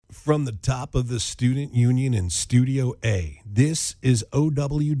From the top of the Student Union in Studio A, this is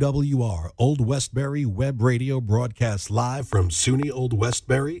OWWR, Old Westbury Web Radio, broadcast live from SUNY Old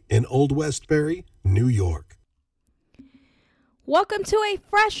Westbury in Old Westbury, New York. Welcome to a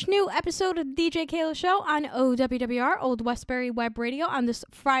fresh new episode of DJ Keila Show on OWWR, Old Westbury Web Radio, on this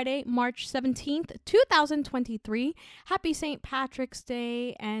Friday, March 17th, 2023. Happy St. Patrick's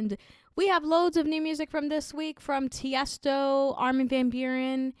Day, and we have loads of new music from this week from Tiesto, Armin Van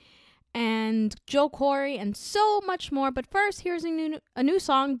Buuren, and Joe Corry, and so much more. But first, here's a new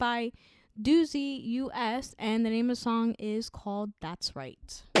song by Doozy US, and the name of the song is called That's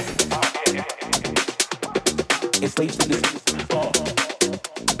Right. It's late to this.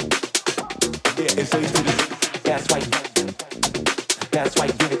 Yeah, it's late to this. That's right. That's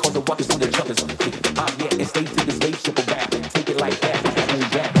right. Get it, cause the walkers on the jumpers. Yeah, it's late to this spaceship or back. Take it like that.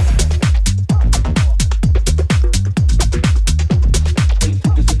 Move back.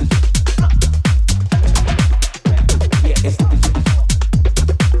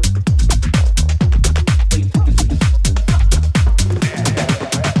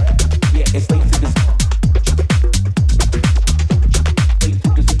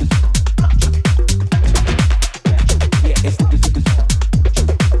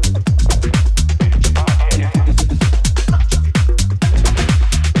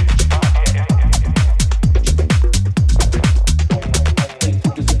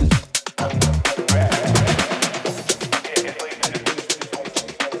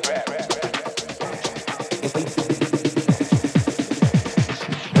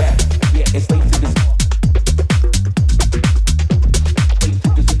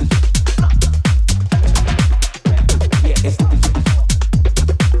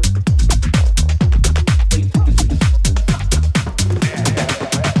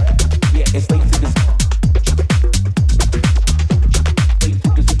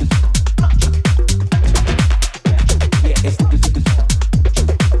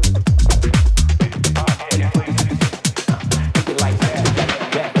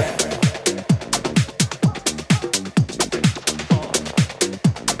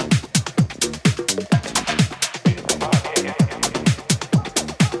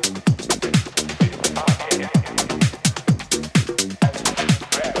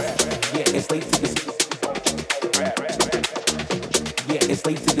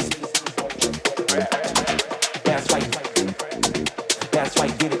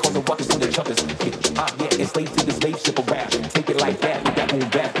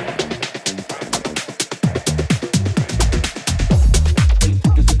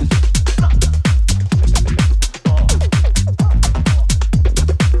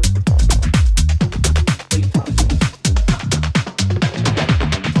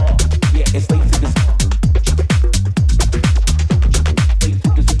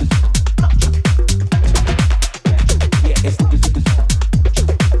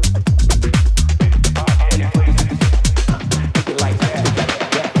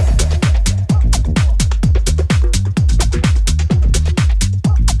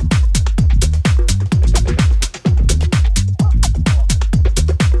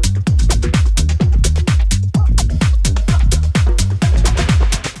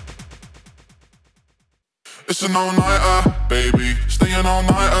 It's an all-nighter, baby. Staying all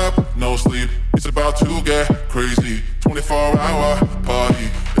night up, no sleep. It's about to get crazy. 24-hour party.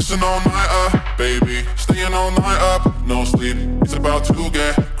 It's an all-nighter, baby. Staying all night up, no sleep. It's about to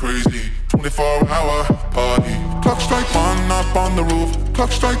get crazy. 24-hour party. Clock strike 1 up on the roof.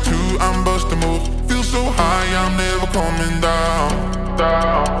 Clock strike 2, I'm busting move. Feel so high, I'm never coming down.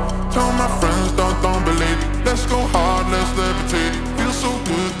 Tell my friends, don't be late. Let's go hard, let's levitate. Feel so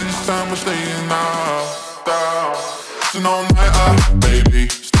good, this time we're staying out. It's an all-nighter, baby.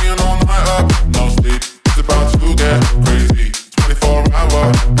 Staying all night up, no sleep. It's about to get crazy.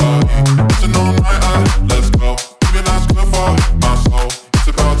 24-hour party. It's an all-nighter, let's go. Even that's good for my soul. It's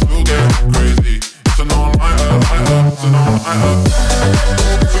about to get crazy. It's an all-nighter, it's an all-nighter.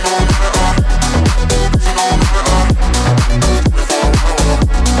 It's an all-nighter. It's an all-nighter. 24-hour. It's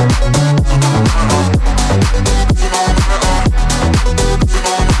an all-nighter. It's an all-nighter. It's an all-nighter.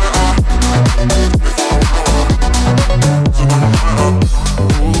 24-hour.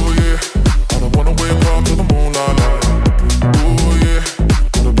 Ooh yeah, I don't wanna wake up to the moonlight. Ooh yeah,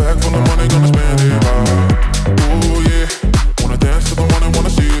 got a bag full of money, gonna spend it right. Ooh yeah, wanna dance to the morning, wanna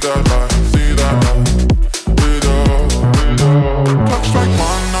see that light, with clock strike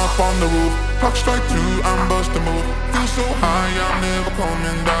 1 up on the roof, clock strike 2, I'm busting move. Feel so high, I'm never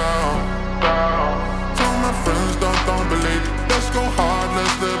coming down. Tell my friends, don't be late. Let's go hard,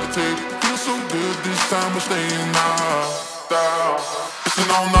 let's levitate. Feel so good, this time we're staying out. down. It's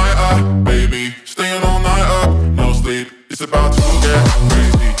an all-nighter, baby. Staying all night up, no sleep. It's about to get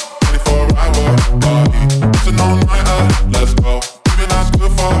crazy. 24-hour party. It's an all-nighter, let's go. Even that's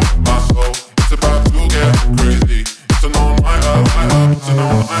good for my soul. It's about to get crazy. It's an all-nighter, light up. It's an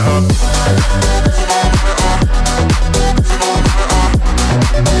all-nighter. It's an all-nighter. It's an all-nighter. 24-hour. It's an all-nighter. It's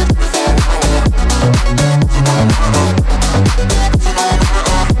an all-nighter. It's an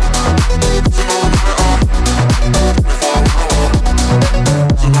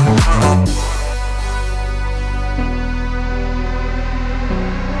all-nighter. 24-hour. It's an all-nighter.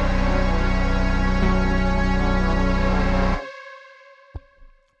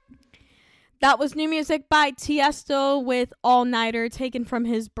 That was new music by Tiesto with All Nighter, taken from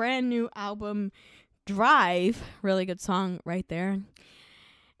his brand new album Drive. Really good song right there.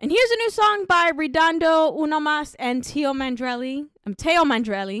 And here's a new song by Redondo, Uno Mas, and Teo Mandrelli,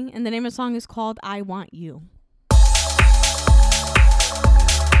 and the name of the song is called I Want You.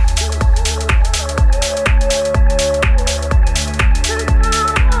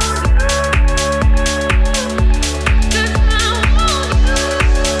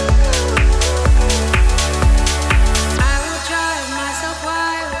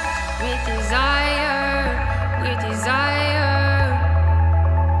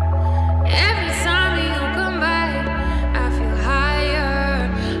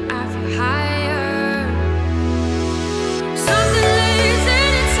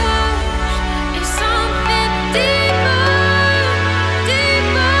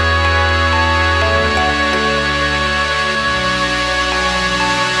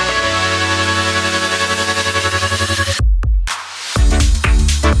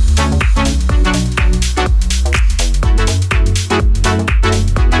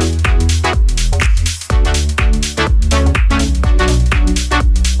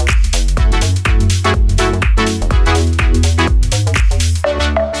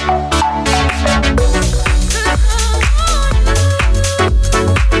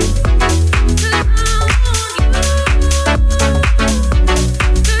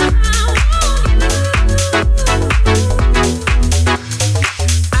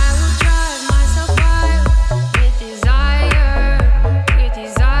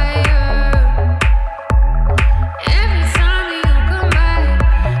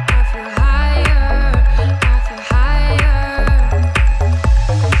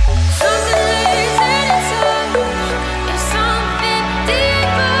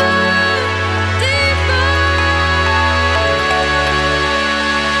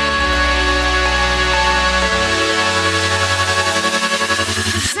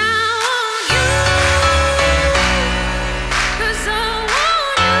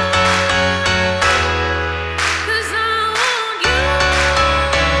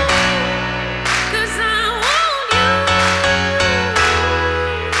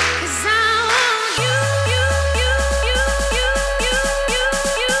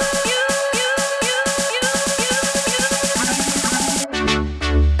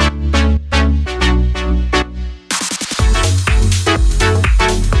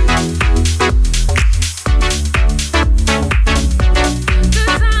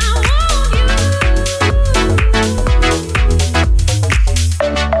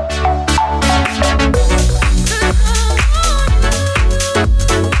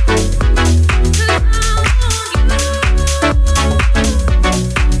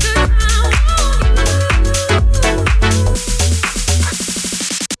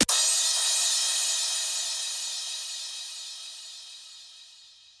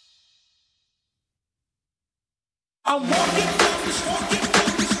 I'm walking down this walking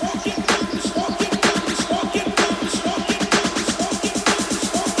down this walking down this walking down this walking down this walking down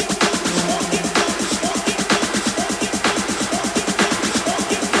this walking down this walking down this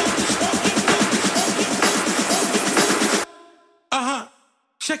walking down this walking down this walking.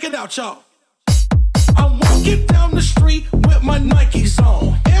 Check it out, y'all. I'm walking down the street with my Nikes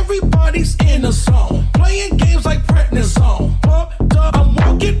on. Everybody's in a zone, playing games like prednisone. Pumped up. I'm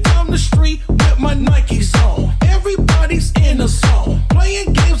walking down the street with my Nikes on. Everybody's in a zone,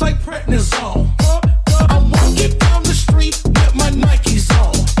 playing games like prednisone. Pumped up. I'm walking down the street with my Nikes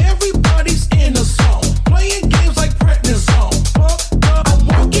on. Everybody's in a zone, playing games like prednisone. Pumped up. I'm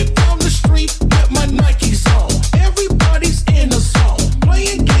walking down the street with my Nikes on. Everybody's in a zone,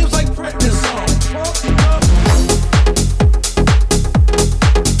 playing games like prednisone. Pumped up.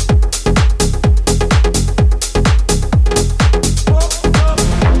 Pumped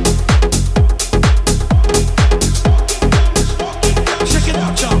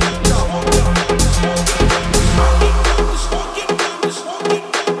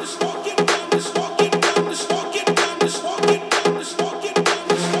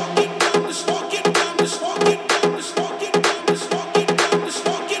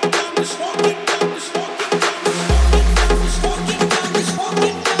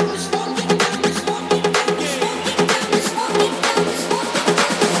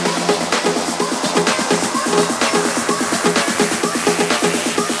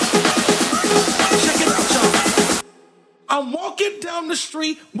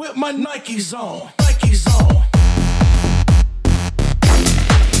street with my Nikes on. Nikes on.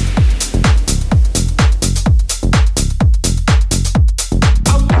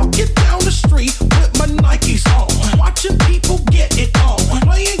 I'm walking down the street with my Nikes on. Watching people get it on.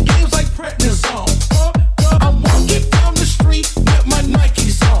 Playing games like prednisone. I'm walking down the street with my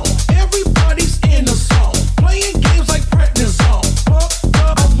Nikes on. Everybody's in the zone. Playing games like prednisone.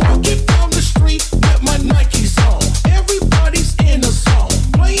 I'm walking down the street with my Nikes on. Everybody's in the zone.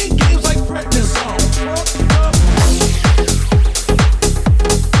 Playing games like prednisone.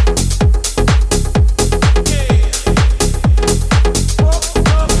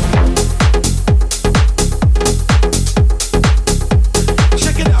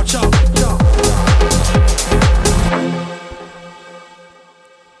 Check it out, y'all.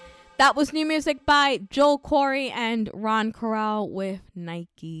 That was new music by Joel Corry and Ron Corral with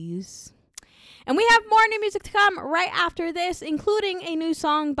Nikes. And we have more new music to come right after this, including a new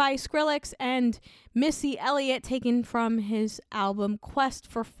song by Skrillex and Missy Elliott taken from his album Quest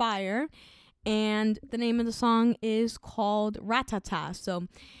for Fire. And the name of the song is called Ratata. So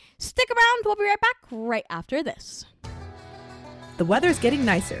stick around. We'll be right back right after this. The weather's getting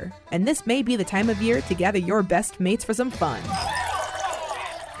nicer, and this may be the time of year to gather your best mates for some fun.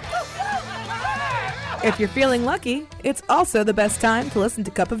 If you're feeling lucky, it's also the best time to listen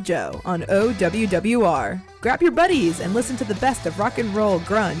to Cup of Joe on OWWR. Grab your buddies and listen to the best of rock and roll,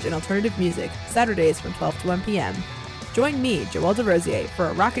 grunge, and alternative music, Saturdays from 12 to 1 p.m. Join me, Joelle DeRosier, for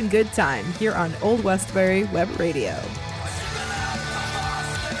a rockin' good time here on Old Westbury Web Radio.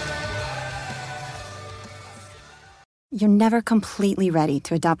 You're never completely ready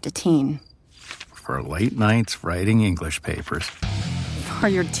to adopt a teen. For late nights writing English papers. For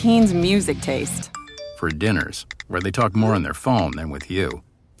your teen's music taste. For dinners, where they talk more on their phone than with you.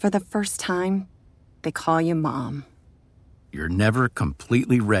 For the first time, they call you mom. You're never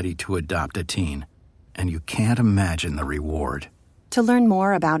completely ready to adopt a teen, and you can't imagine the reward. To learn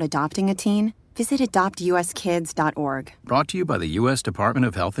more about adopting a teen, visit adoptuskids.org. Brought to you by the U.S. Department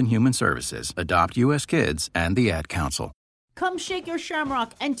of Health and Human Services, Adopt U.S. Kids, and the Ad Council. Come shake your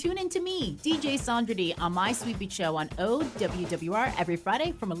shamrock and tune in to me, DJ Sandra D, on my Sweet Beat Show on OWWR every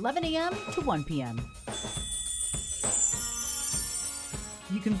Friday from 11 a.m. to 1 p.m.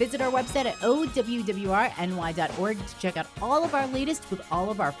 You can visit our website at owwrny.org to check out all of our latest with all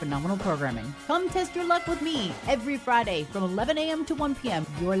of our phenomenal programming. Come test your luck with me every Friday from 11 a.m. to 1 p.m.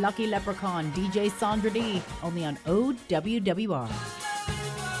 Your lucky leprechaun, DJ Sandra D, only on OWWR.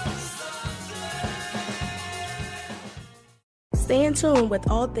 Stay in tune with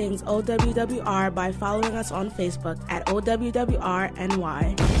all things OWWR by following us on Facebook at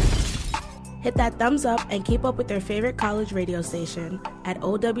OWWRNY. Hit that thumbs up and keep up with your favorite college radio station at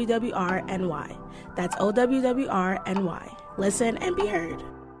OWWRNY. That's OWWRNY. Listen and be heard.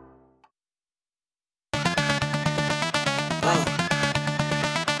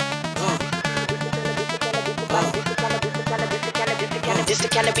 This the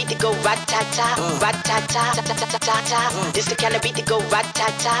kind of beat to go rat-ta-ta, rat-ta-ta, ta-ta-ta-ta-ta. This the kind of beat to go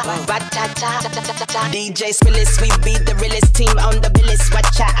rat-ta-ta, rat-ta-ta, ta-ta-ta-ta. DJ Skrillex, we be the realest team on the billis.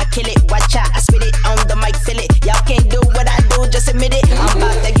 Watch out, I kill it, watch out, I spit it on the mic, feel it. Y'all can't do what I do, just admit it. I'm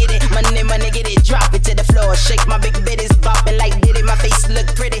about to get it, money, money, get it. Drop it to the floor, shake my big bitties, bopping like did it. My face look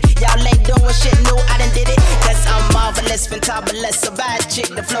pretty, y'all ain't doing shit new, I done did it. Cause I'm marvelous, fantabulous, a bad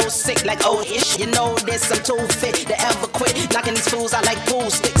chick. The flow sick like old ish, you know this, I'm too fit to ever quit. Knocking these fools out like pool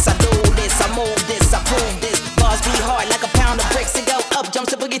sticks. I do this, I move this, I prove this. Bars be hard like a pound of bricks and go up, jump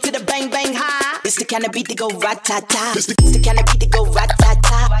to boogie to the bang bang high. This the kind of beat to go rat-ta-ta. This the kind of beat to go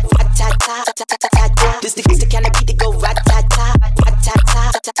rat-ta-ta, rat-ta-ta, ta-ta-ta-ta. This the kind of beat to go rat-ta-ta,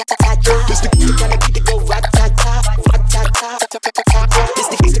 rat-ta-ta, ta-ta-ta-ta. This the kind of beat to go rat-ta-ta, rat-ta-ta, ta-ta-ta-ta. This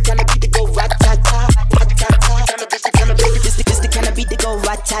the kind of beat to go rat-ta-ta, rat-ta-ta. This the kind of beat to go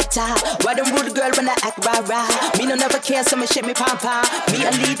rat-ta-ta. Why don't rude girl when I act rah-rah? Me no never care, so me shake me pom-pom. Me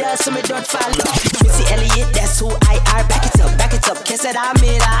a leader, so me don't follow. Missy Elliott, that's who I are. Back it up, kiss it, I'm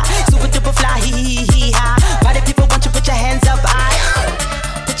it, super duper fly, hee-hee-hee-ha. Why do people want you put your hands up,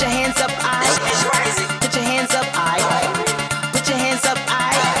 put your hands up, put your hands up, put your hands up,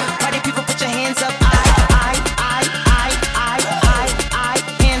 why do people put your hands up, hands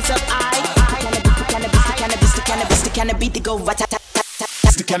up, This the kind of beat to go rat-ta-ta.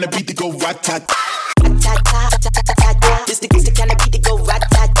 This the kind of beat to go rat-ta-ta. This the kind of beat to go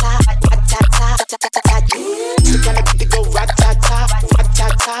rat-ta-ta, rat-ta-ta, ta-ta-ta-ta. This the kind of beat to go rat-ta-ta,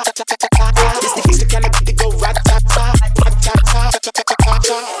 rat-ta-ta, ta-ta-ta-ta. This the kind of beat to go rat-ta-ta, rat-ta-ta,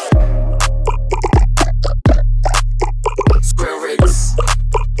 ta-ta-ta-ta. Skrillex.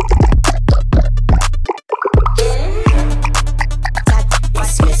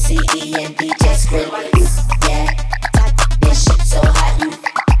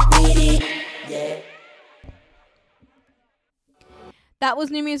 That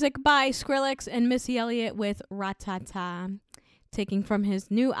was new music by Skrillex and Missy Elliott with Ratata, taking from his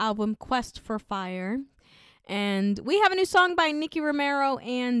new album Quest for Fire. And we have a new song by Nicky Romero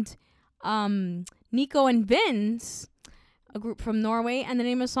and Nico and Vince, a group from Norway, and the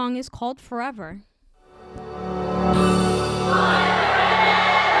name of the song is called Forever.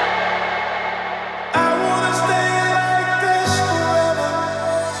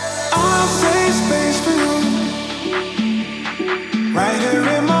 Right here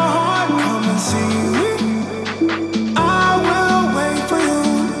in my heart, come and see me. I will wait for you.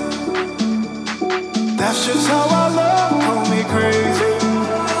 That's just how I love, call me crazy.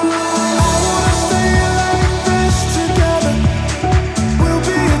 I wanna stay like this together. We'll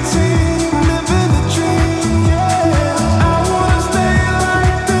be a team, living the dream, yeah. I wanna stay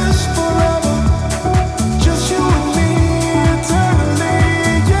like this forever. Just you and me, eternally,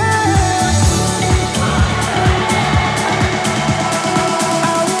 yeah.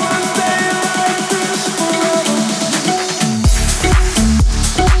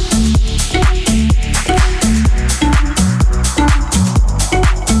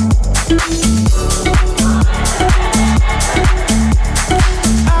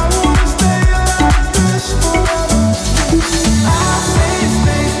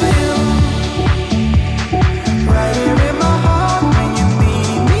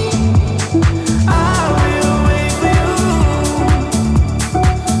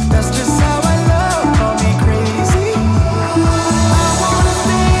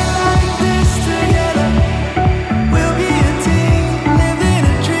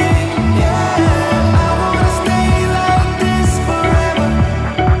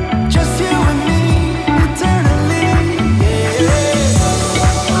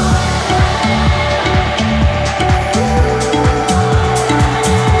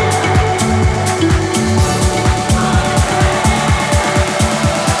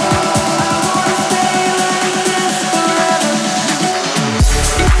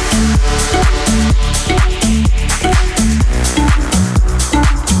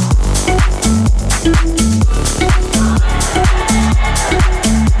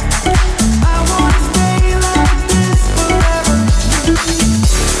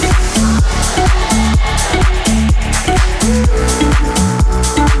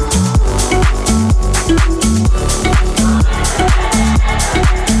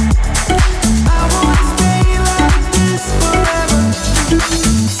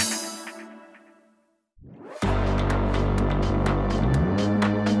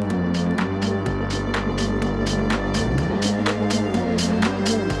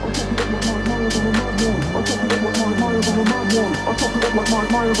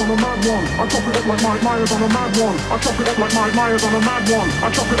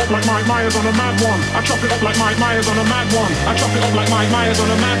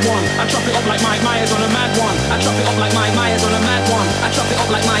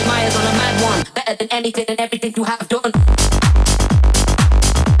 Anything and everything you have done.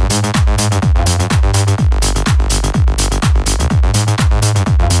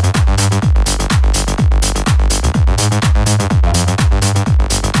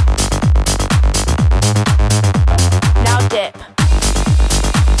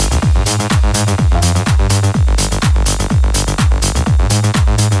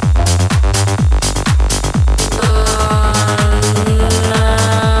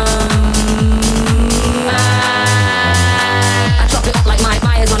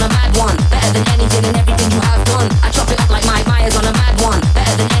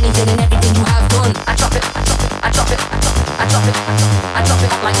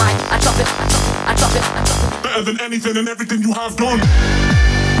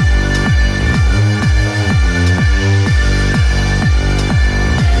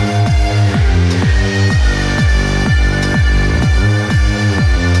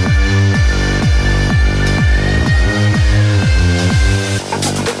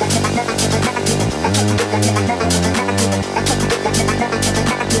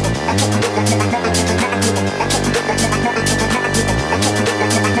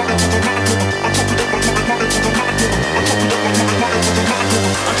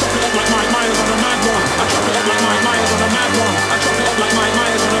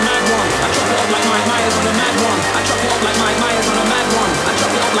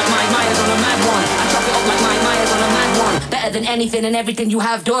 Than anything and everything you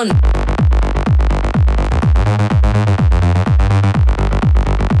have done.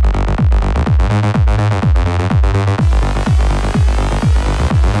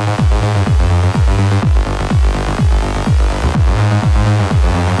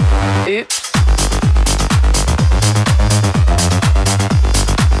 Oops.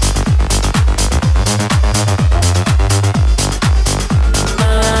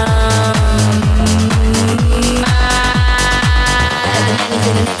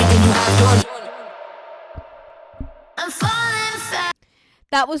 everything you have done. I'm falling fast.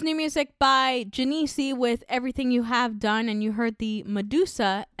 That was new music by Genesi with Everything You Have Done, and you heard the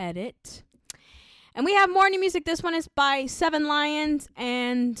Medusa edit. And we have more new music. This one is by Seven Lions,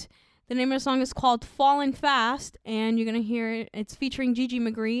 and the name of the song is called Fallin' Fast, and you're going to hear it. It's featuring Gigi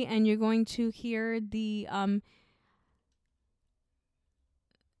McGree, and you're going to hear the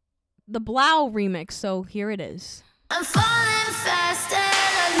Blau remix, so here it is. I'm falling fast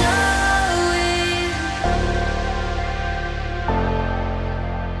and I know it.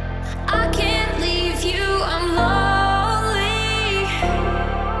 I can't leave you, I'm lonely.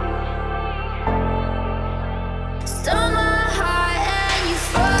 Stole my heart and you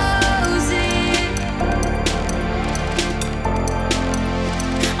froze it.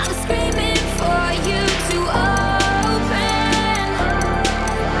 I'm screaming for you to open.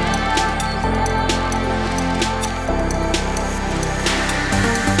 I'm falling fast and I know it.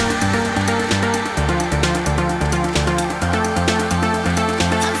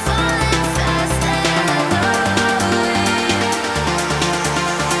 I'm falling fast and I'm falling fast and I'm falling fast and I'm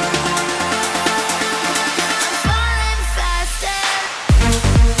falling fast and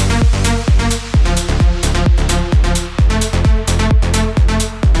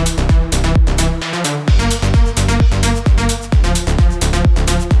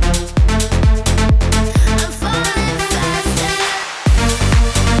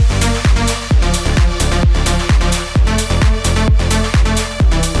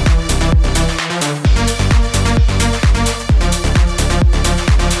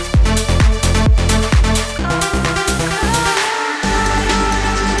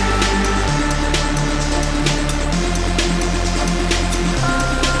know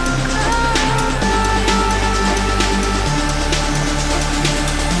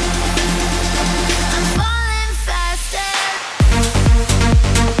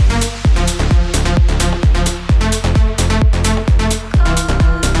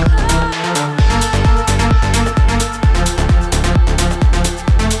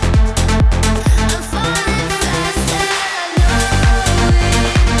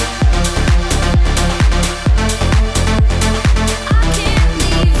I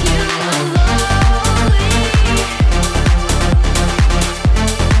can't leave you, I'm lonely. Stole my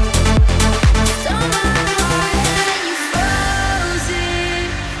heart and you froze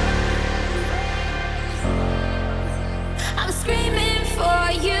it. I'm screaming for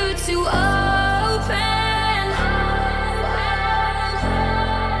you to open.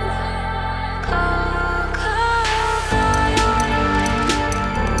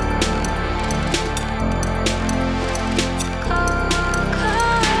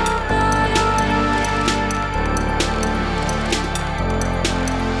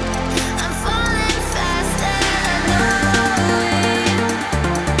 falling fast and I know it.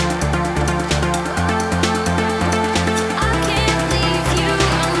 I can't leave you,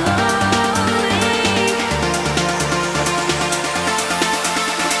 I'm lonely.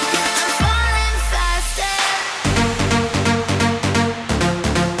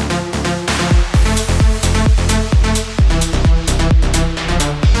 I'm falling fast and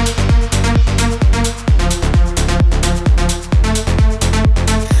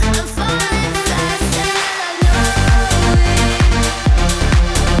I'm falling fast and I know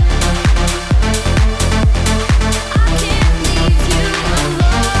it. I can't leave you,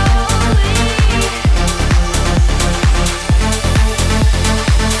 I'm lonely.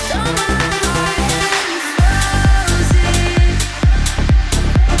 Stole my heart and you froze it.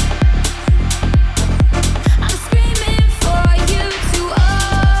 I'm screaming for you to open.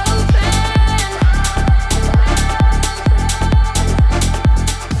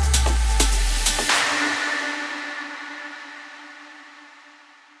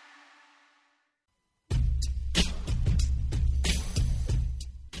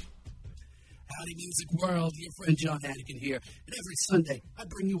 Howdy Music World, your friend John Hannigan here, and every Sunday I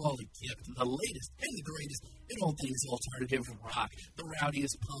bring you all a gift, the latest and the greatest in all things alternative rock, the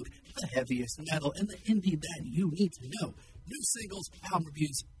rowdiest punk, the heaviest metal, and the indie that you need to know. New singles, album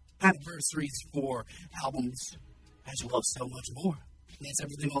reviews, anniversaries for albums, as well as so much more. And that's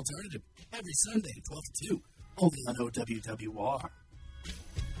everything alternative, every Sunday, 12 to 2, only on OWWR.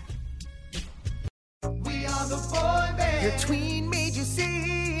 We are the boy band. Your tween made you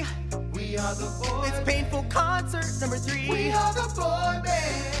see. We are the boy band. It's Painful Concert number 3. We are the boy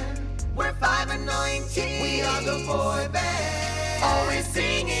band. We're 5 and 19. We are the boy band. Always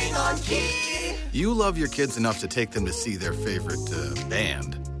singing on key. You love your kids enough to take them to see their favorite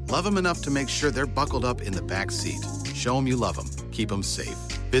band. Love them enough to make sure they're buckled up in the back seat. Show them you love them. Keep them safe.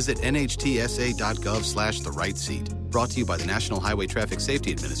 Visit nhtsa.gov/the right seat. Brought to you by the National Highway Traffic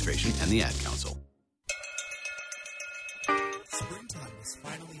Safety Administration and the Ad Council. Springtime is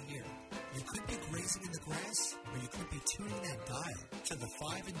finally here. You could be grazing in the grass, or you could be tuning that dial to the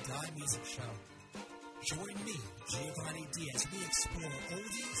Five and Dime Music Show. Join me, Giovanni D, as we explore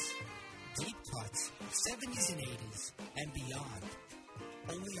oldies, deep cuts, 70s and 80s, and beyond.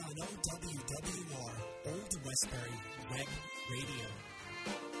 Only on OWWR, Old Westbury Web Radio.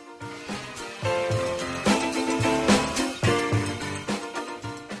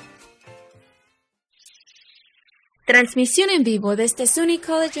 Transmisión en vivo desde SUNY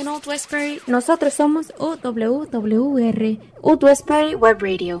College en Old Westbury. Nosotros somos OWWR, Old Westbury Web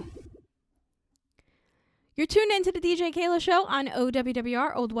Radio. You're tuned into the DJ Keila Show on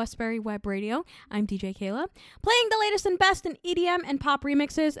OWWR, Old Westbury Web Radio. I'm DJ Keila, playing the latest and best in EDM and pop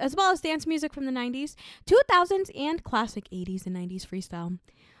remixes, as well as dance music from the 90s, 2000s, and classic 80s and 90s freestyle.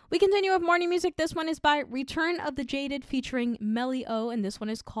 We continue with morning music. This one is by Return of the Jaded featuring Melly O, and this one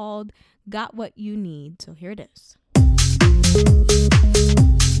is called Got What You Need. So here it is. Believe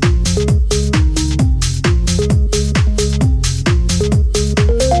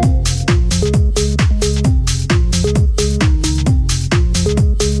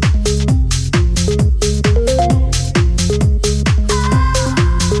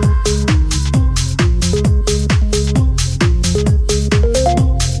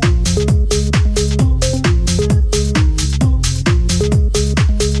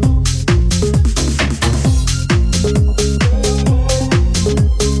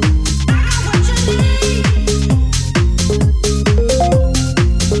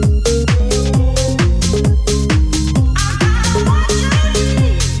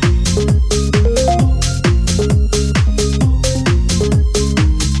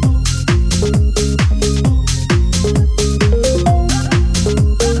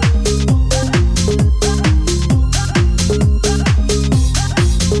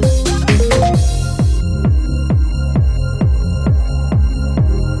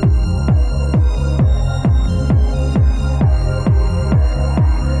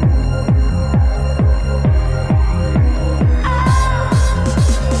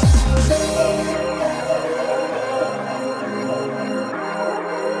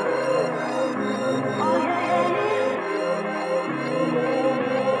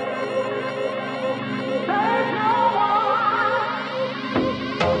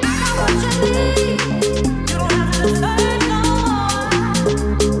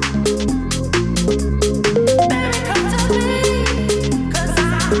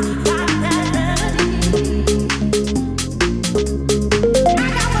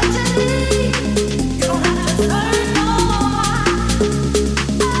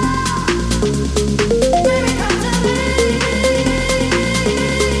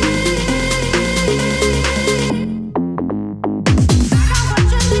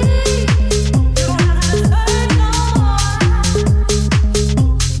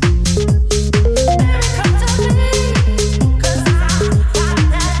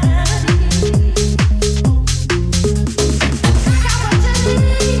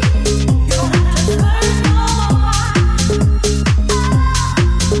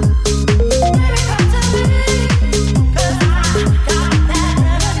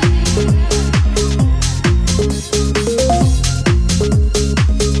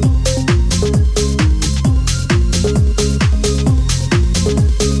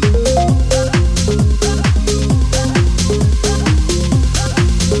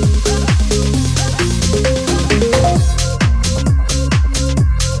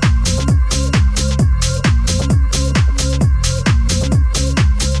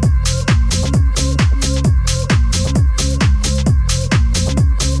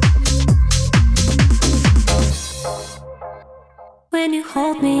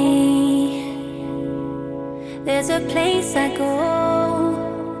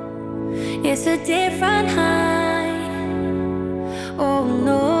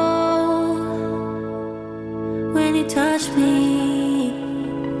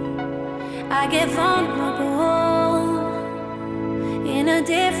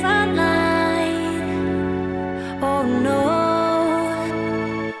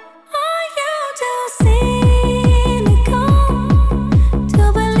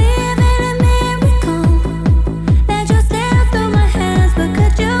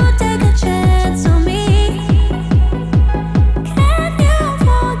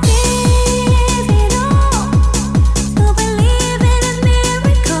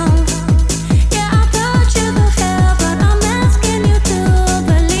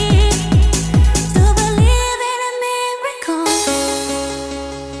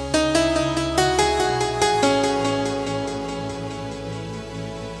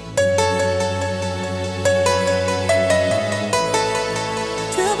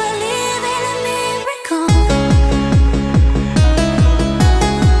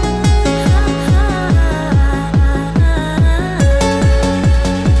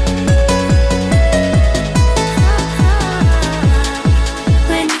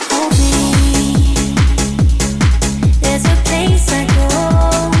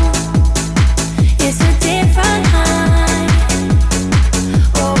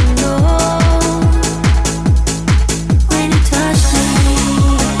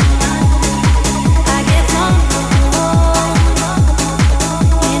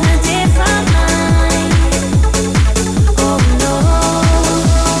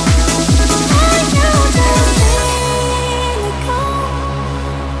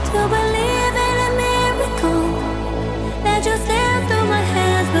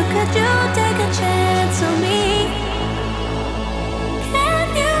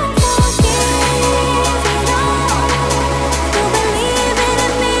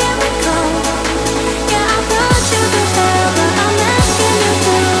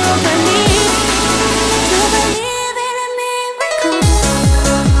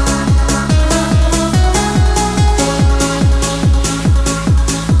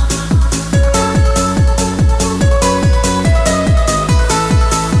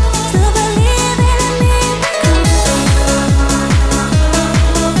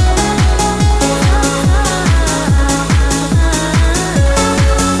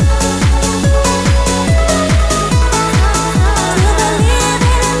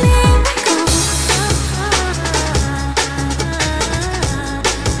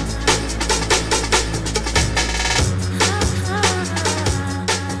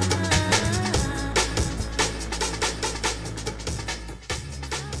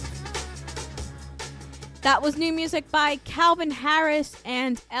That was new music by Calvin Harris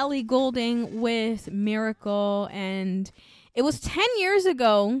and Ellie Goulding with Miracle. And it was 10 years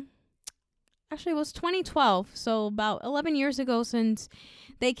ago. Actually, it was 2012. So about 11 years ago since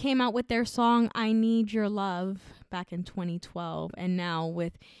they came out with their song, I Need Your Love, back in 2012. And now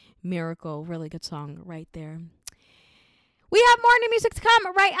with Miracle. Really good song right there. We have more new music to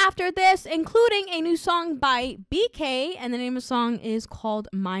come right after this, including a new song by BK. And the name of the song is called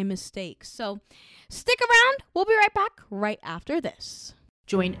My Mistake. So stick around. We'll be right back right after this.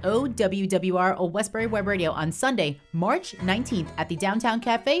 Join OWWR Old Westbury Web Radio on Sunday, March 19th at the Downtown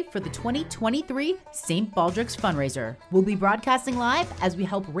Cafe for the 2023 St. Baldrick's Fundraiser. We'll be broadcasting live as we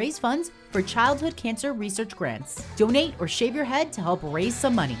help raise funds for childhood cancer research grants. Donate or shave your head to help raise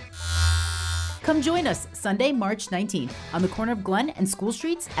some money. Come join us Sunday, March 19th on the corner of Glen and School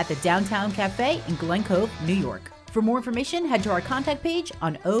Streets at the Downtown Cafe in Glen Cove, New York. For more information, head to our contact page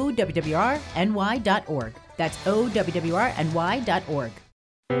on owwrny.org. That's owwrny.org.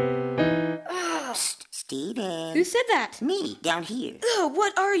 Steven. Who said that? Me, down here. Ugh,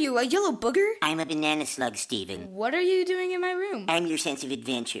 what are you, a yellow booger? I'm a banana slug, Steven. What are you doing in my room? I'm your sense of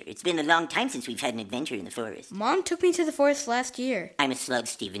adventure. It's been a long time since we've had an adventure in the forest. Mom took me to the forest last year. I'm a slug,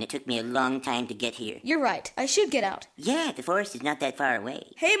 Steven. It took me a long time to get here. You're right. I should get out. Yeah, the forest is not that far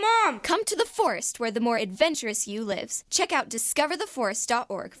away. Hey, Mom! Come to the forest where the more adventurous you lives. Check out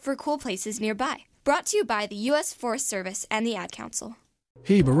discovertheforest.org for cool places nearby. Brought to you by the U.S. Forest Service and the Ad Council.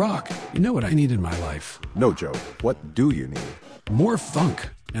 Hey, Barack, you know what I need in my life? No, Joe. What do you need? More funk,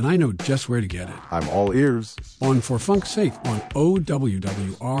 and I know just where to get it. I'm all ears. On For Funk's Sake on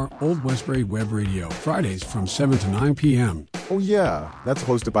OWWR Old Westbury Web Radio, Fridays from 7 to 9 p.m. Oh, yeah. That's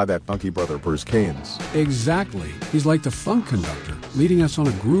hosted by that funky brother, Bruce Keynes. Exactly. He's like the funk conductor, leading us on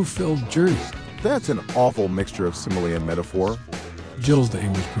a groove-filled journey. That's an awful mixture of simile and metaphor. Jill's the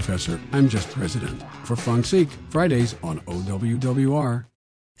English professor. I'm just president. For Funk's Sake, Fridays on OWWR.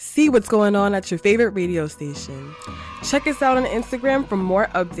 See what's going on at your favorite radio station. Check us out on Instagram for more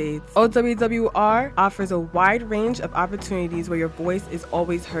updates. OWWR offers a wide range of opportunities where your voice is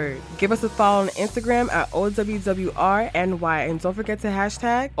always heard. Give us a follow on Instagram at OWWRNY and don't forget to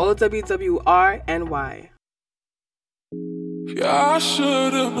hashtag OWWRNY. Yeah, I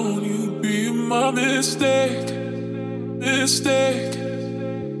should have known you'd be my mistake.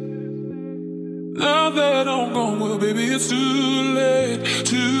 Now that I'm gone, well, baby, it's too late.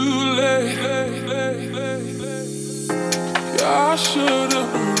 Yeah, I should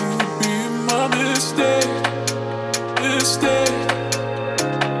have known you'd be my mistake.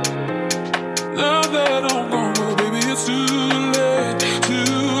 Now that I'm gone, well, baby, it's too late.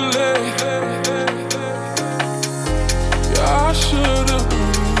 Yeah, I should have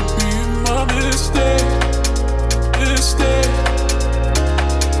known you'd be my mistake.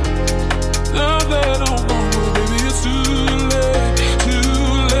 Now that I'm gone, well, baby, it's too late.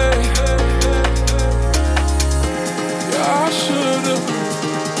 Yeah, I should've.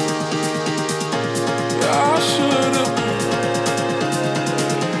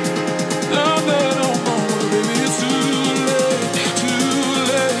 Now that I'm gone, well, baby, it's too late.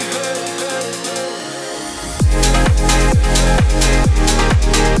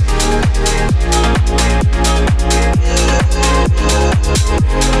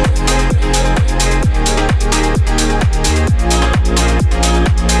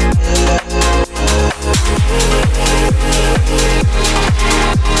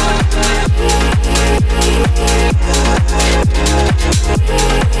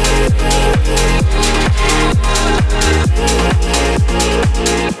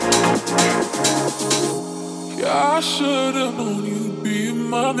 Yeah, I should've known you'd be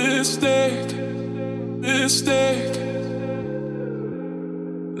my mistake.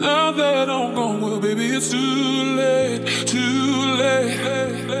 Now that I'm gone, well, baby, it's too late.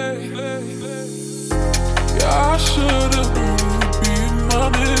 Yeah, I should've known you'd be my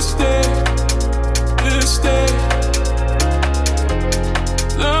mistake.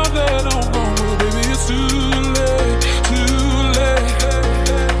 Now that I'm gone, well, baby, it's too late.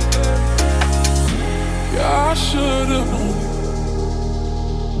 Yeah, I should've known.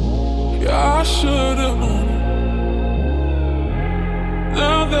 Yeah, I should've known.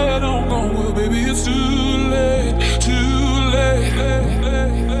 Now that I'm gone, well, baby, it's too late.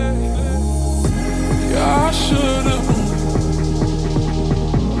 Yeah, I should've known.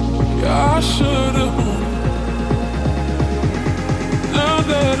 Yeah, I should've known. Now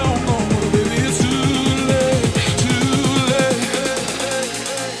that I'm gone, well, baby, it's too late.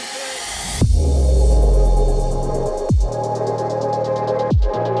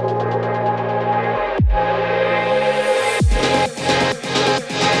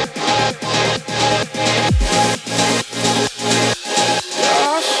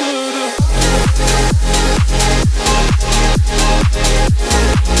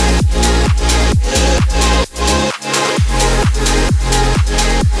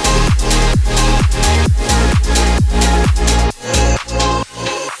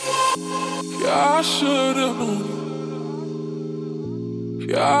 Yeah, I should've known it.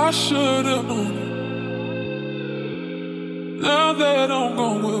 Yeah, I should've known it. Now that I'm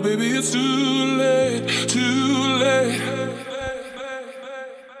gone, well, baby, it's too late, too late.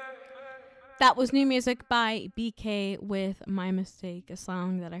 That was new music by BK with My Mistake, a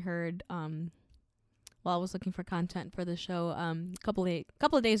song that I heard while I was looking for content for the show a couple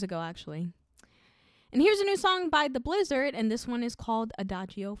of days ago, actually. And here's a new song by The Blizzard, and this one is called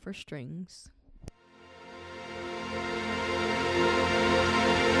Adagio for Strings.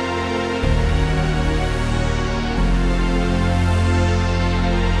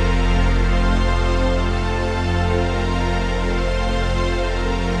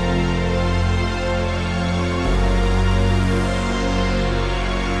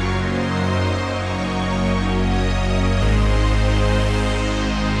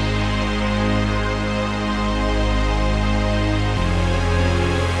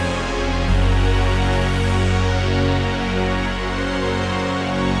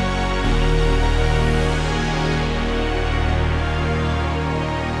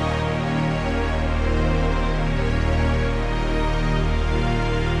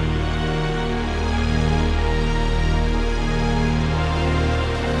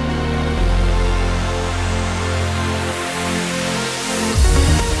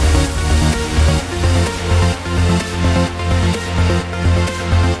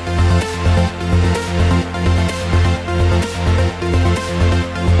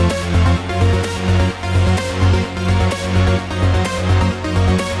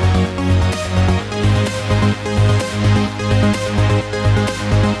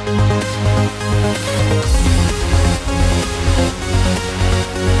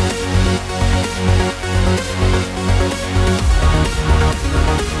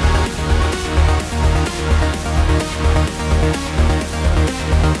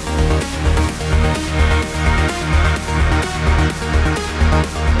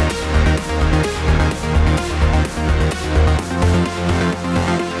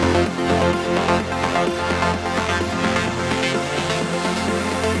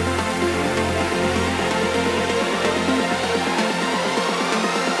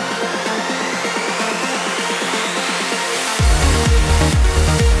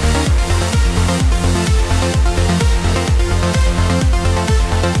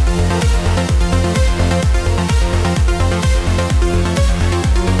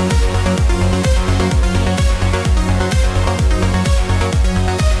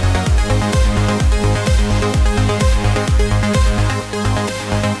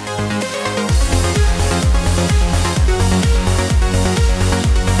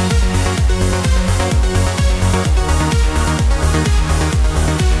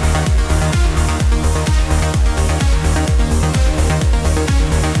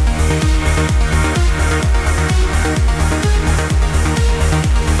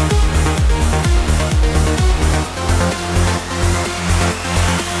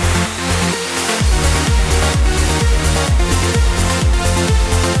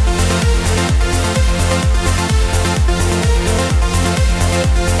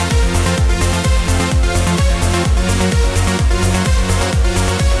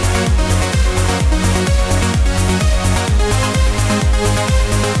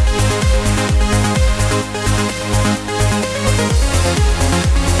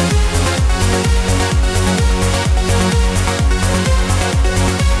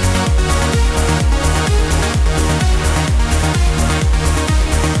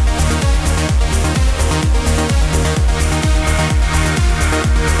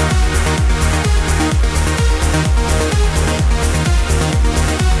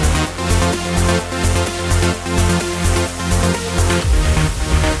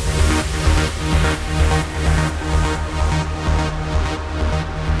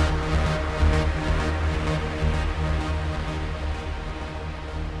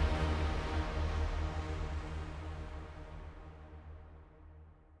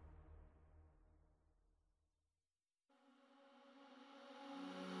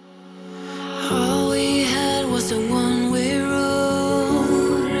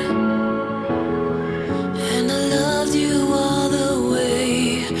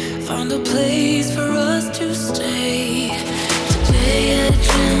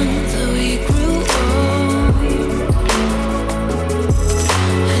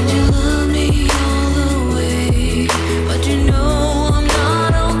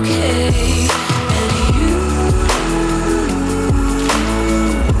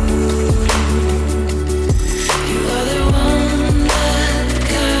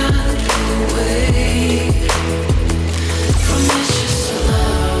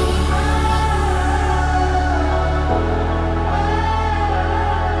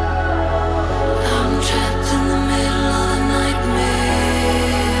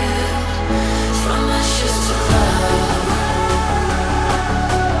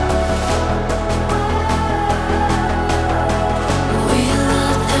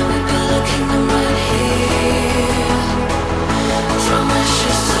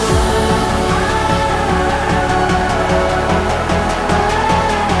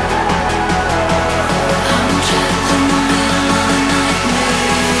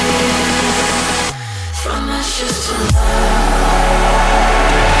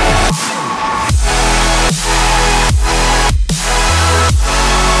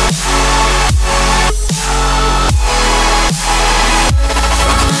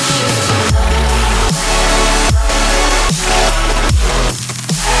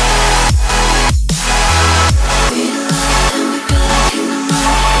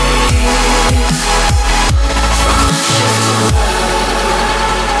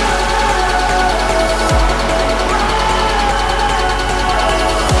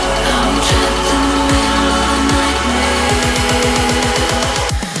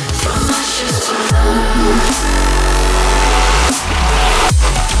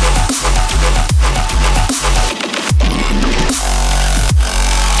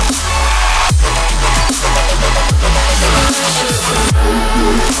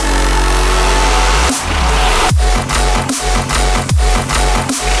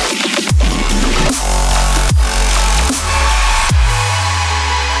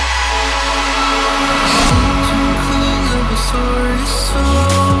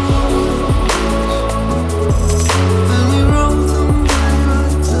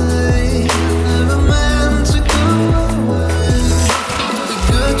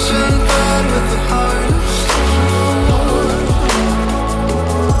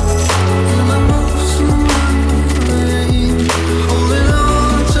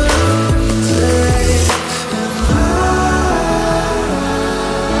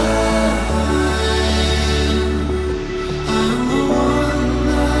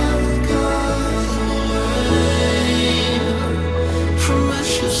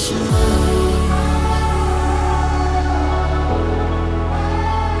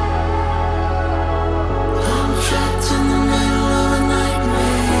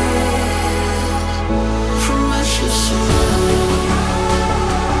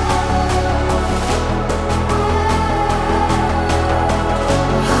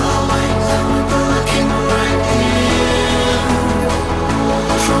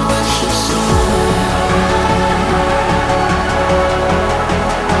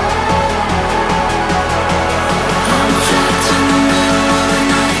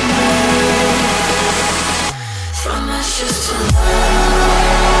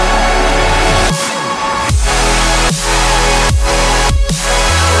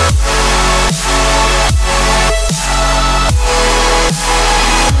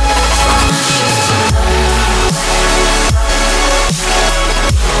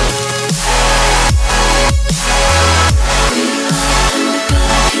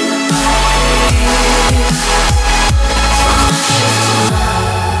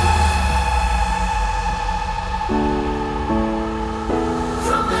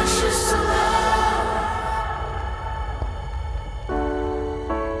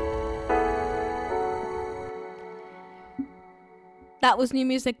 That was new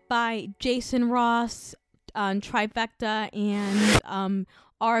music by Jason Ross on Trifecta and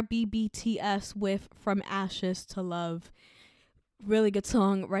RBBTS with From Ashes to Love. Really good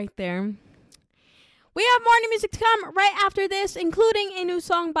song right there. We have more new music to come right after this, including a new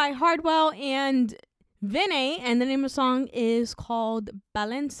song by Hardwell and Vinay, and the name of the song is called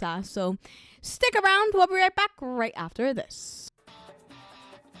Balenza. So stick around. We'll be right back right after this.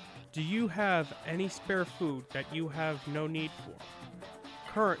 Do you have any spare food that you have no need for?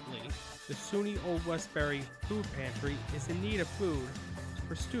 Currently, the SUNY Old Westbury Food Pantry is in need of food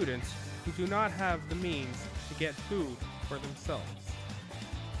for students who do not have the means to get food for themselves.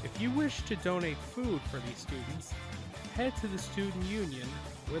 If you wish to donate food for these students, head to the Student Union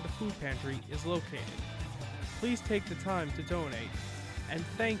where the food pantry is located. Please take the time to donate, and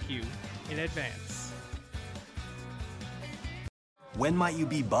thank you in advance. When might you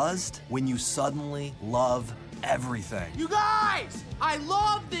be buzzed? When you suddenly love everything. You guys! I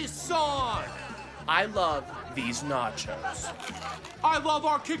love this song! I love these nachos. I love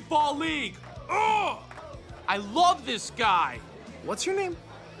our kickball league! Ugh! I love this guy! What's your name?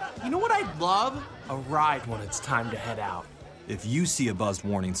 You know what I'd love? A ride when it's time to head out. If you see a buzzed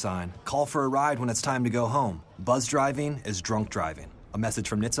warning sign, call for a ride when it's time to go home. Buzz driving is drunk driving. A message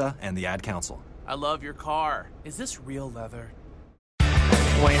from NHTSA and the Ad Council. I love your car. Is this real leather?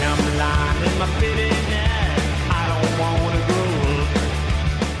 When I'm lying in my fittiness, I don't wanna grow up.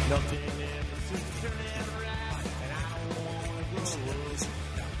 Nothing ever seems to turn out right, and I don't wanna grow up.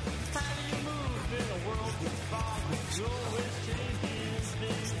 How do you move in a world that's fog with always changing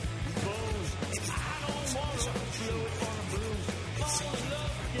things? I don't wanna float on a broom. Fall in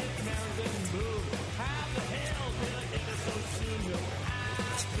love, get married and move. How the hell did I get it so soon? No, I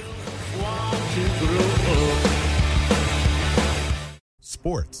don't want to grow up.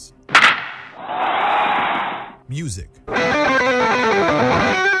 Sports. Music.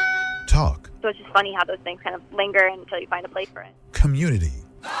 Talk. So it's just funny how those things kind of linger until you find a place for it. Community.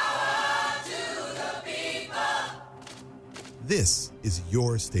 This is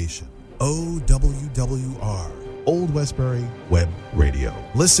your station. OWWR, Old Westbury Web Radio.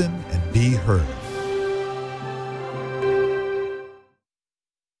 Listen and be heard.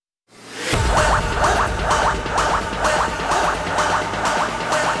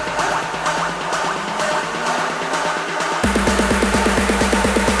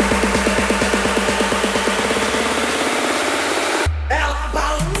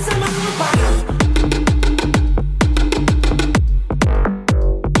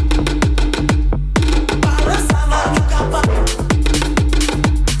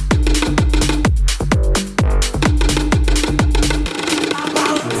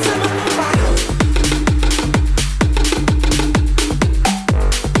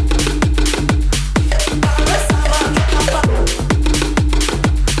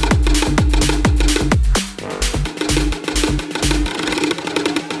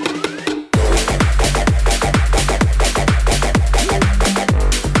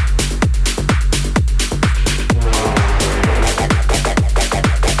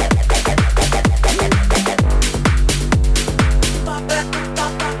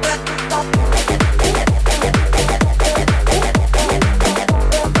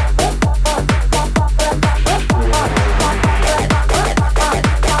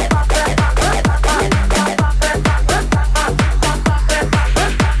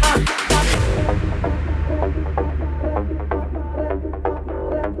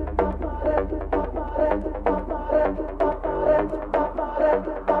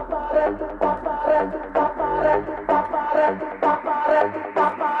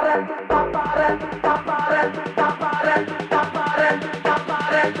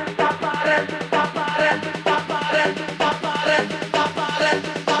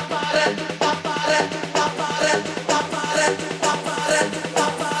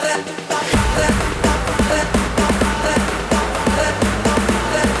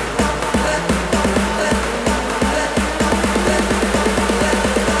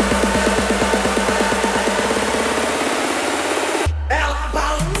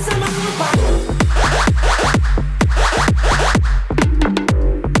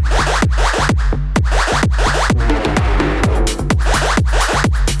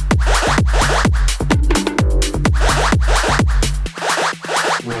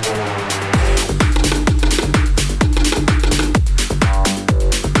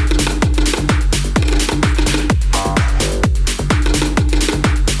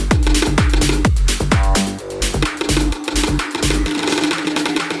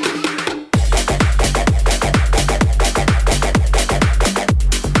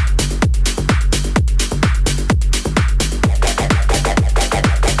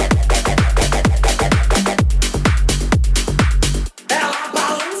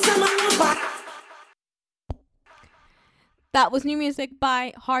 That was new music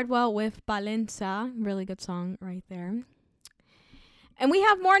by Hardwell with Balenza. Really good song right there. And we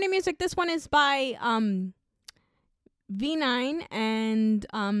have more new music. This one is by V9 and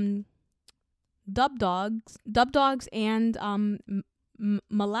Dub Dogs and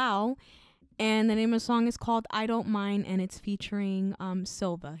Malau. And the name of the song is called I Don't Mind, and it's featuring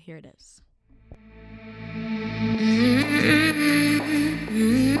Silva. Here it is.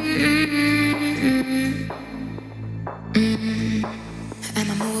 Am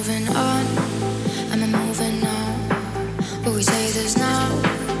I moving on? Am I moving on? Will we say this now?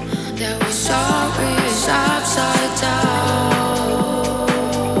 That we're sorry is upside down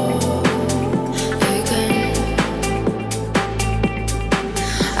again.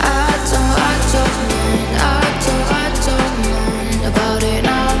 I don't mind about it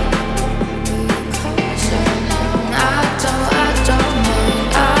now. I don't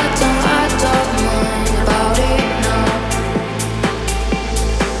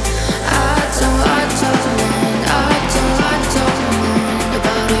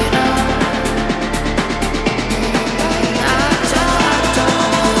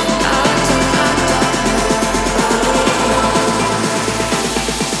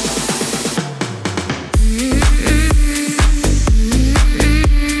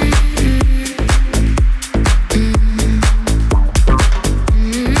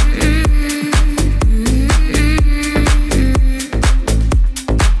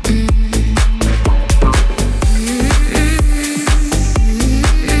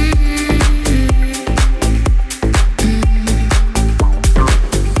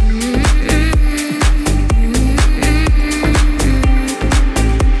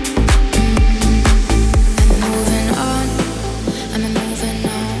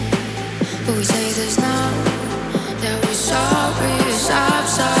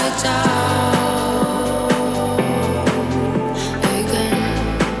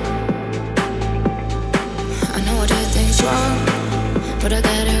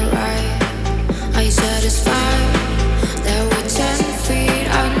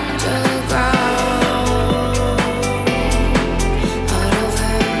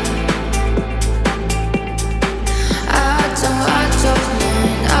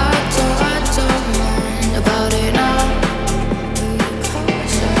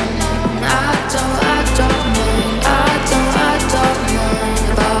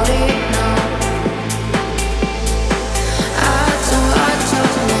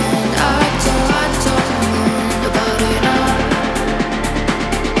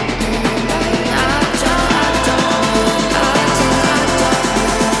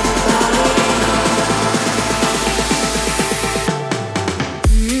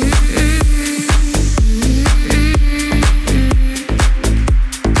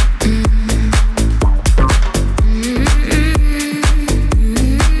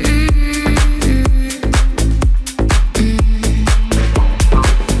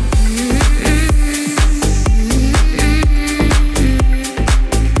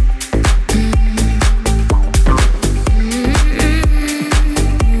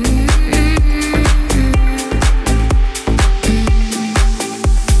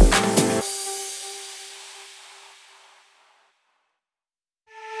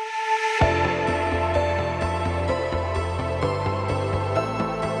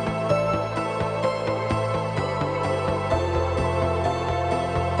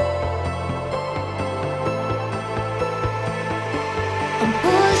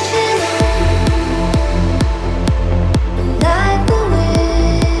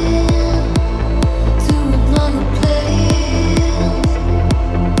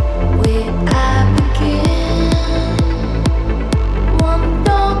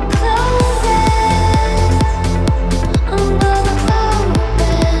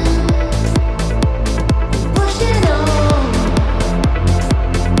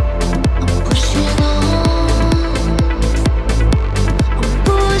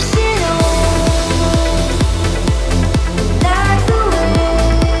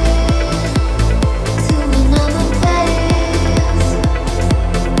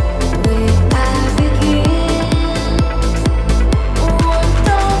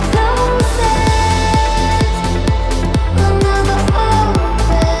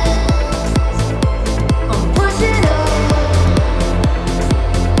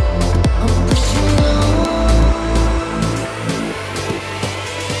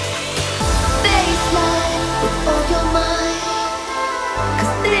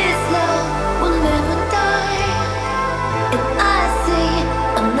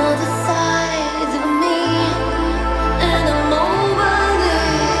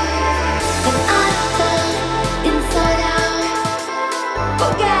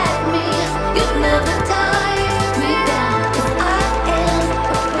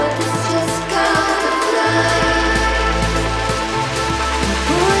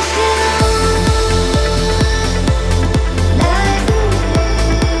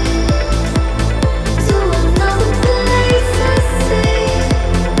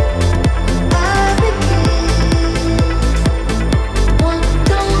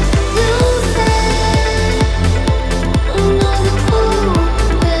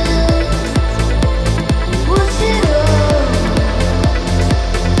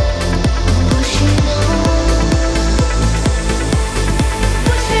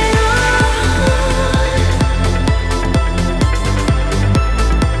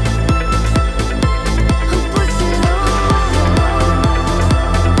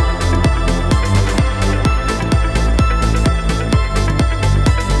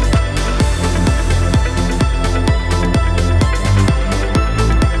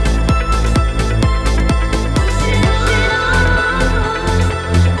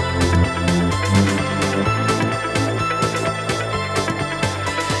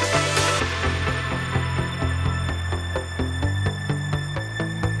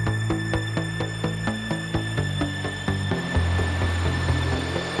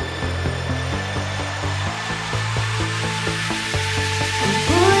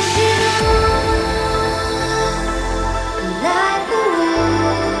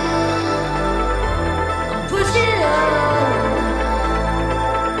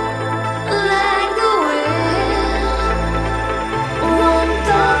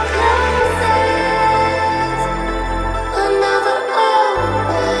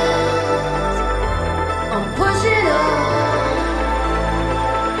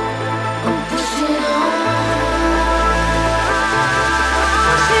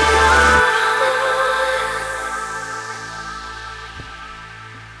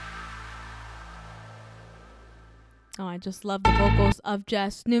just love the vocals of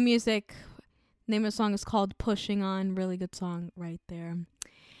Jess. New music. Name of the song is called Pushing On. Really good song right there.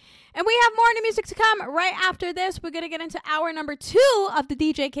 And we have more new music to come right after this. We're going to get into hour number 2 of the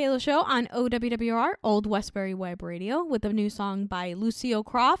DJ Keila Show on OWWR, Old Westbury Web Radio, with a new song by Lucio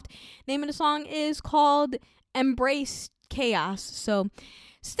Croft. Name of the song is called Embrace Chaos. So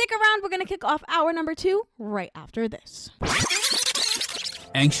stick around. We're going to kick off hour number 2 right after this.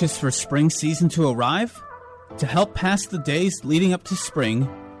 Anxious for spring season to arrive? To help pass the days leading up to spring,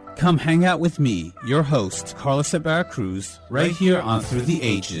 come hang out with me, your host, Carlos Ibarra Cruz, right here on Through the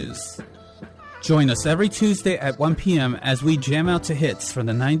Ages. Join us every Tuesday at 1 p.m. as we jam out to hits from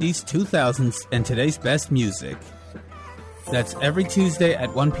the 90s, 2000s, and today's best music. That's every Tuesday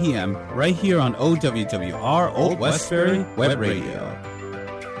at 1 p.m. right here on OWWR Old Westbury Web Radio.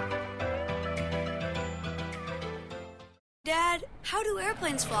 Dad, how do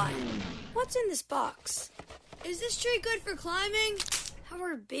airplanes fly? What's in this box? Is this tree good for climbing? How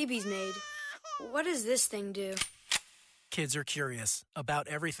are babies made? What does this thing do? Kids are curious about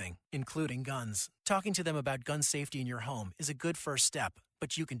everything, including guns. Talking to them about gun safety in your home is a good first step,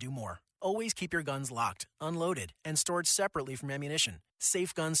 but you can do more. Always keep your guns locked, unloaded, and stored separately from ammunition.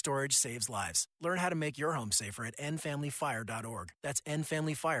 Safe gun storage saves lives. Learn how to make your home safer at endfamilyfire.org. That's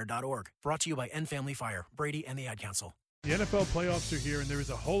endfamilyfire.org. Brought to you by End Family Fire, Brady, and the Ad Council. The NFL playoffs are here, and there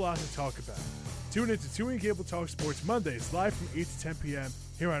is a whole lot to talk about. Tune in to Two Cable Talk Sports Mondays, live from 8 to 10 p.m.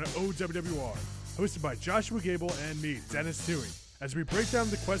 here on OWWR, hosted by Joshua Gable and me, Dennis Toohey, as we break down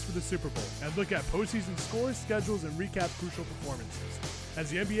the quest for the Super Bowl and look at postseason scores, schedules, and recap crucial performances. As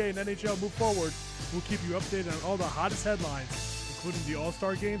the NBA and NHL move forward, we'll keep you updated on all the hottest headlines, including the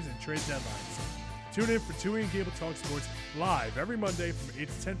All-Star games and trade deadlines. Tune in for Toohey and Gable Talk Sports live every Monday from 8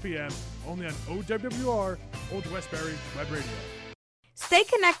 to 10 p.m. only on OWWR, Old Westbury Web Radio. Stay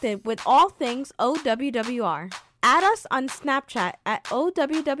connected with all things OWWR. Add us on Snapchat at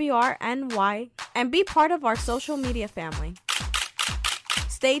OWWRNY and be part of our social media family.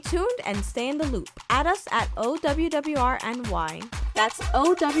 Stay tuned and stay in the loop. Add us at OWWRNY. That's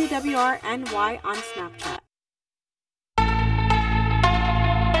OWWRNY on Snapchat.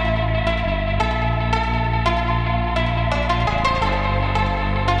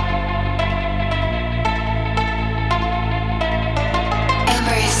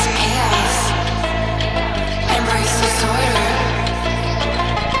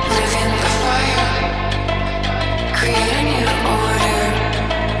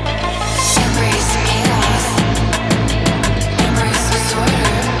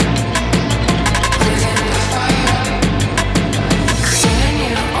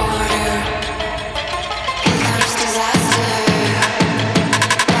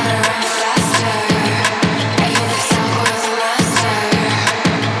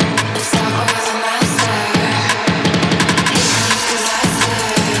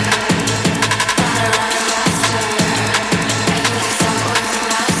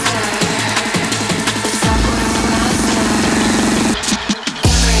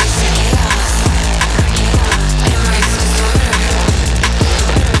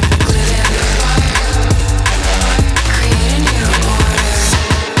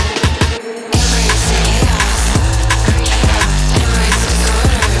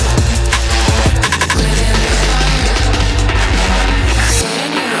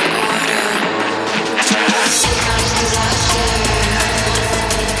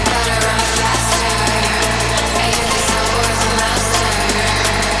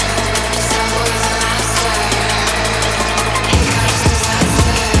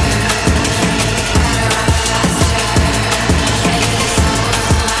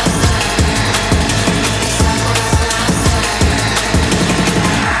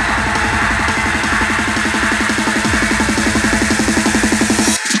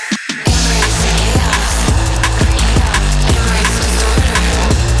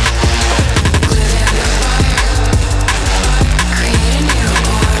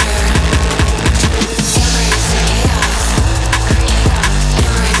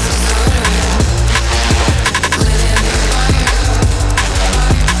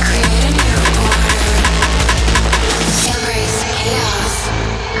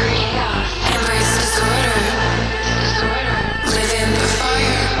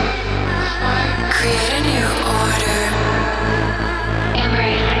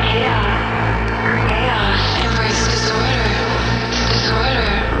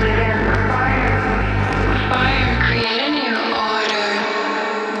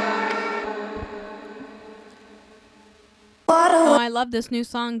 Love this new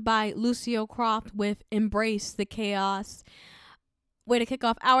song by Lucio Croft with Embrace the Chaos. Way to kick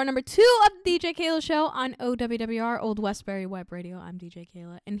off hour number 2 of the DJ Keila Show on OWWR, Old Westbury Web Radio. I'm DJ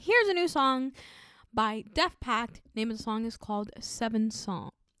Keila. And here's a new song by Def Pact. Name of the song is called Song 7. Sorry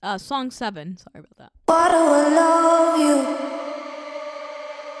about that. Why do I love you?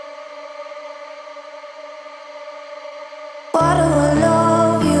 Why do I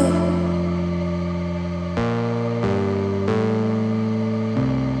love you?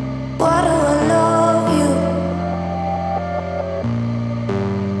 Why do I love you?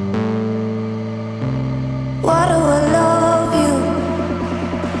 Why do I love you?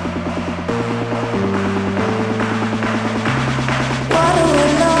 Why do I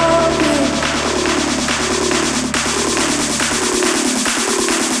love you?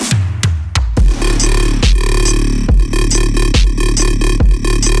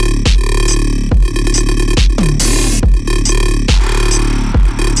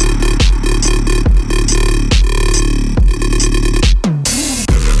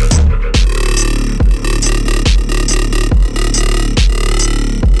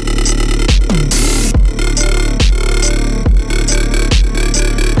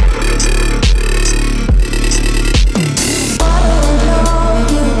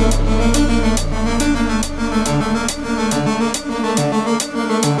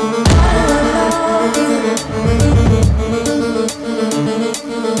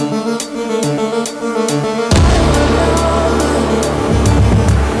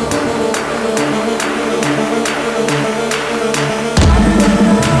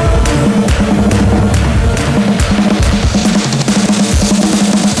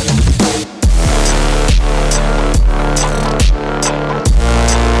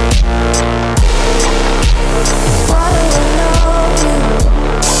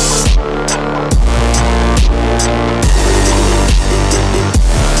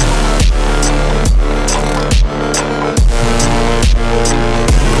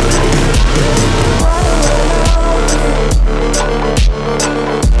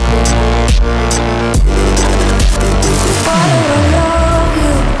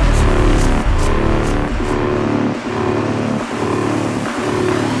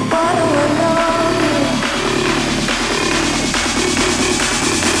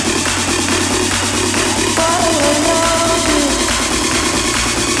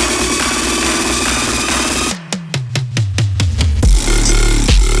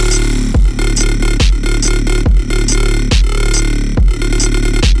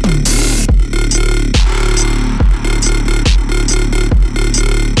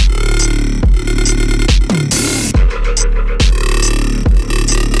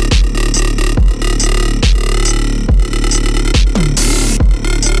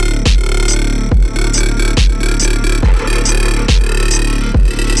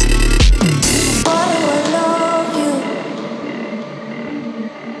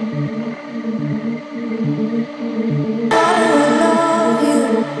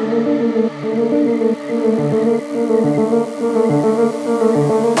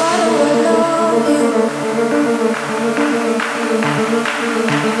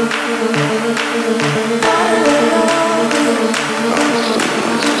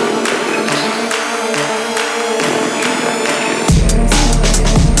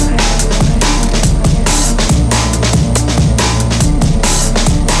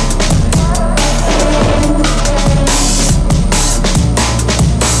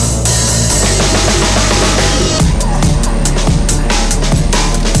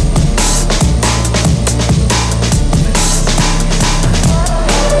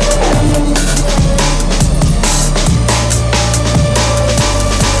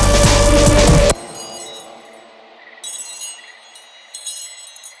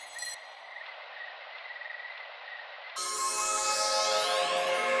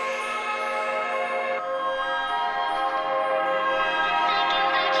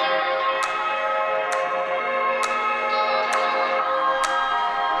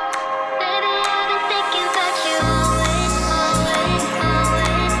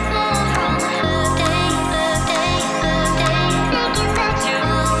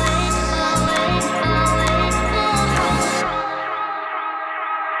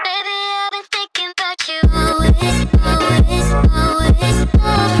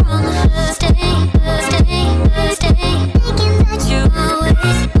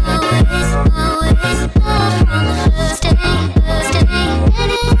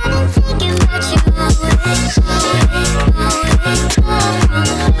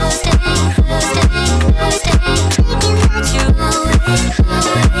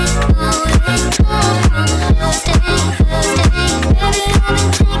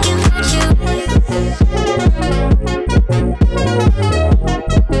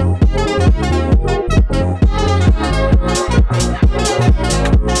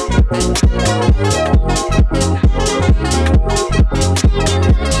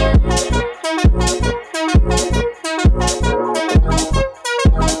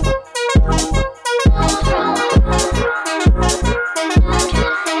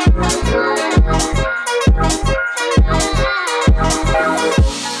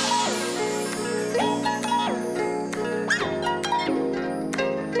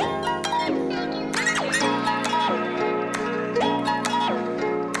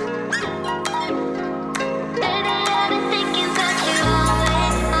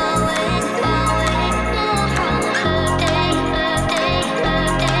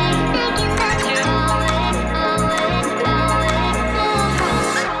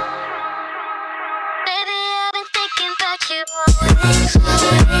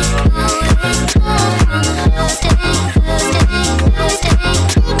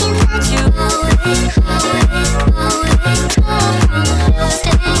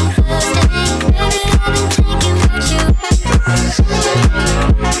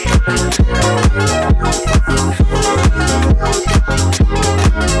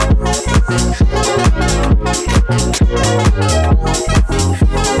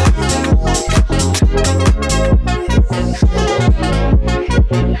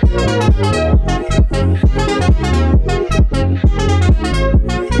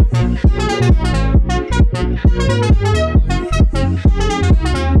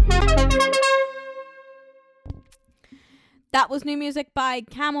 That was new music by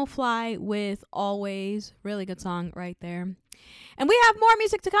Camoufly with Always. Really good song right there. And we have more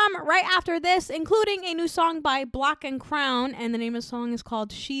music to come right after this, including a new song by Black and Crown, and the name of the song is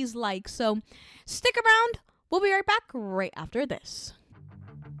called She's Like. So stick around. We'll be right back right after this.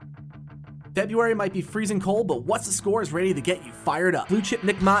 February might be freezing cold, but What's the Score is ready to get you fired up. Blue Chip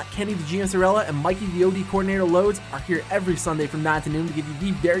Nick Mott, Kenny the Giancarella, and Mikey the OD Coordinator Loads are here every Sunday from 9 to noon to give you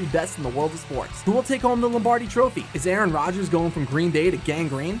the very best in the world of sports. Who will take home the Lombardi Trophy? Is Aaron Rodgers going from Green Bay to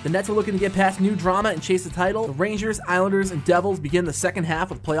gangrene? The Nets are looking to get past new drama and chase the title. The Rangers, Islanders, and Devils begin the second half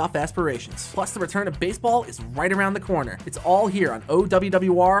with playoff aspirations. Plus, the return of baseball is right around the corner. It's all here on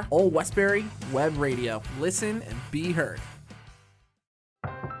OWWR, Old Westbury Web Radio. Listen and be heard.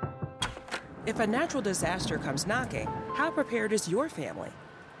 If a natural disaster comes knocking, how prepared is your family?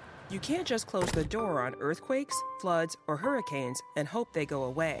 You can't just close the door on earthquakes, floods, or hurricanes and hope they go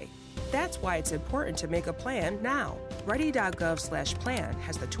away. That's why it's important to make a plan now. Ready.gov/plan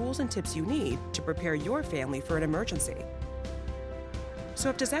has the tools and tips you need to prepare your family for an emergency.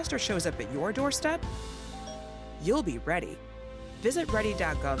 So if disaster shows up at your doorstep, you'll be ready. Visit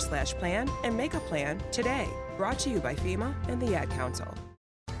ready.gov/plan and make a plan today. Brought to you by FEMA and the Ad Council.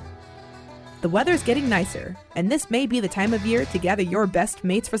 The weather's getting nicer, and this may be the time of year to gather your best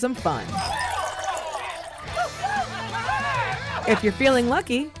mates for some fun. If you're feeling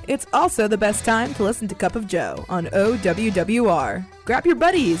lucky, it's also the best time to listen to Cup of Joe on OWWR. Grab your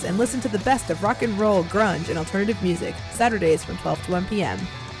buddies and listen to the best of rock and roll, grunge, and alternative music, Saturdays from 12 to 1 p.m.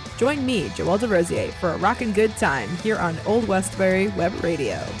 Join me, Joelle DeRosier, for a rockin' good time here on Old Westbury Web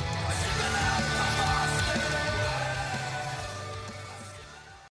Radio.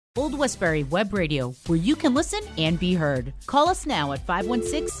 Old Westbury Web Radio, where you can listen and be heard. Call us now at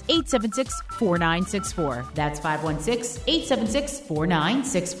 516-876-4964. That's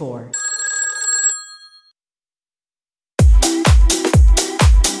 516-876-4964.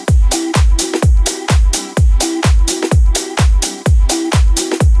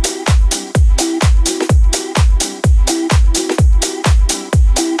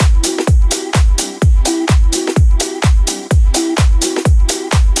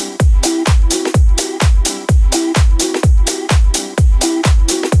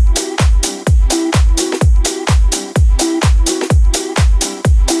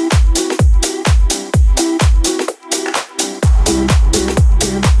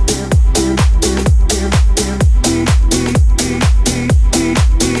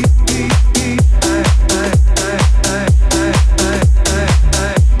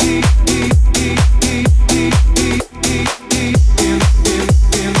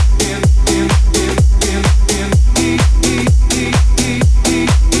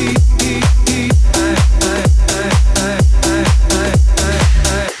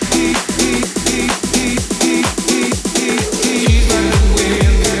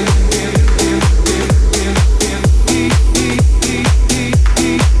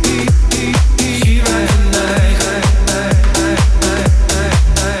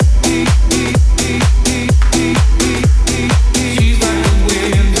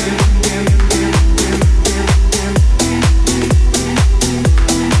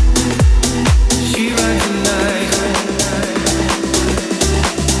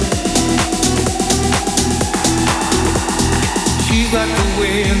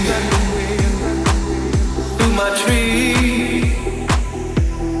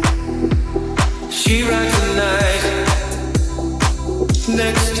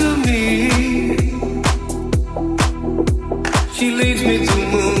 leads me to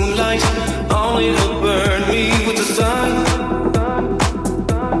moonlight, only to burn me with the sun.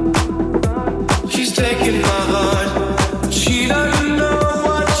 She's taking my heart, she doesn't know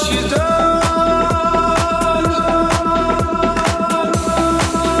what she's done.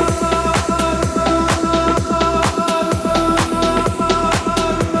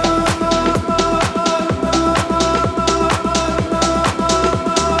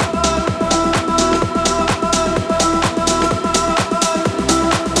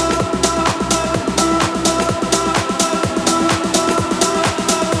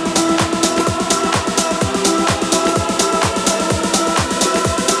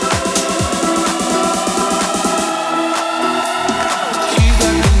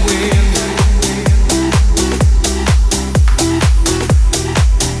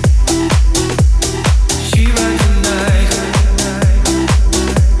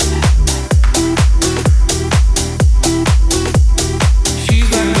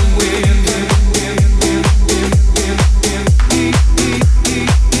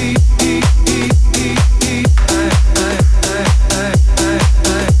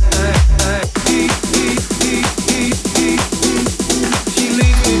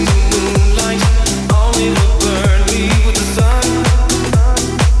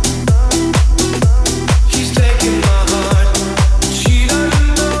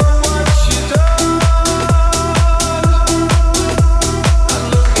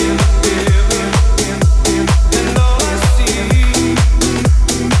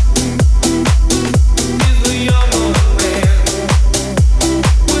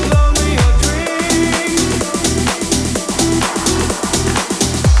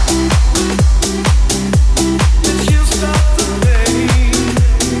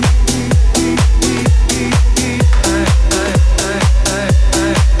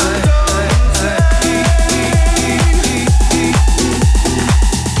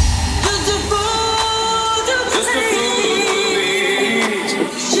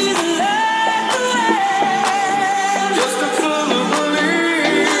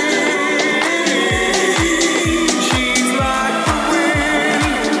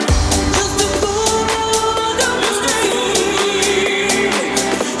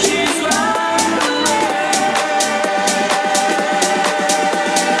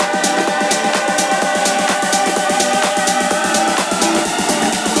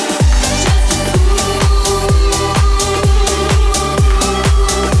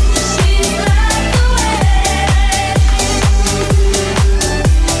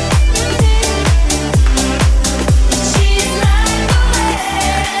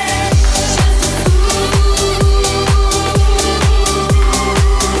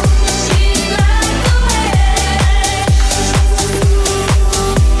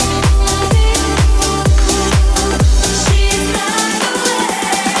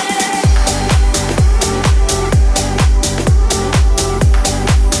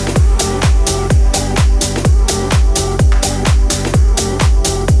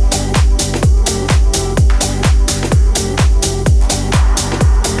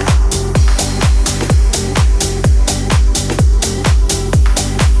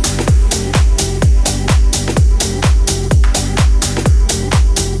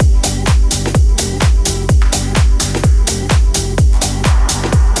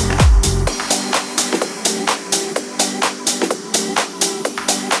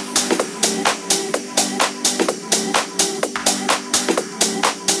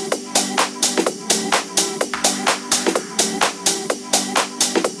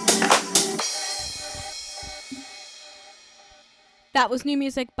 That was new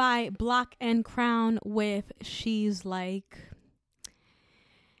music by Block and Crown with She's Like.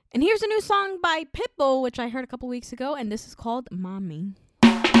 And here's a new song by Pitbull, which I heard a couple weeks ago, and this is called Mommy.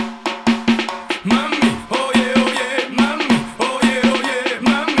 Mommy, oh yeah, mommy, oh yeah,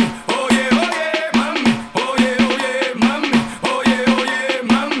 mommy, oh yeah, mommy, oh yeah, mommy, oh yeah,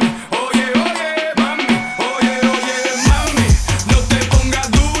 mommy, oh yeah, mommy, oh yeah, mami, no te pongas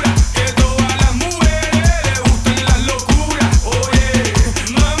dura, que todas las mujeres le gustan las locuras, oye,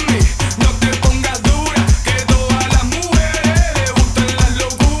 mami, no te pongas dura, que todas las mujeres le gustan las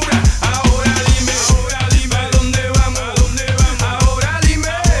locuras, ahora dime, ¿a dónde vamos? Ahora dime,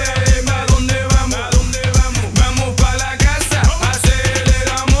 ¿a dónde vamos? Vamos pa' la casa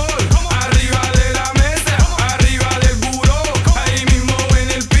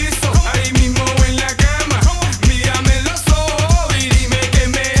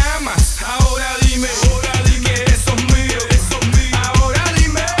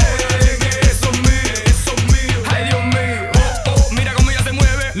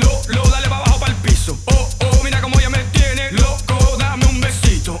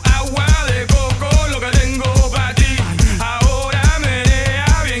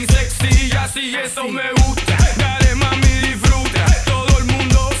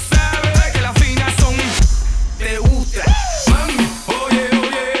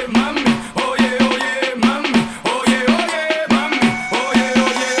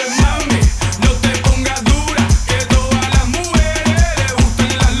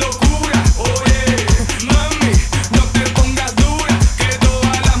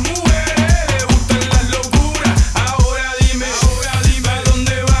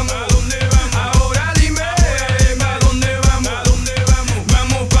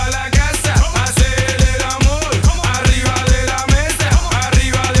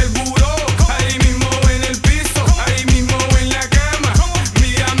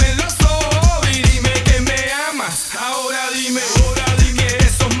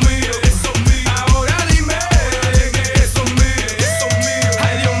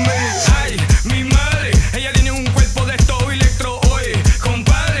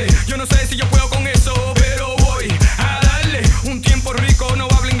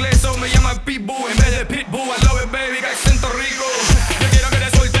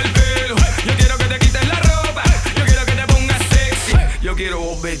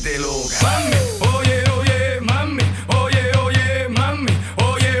vuelve loca. Mami, oye, oye, mami, oye, oye, mami,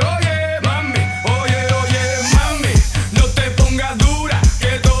 oye, oye, mami, oye, oye, mami, no te pongas dura,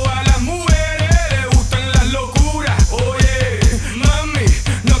 que todas las mujeres le gustan las locuras. Oye, mami,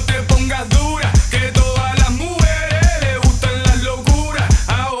 no te pongas dura, que todas las mujeres le gustan las locuras.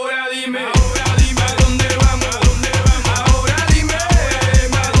 Ahora dime, ¿a dónde vamos? Ahora dime,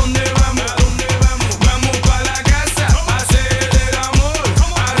 ¿a dónde vamos? Vamos pa' la casa a hacer el amor,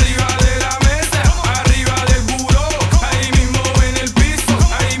 arriba de la mesa, arriba del buró, ahí mismo en el piso,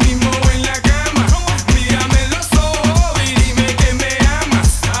 ahí mismo en la cama. Mírame en los ojos y dime que me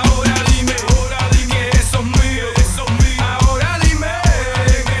amas. Ahora dime que eso es mío. Ahora dime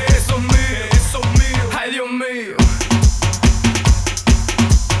que eso es mío. Ay, Dios mío.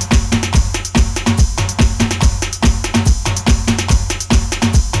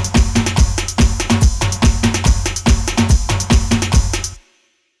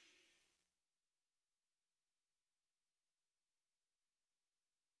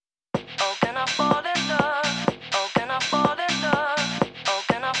 Oh, can I fall in love? Oh, can I fall in love? Oh,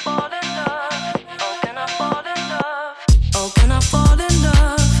 can I fall in love? Oh, can I fall in love? Oh, can I fall in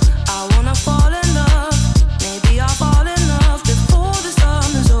love? I wanna fall in love. Maybe I'll fall in love before the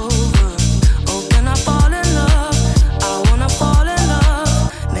summer's over. Oh, can I fall in love? I wanna fall in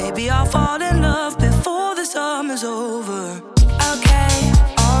love. Maybe I'll fall in love before the summer's over. Okay,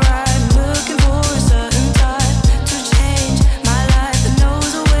 alright, looking for a certain type to change my life and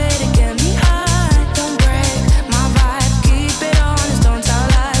knows a way to get me high. Don't break my vibe, keep it honest, don't tell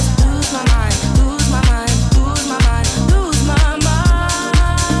lies. Lose my mind, lose my mind, lose my mind, lose my mind.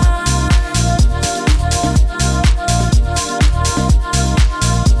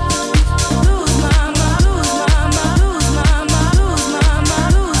 Lose my mind, lose my mind, lose my mind, lose my mind, lose my mind, lose my mind, lose my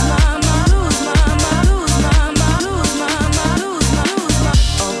mind, lose my mind, lose my.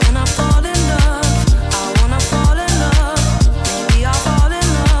 Oh, can I fall in love? I wanna fall in love. Maybe I'll fall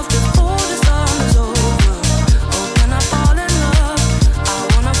in love before the summer's over. Oh, can I fall in love? I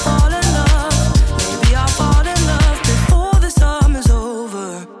wanna fall in love. Maybe I'll fall in love before the summer's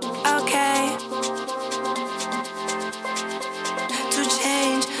over. Okay. To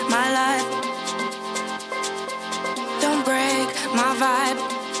change my life. Don't break my vibe.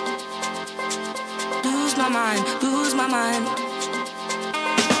 Lose my mind, lose my mind.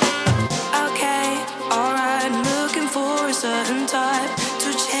 Okay, alright, looking for a certain type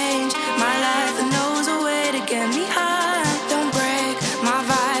to change my life and knows a way to get me high. Don't break my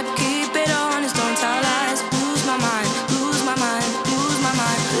vibe, keep it honest, don't tell lies. Lose my mind, lose my mind, lose my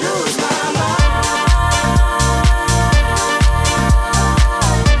mind, lose my mind.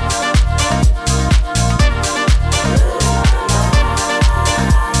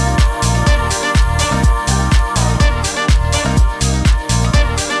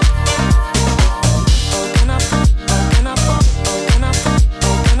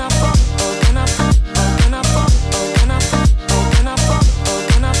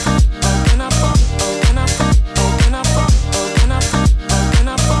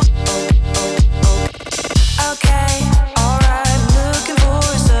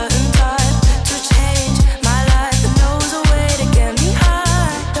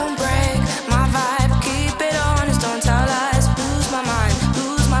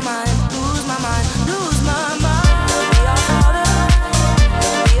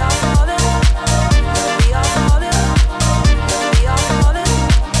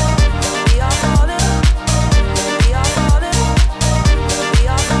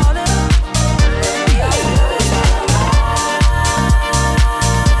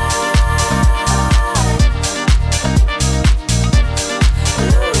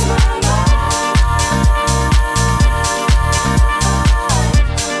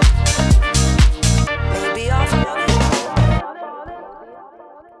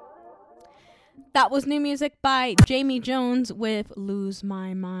 That was new music by Jamie Jones with Lose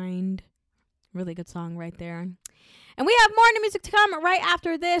My Mind. Really good song right there. And we have more new music to come right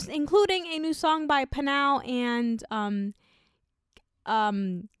after this, including a new song by Panau and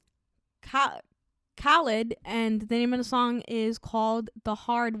Khaled, and the name of the song is called The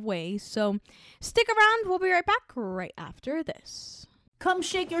Hard Way. So stick around. We'll be right back right after this. Come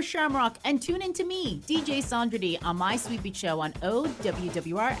shake your shamrock and tune in to me, DJ Sandra D, on my Sweet Beat Show on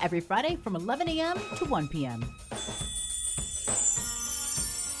OWWR every Friday from 11 a.m. to 1 p.m.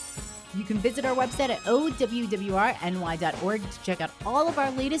 You can visit our website at owwrny.org to check out all of our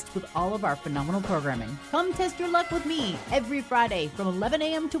latest with all of our phenomenal programming. Come test your luck with me every Friday from 11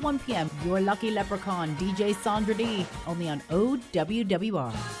 a.m. to 1 p.m. Your lucky leprechaun, DJ Sandra D, only on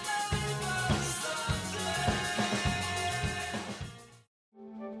OWWR.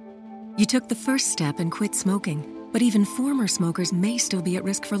 You took the first step and quit smoking, but even former smokers may still be at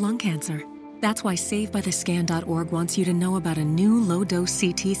risk for lung cancer. That's why SaveByTheScan.org wants you to know about a new low-dose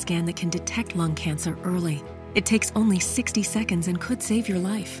CT scan that can detect lung cancer early. It takes only 60 seconds and could save your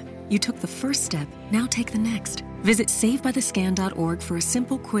life. You took the first step, now take the next. Visit SaveByTheScan.org for a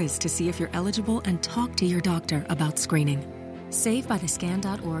simple quiz to see if you're eligible and talk to your doctor about screening.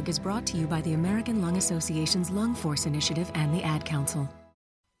 SaveByTheScan.org is brought to you by the American Lung Association's Lung Force Initiative and the Ad Council.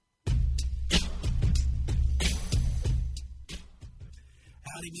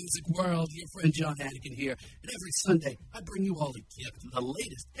 Howdy Music World, your friend John Hannigan here, and every Sunday I bring you all the gift, the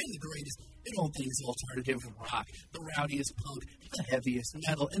latest and the greatest in all things alternative rock, the rowdiest punk, the heaviest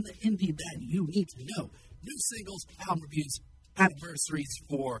metal, and the indie that you need to know. New singles, album reviews, anniversaries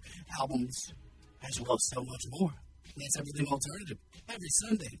for albums, as well as so much more. That's everything alternative, every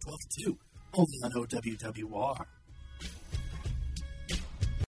Sunday, 12 to 2, only on OWWR.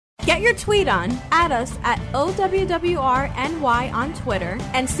 Get your tweet on, at us at OWWRNY on Twitter,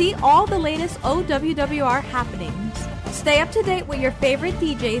 and see all the latest OWWR happenings. Stay up to date with your favorite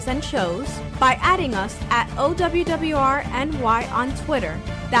DJs and shows by adding us at OWWRNY on Twitter.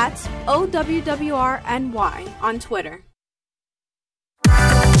 That's OWWRNY on Twitter.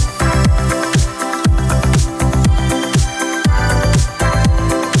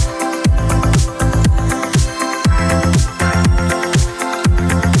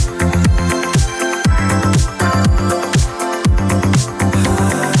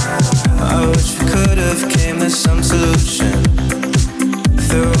 Some solution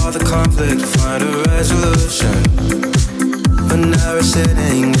through all the conflict, find a resolution. But now we're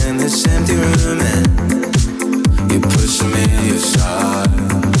sitting in this empty room and you're pushing me aside.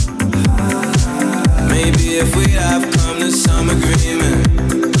 Maybe if we have come to some agreement,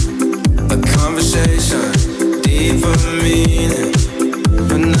 a conversation deeper meaning.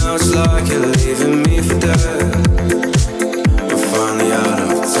 But now it's like you're leaving me for dead. We're finally out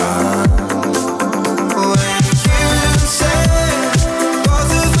of time.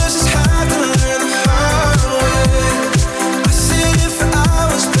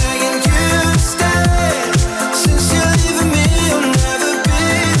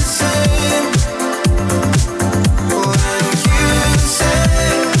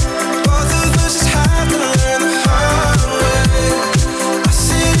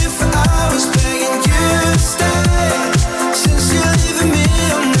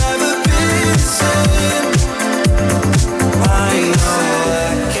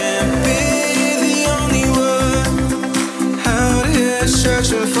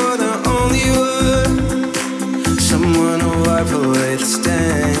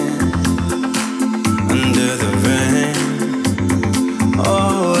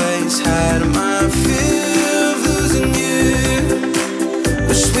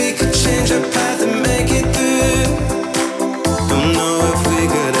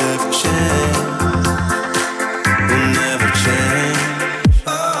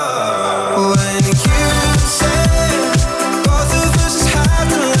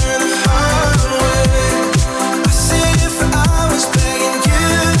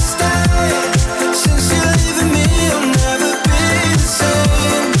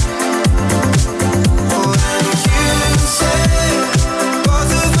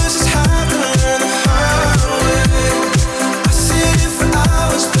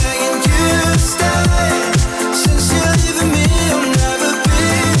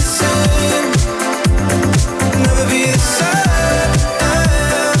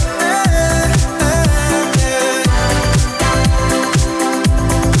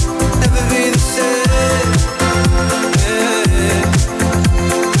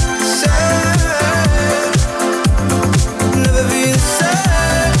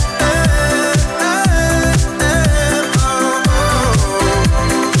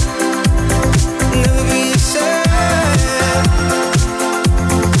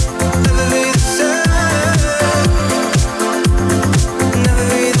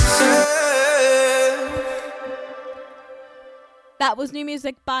 That was new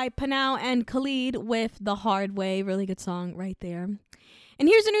music by Panau and Khalid with The Hard Way. Really good song right there. And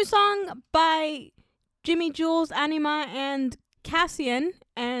here's a new song by Jimmy Jules, Anima, and Cassian.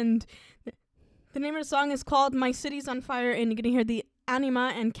 And the name of the song is called My City's on Fire. And you're going to hear the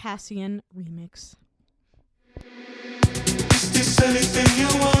Anima and Cassian remix. Is this anything you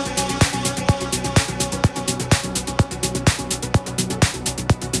want?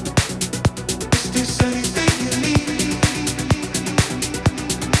 Is this anything you need?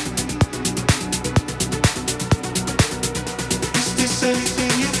 Is this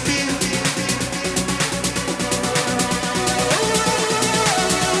anything you feel?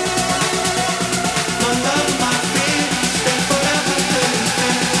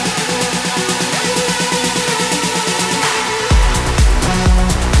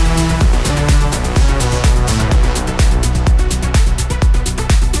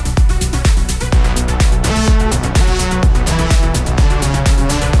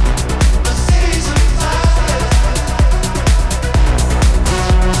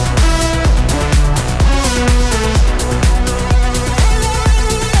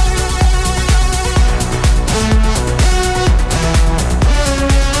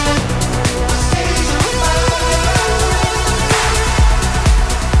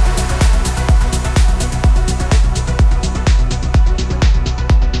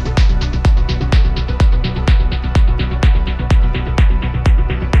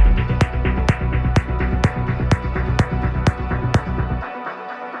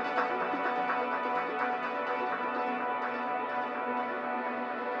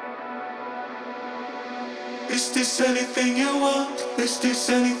 this anything you want? Is this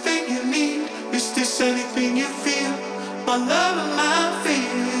anything you need? Is this anything you feel? My love and my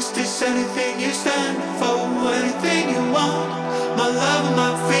fear. Is this anything you stand for? Anything you want? My love and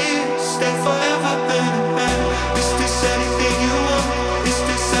my fear. Stay forever hand in hand. Is this anything you want? Is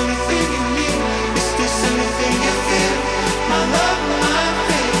this anything you need? Is this anything you feel? My love and my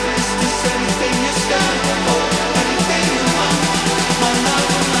fear. Is this anything you stand for? Anything you want? My love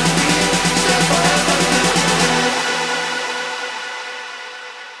and my fear. Stay forever hand in hand.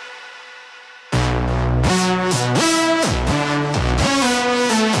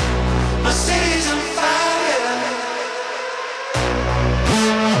 My city's on fire.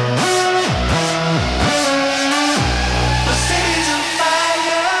 My city's on fire.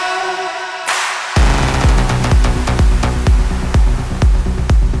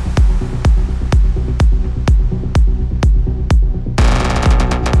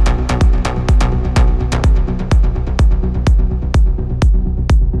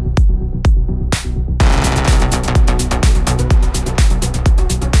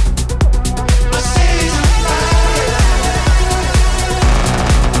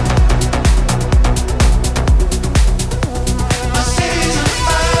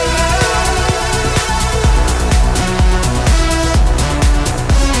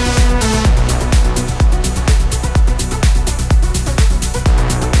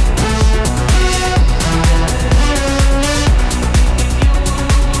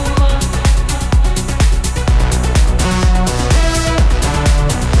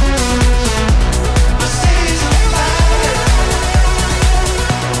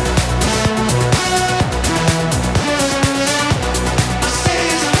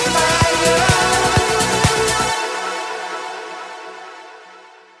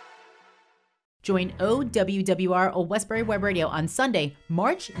 Join OWWR Old Westbury Web Radio on Sunday,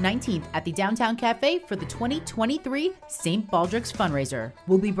 March 19th at the Downtown Cafe for the 2023 St. Baldrick's Fundraiser.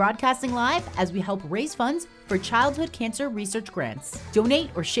 We'll be broadcasting live as we help raise funds for childhood cancer research grants.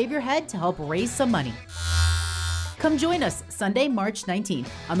 Donate or shave your head to help raise some money. Come join us Sunday, March 19th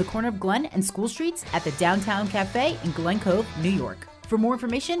on the corner of Glen and School Streets at the Downtown Cafe in Glen Cove, New York. For more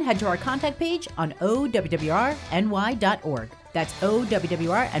information, head to our contact page on owwrny.org. That's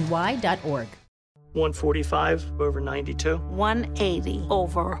owwrny.org. 145 over 92. 180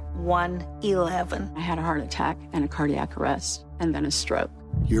 over 111. I had a heart attack and a cardiac arrest and then a stroke.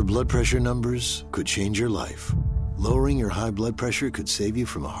 Your blood pressure numbers could change your life. Lowering your high blood pressure could save you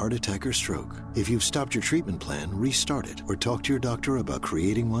from a heart attack or stroke. If you've stopped your treatment plan, restart it or talk to your doctor about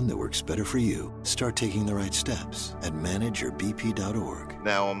creating one that works better for you. Start taking the right steps at manageyourbp.org.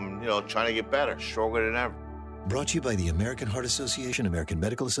 Now I'm, trying to get better, stronger than ever. Brought to you by the American Heart Association, American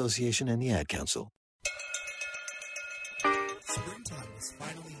Medical Association, and the Ad Council. Springtime is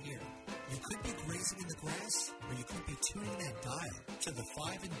finally here. You could be grazing in the grass, or you could be tuning that dial to the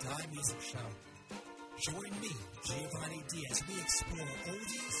Five and Dime Music Show. Join me, Giovanni D, as we explore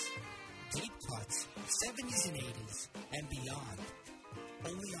oldies, deep cuts, 70s and 80s, and beyond.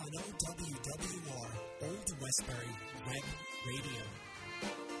 Only on OWWR, Old Westbury Web Radio.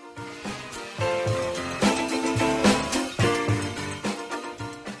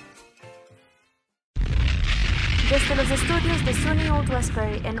 Desde los estudios de SUNY Old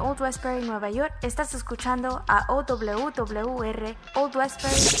Westbury en Old Westbury, Nueva York, estás escuchando a OWWR Old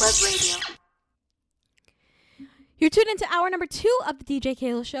Westbury Web Radio. You're tuned into hour number 2 of the DJ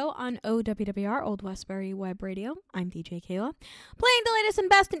Keila Show on OWWR Old Westbury Web Radio. I'm DJ Keila, playing the latest and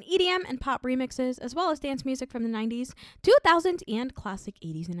best in EDM and pop remixes, as well as dance music from the 90s, 2000s, and classic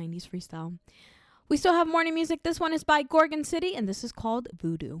 80s and 90s freestyle. We still have morning music. This one is by Gorgon City, and this is called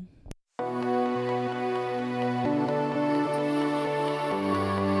Voodoo.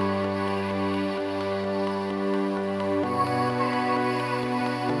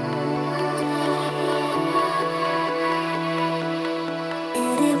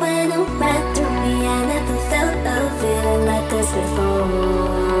 Right through me, I never felt a feeling like this before.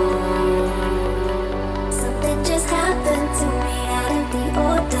 Something just happened to me out of the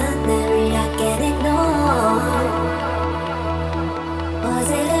ordinary, I can't ignore. Was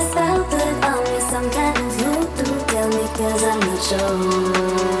it a spell put on me, some kind of voodoo? Tell me, 'cause I'm not sure.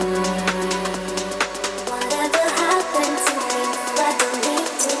 Whatever happened to me, I don't need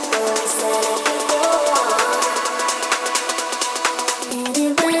to worry, said I could go on. And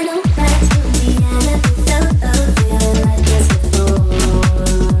it went on.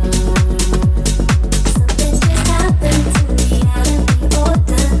 Sure.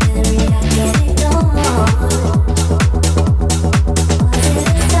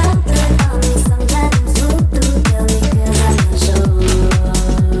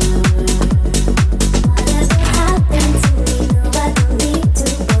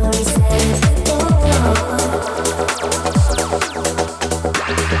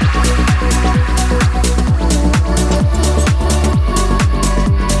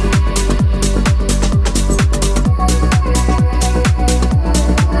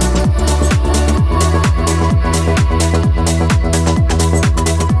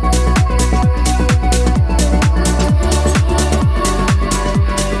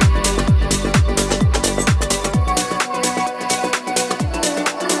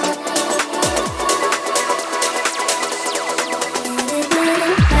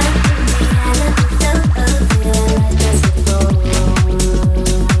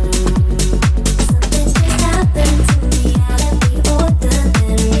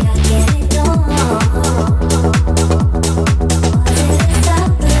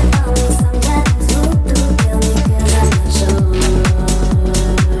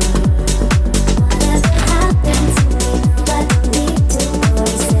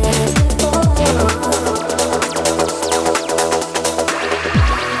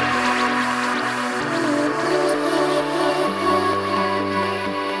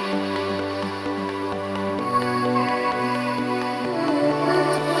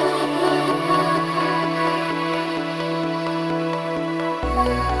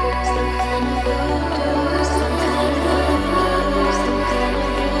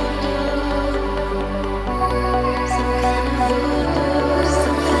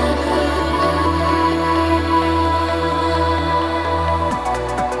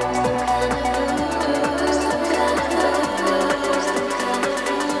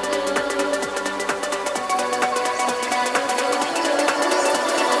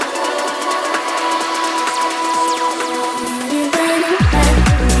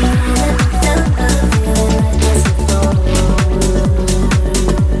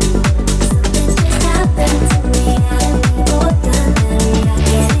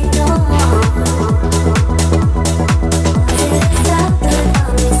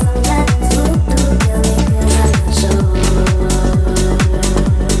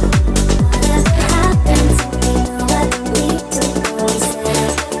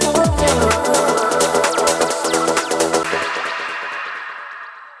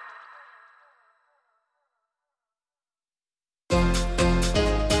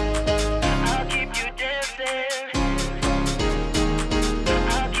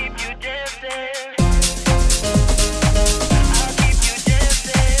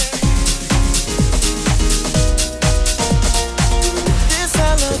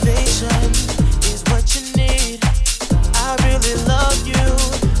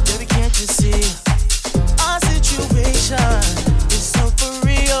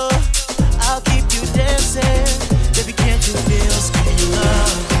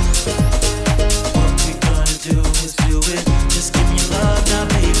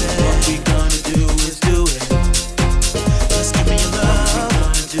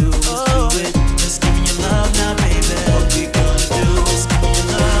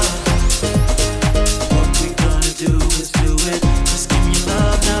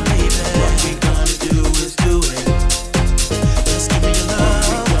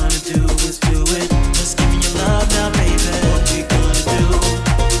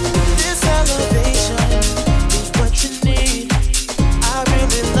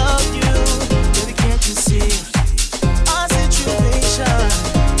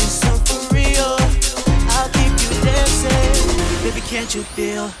 Can't you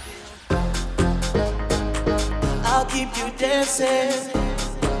feel? I'll keep you dancing.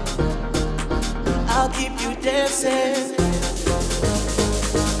 I'll keep you dancing.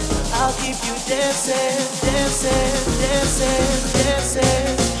 I'll keep you dancing, dancing, dancing,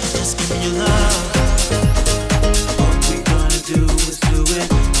 dancing. Just give me your love. What we gonna do is do it.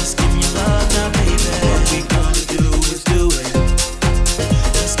 Just give me your love now, baby. What we gonna do is do it.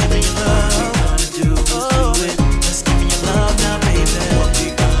 Just give me your love. What we gonna do is do it. Just give me your love now, baby. What we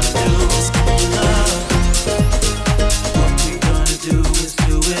gonna do is give me your love. What we gonna do is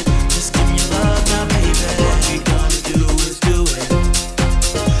do it. Just give me your love now, baby. What we gonna do is do it.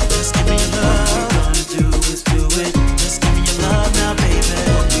 Just give me your love. What we gonna do is do it. Just give me your love now, baby.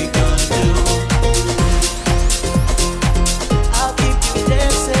 What we gonna do? I'll keep you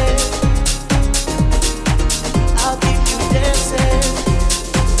dancing. I'll keep you dancing.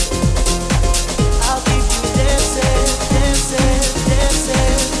 I'll keep you dancing, dancing,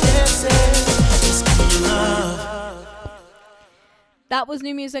 dancing, dancing. Just give me your love. That was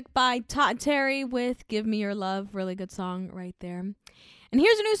new music by Todd Terry with Give Me Your Love. Really good song right there. And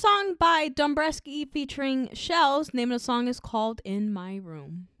here's a new song by Dombresky featuring Shells. The name of the song is called In My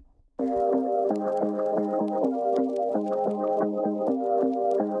Room.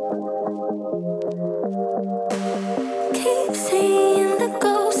 Keep seeing the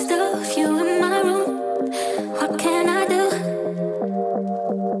ghost of you in my room. What can I do?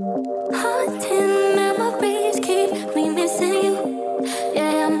 Haunting memories keep me missing you.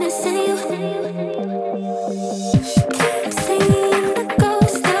 Yeah, I'm missing you. Keep seeing the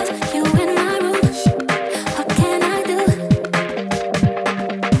ghost of you in my room. What can I do?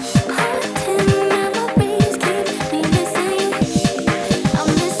 Haunting memories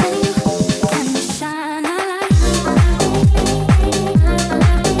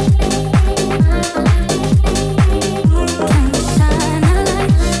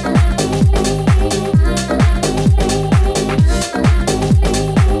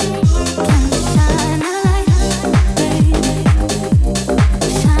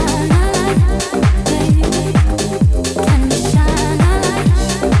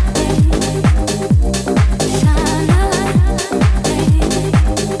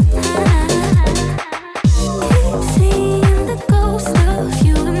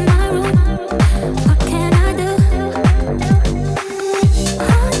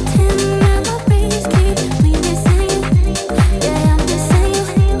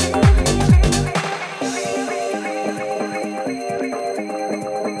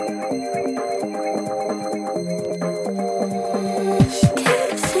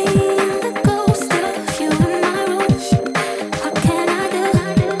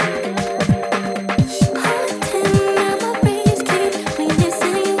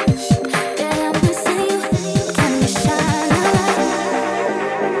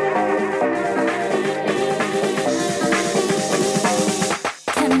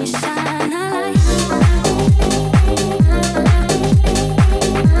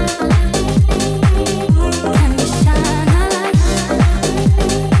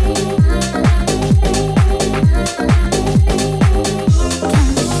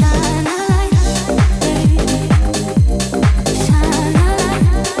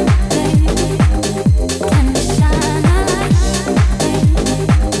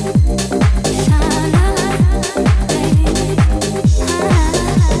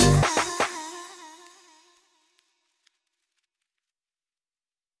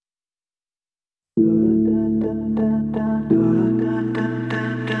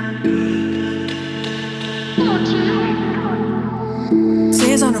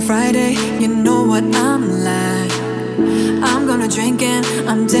what I'm like. I'm gonna drink and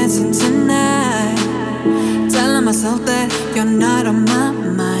I'm dancing tonight, telling myself that you're not on my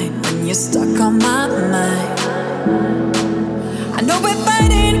mind when you're stuck on my mind. I know we're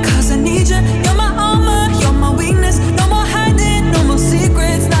fighting cause I need you. You're my armor, you're my weakness. No more hiding, no more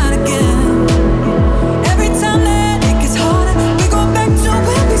secrets, not again. Every time that it gets harder, we go back to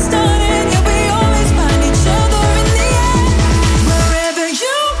where we started. Yeah, we always find each other in the end. Wherever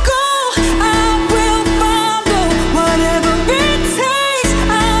you go, I will follow. Whatever it takes,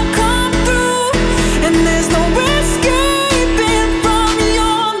 I'll come through. And there's no escaping from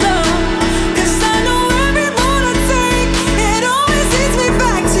your love, cause I know every road I take, it always leads me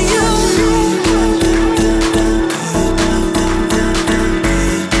back to you.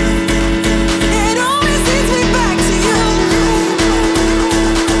 It always leads me back to you.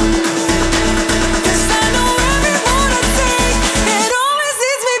 Cause I know every road I take, it always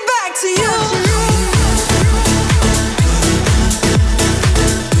leads me back to you.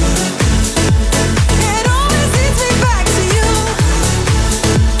 It always leads me back to you.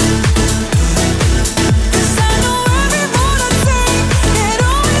 Cause I know every road I take, it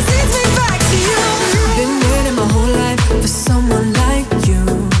always leads me back to you. Been waiting my whole life for someone like you,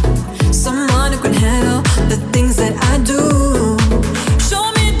 someone who can handle the things that I do. Show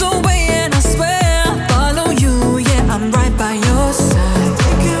me the way and I swear I'll follow you. Yeah, I'm right by your side.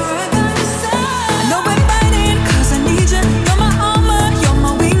 Take it right by your side. I know we're fighting cause I need you. You're my armor, you're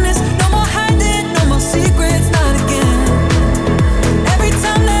my weakness. No more hiding, no more secrets, not again. Every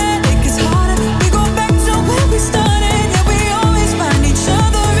time that it gets harder, we go back to where we started. Yeah, we always find each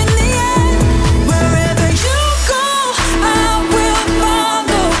other in the end. Wherever you go, I will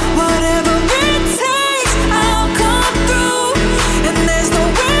follow. Whatever it takes, I'll come through. And there's no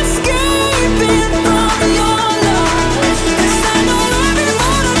escaping from your love, cause I know every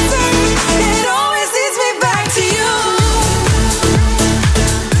road I take, it always leads me back to you.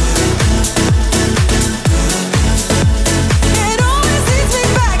 It always leads me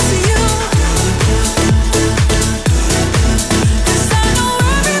back to you. Cause I know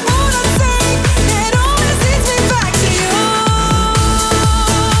every road I take, it always leads me back to you.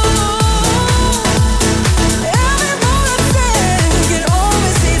 Every road I take, it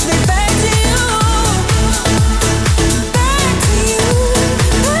always leads me back to you. Back to you,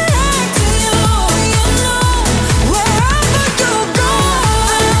 back to you. You know, wherever you go, I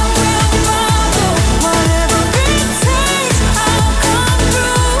will follow. Whatever it takes, I'll come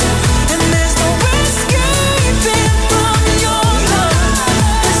through. And there's no escaping from your love,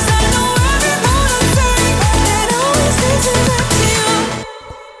 cause I know every road I take, it always leads me back to you.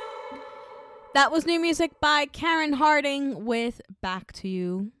 That was new music by Karen Harding with Back to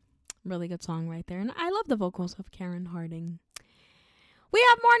You. Really good song right there. And I love the vocals of Karen Harding. We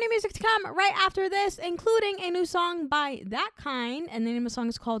have more new music to come right after this, including a new song by That Kind. And the name of the song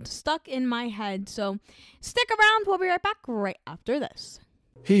is called Stuck in My Head. So stick around. We'll be right back right after this.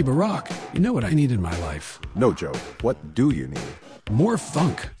 Hey, Barack, you know what I need in my life? No, Joe. What do you need? More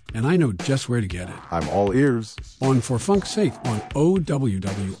funk, and I know just where to get it. I'm all ears. On For Funk's Sake on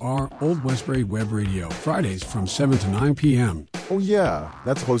OWWR Old Westbury Web Radio, Fridays from 7 to 9 p.m. Oh, yeah.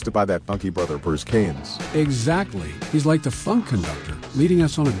 That's hosted by that funky brother, Bruce Keynes. Exactly. He's like the funk conductor, leading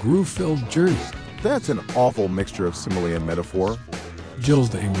us on a groove-filled journey. That's an awful mixture of simile and metaphor. Jill's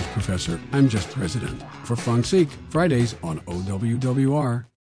the English professor. I'm just president. For Funk's Sake, Fridays on OWWR.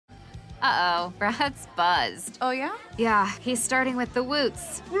 Uh-oh, Brad's buzzed. Oh, yeah? Yeah, he's starting with the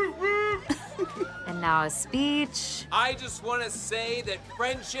woots. And now a speech. I just want to say that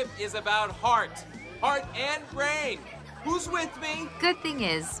friendship is about heart and brain. Who's with me? Good thing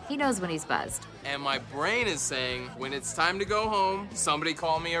is, he knows when he's buzzed. And my brain is saying, when it's time to go home, somebody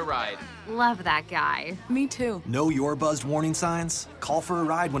call me a ride. Love that guy. Me too. Know your buzzed warning signs? Call for a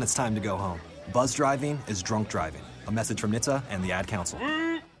ride when it's time to go home. Buzz driving is drunk driving. A message from NHTSA and the Ad Council.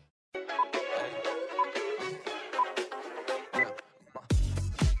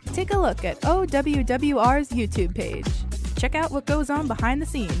 Take a look at OWWR's YouTube page. Check out what goes on behind the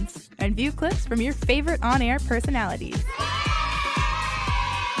scenes and view clips from your favorite on-air personalities.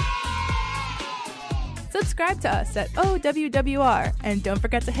 Subscribe to us at OWWR and don't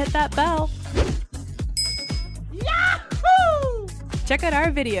forget to hit that bell. Yahoo! Check out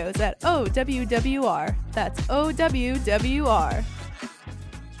our videos at OWWR. That's OWWR.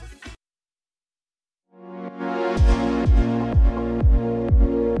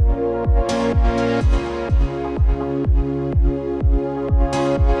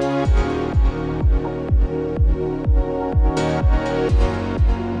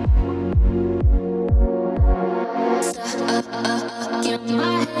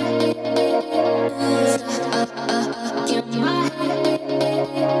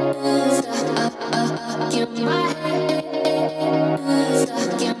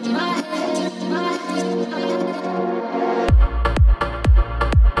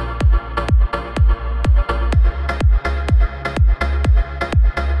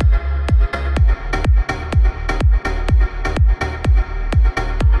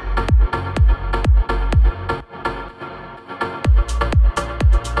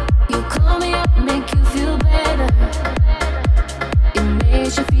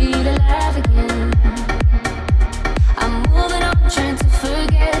 waiting for you to laugh again. I'm moving on, trying to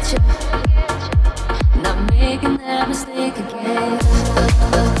forget you. Not making that mistake again.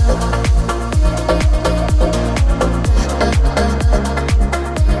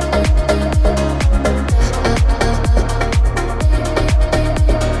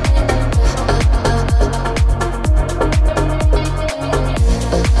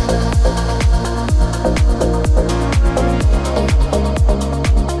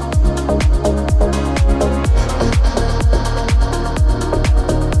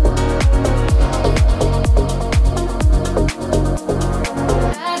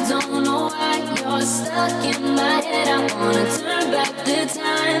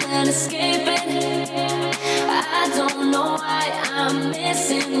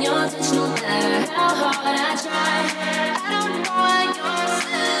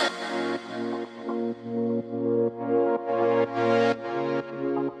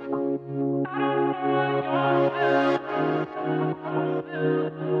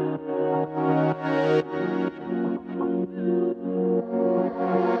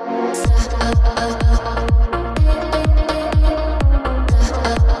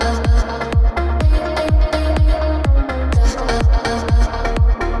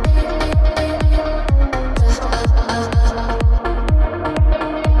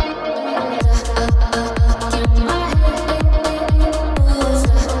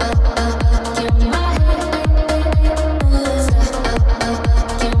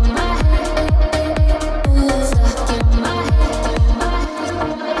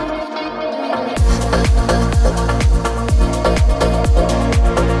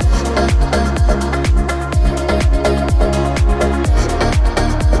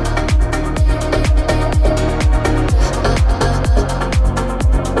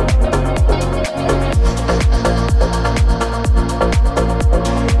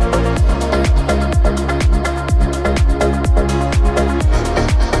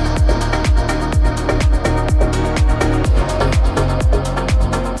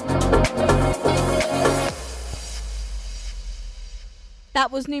 That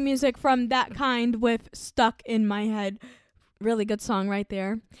was new music from That Kind with Stuck in My Head. Really good song right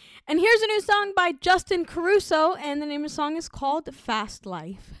there. And here's a new song by Justin Caruso, and the name of the song is called Fast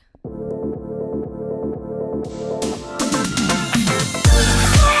Life.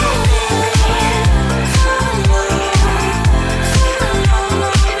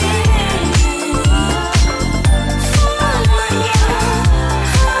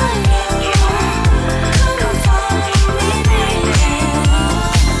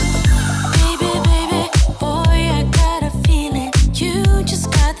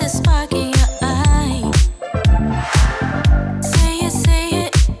 Spark in your eye. Say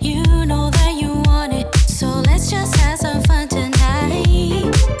it,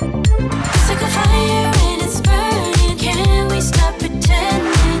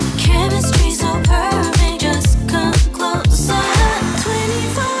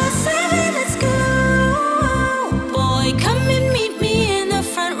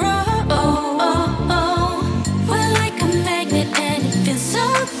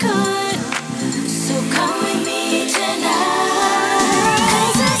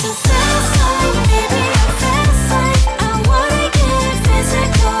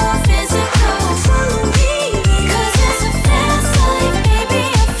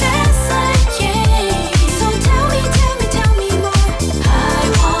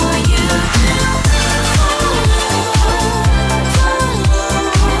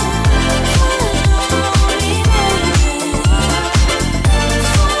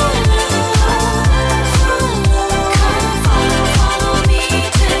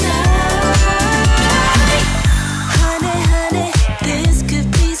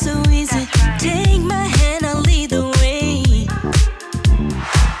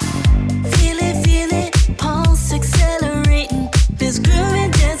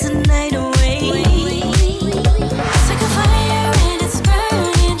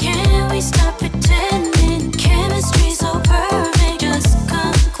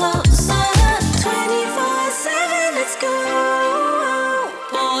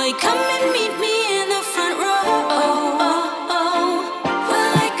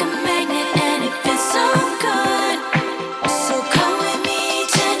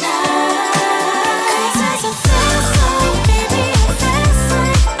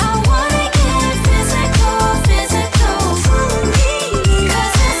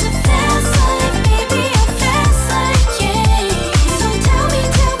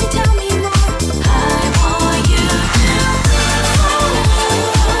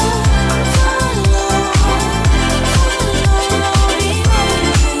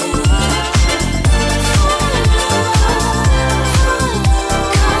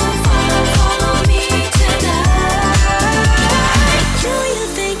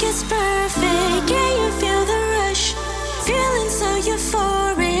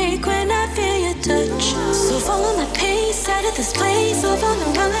 at this place, off on the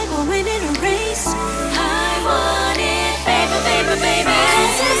run like we're winning a race. I want it, baby, baby, baby.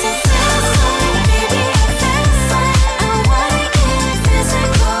 'Cause it's a fast life, baby, a fast life. I wanna get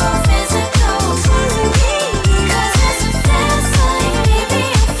physical, physical for me. 'Cause it's a fast life, baby,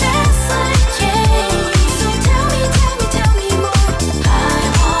 a fast life, yeah. So tell me, tell me, tell me more. I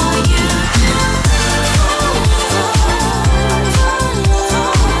want you to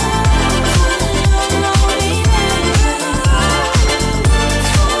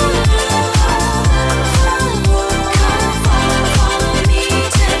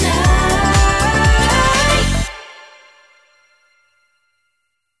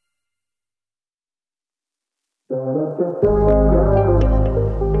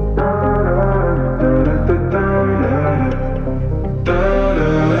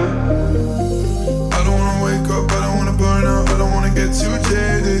I don't wanna wake up, I don't wanna burn out, I don't wanna get too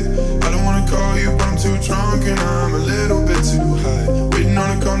jaded. I don't wanna call you, but I'm too drunk and I'm a little bit too high. Waiting on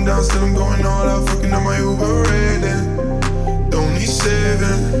to come down, still I'm going all out, fucking up my Uber rating. Don't need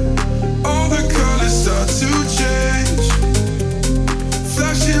saving. All the colors start to change.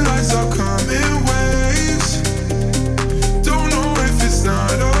 Flashing lights all come in waves. Don't know if it's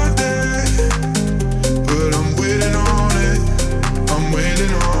night or day, but I'm waiting on it. I'm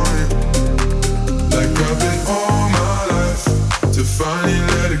waiting on it. Like I've been all my life to finally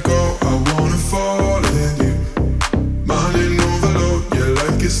let it go. I wanna fall in you. Mind in overload, yeah,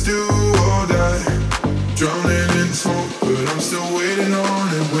 like it's do or die. Drowning in smoke, but I'm still waiting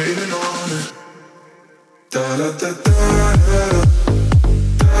on it, waiting on it. Da da da da da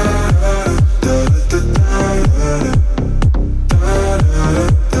da da da da da.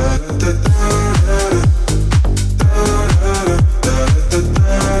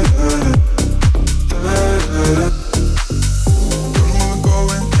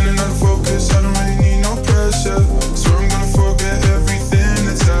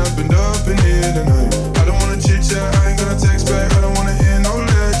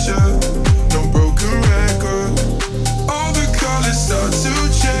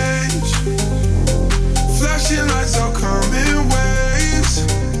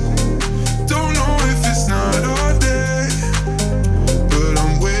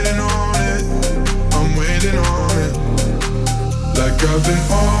 I've been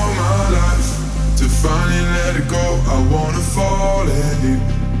all my life to finally let it go. I wanna fall in deep.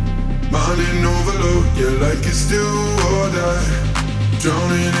 Mind in overload, yeah, like it's do or die.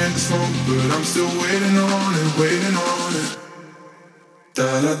 Drowning in the smoke, but I'm still waiting on it, waiting on it. Da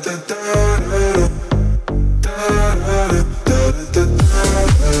da da da da da da da da da da.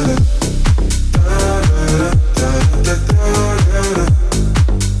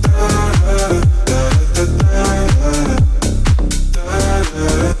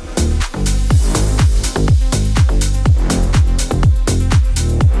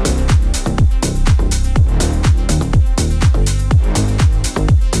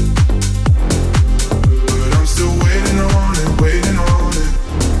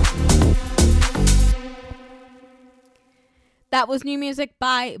 That was new music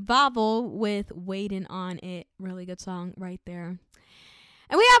by Vavel with Waiting on It. Really good song right there. And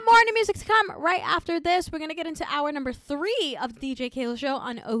we have more new music to come right after this. We're going to get into hour number 3 of the DJ Keila Show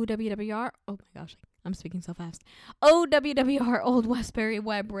on OWWR. Oh my gosh, I'm speaking so fast. OWWR Old Westbury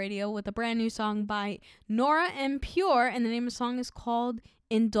Web Radio with a brand new song by Nora and Pure. And the name of the song is called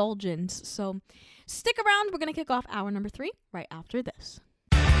Indulgence. So stick around. We're going to kick off hour number 3 right after this.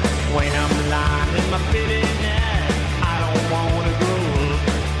 When I'm lying in my bitterness, I don't wanna grow up.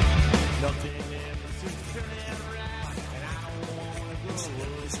 Nothing in the future is right, and I don't wanna grow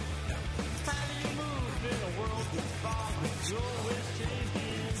up. How do you move in a world that's far from you're always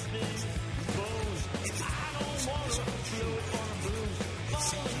changing things? I don't wanna feel it on the blues.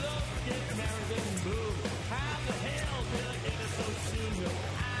 Fall in love, get married and move. How the hell did I get it so soon? No,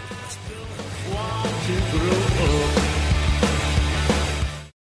 I don't want to grow up.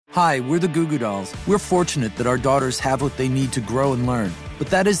 Hi, we're the Goo Goo Dolls. We're fortunate that our daughters have what they need to grow and learn. But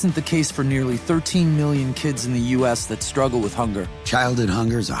that isn't the case for nearly 13 million kids in the U.S. that struggle with hunger. Childhood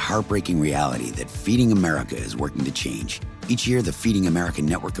hunger is a heartbreaking reality that Feeding America is working to change. Each year, the Feeding America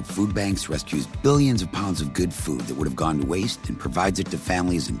network of food banks rescues billions of pounds of good food that would have gone to waste and provides it to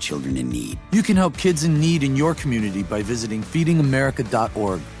families and children in need. You can help kids in need in your community by visiting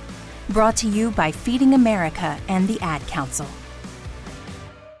feedingamerica.org. Brought to you by Feeding America and the Ad Council.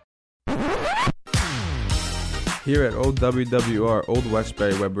 Here at OWWR Old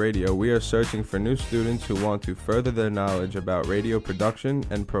Westbury Web Radio, we are searching for new students who want to further their knowledge about radio production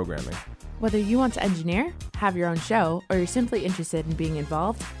and programming. Whether you want to engineer, have your own show, or you're simply interested in being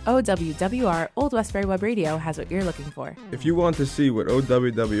involved, OWWR Old Westbury Web Radio has what you're looking for. If you want to see what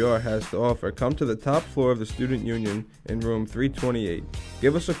OWWR has to offer, come to the top floor of the Student Union in room 328.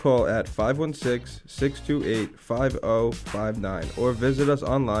 Give us a call at 516-628-5059 or visit us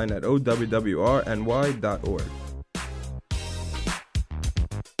online at owwrny.org.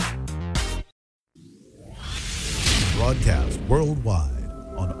 Broadcast worldwide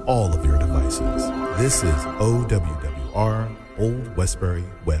on all of your devices. This is OWWR Old Westbury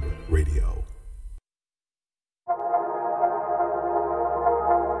Web Radio.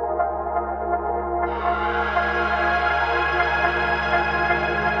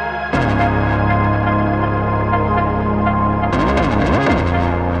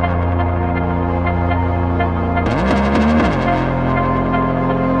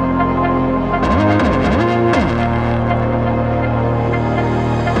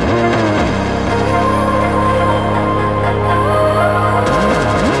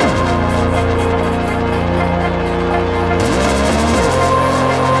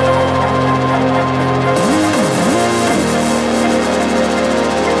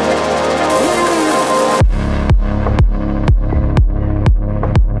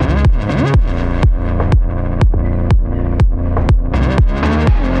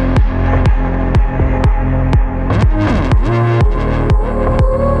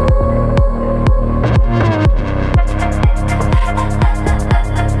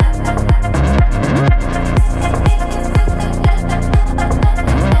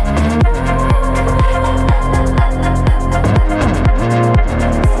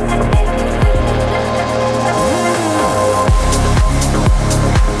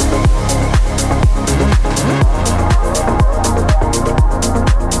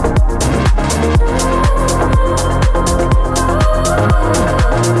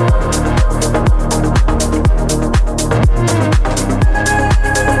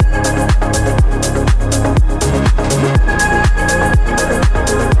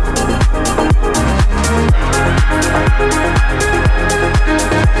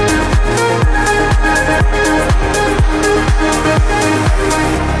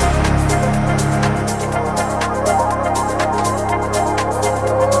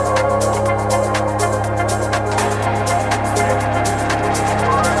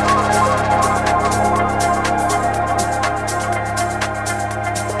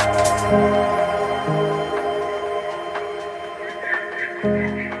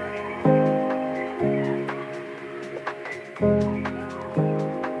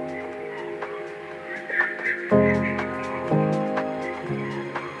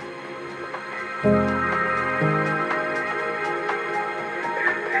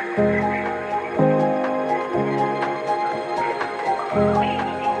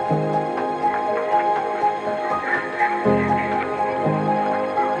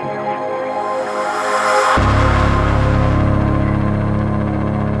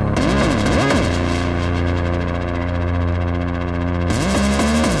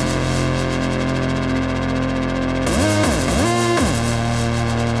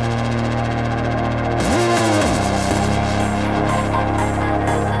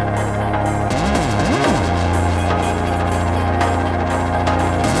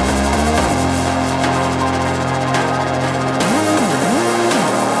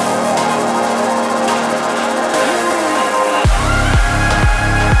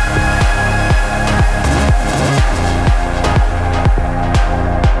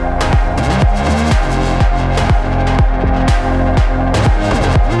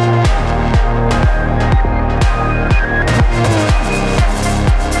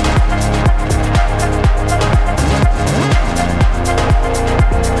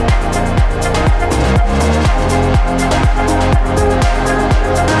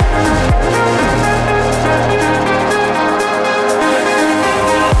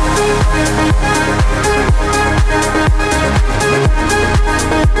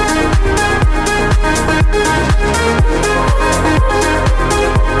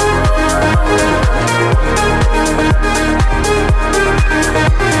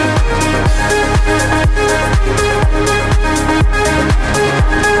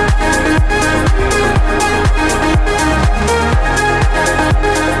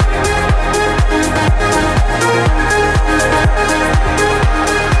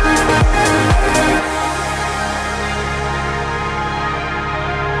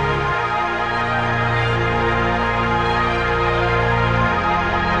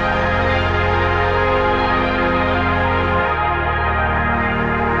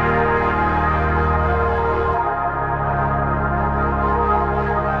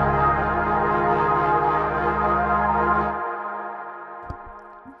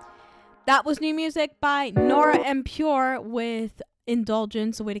 That was new music by Nora and Pure with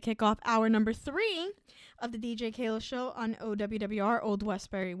Indulgence, a way to kick off hour number 3 of the DJ Keila Show on OWWR, Old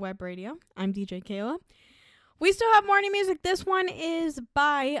Westbury Web Radio. I'm DJ Keila. We still have more new music. This one is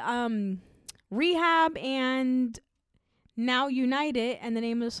by Rehab and Now United, and the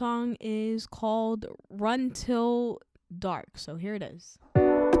name of the song is called Run Till Dark. So here it is.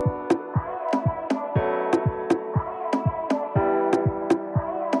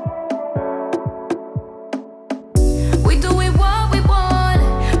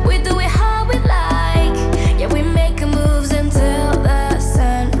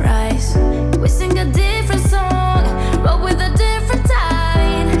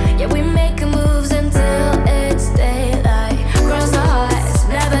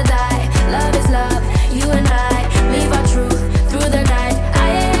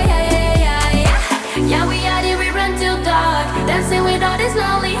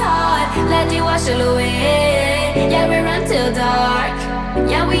 Yeah, we run till dark.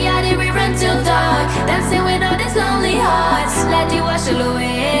 Yeah, we out here, we run till dark. Dancing with all these lonely hearts. Let you wash it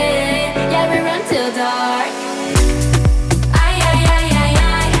away. Yeah, we run till dark.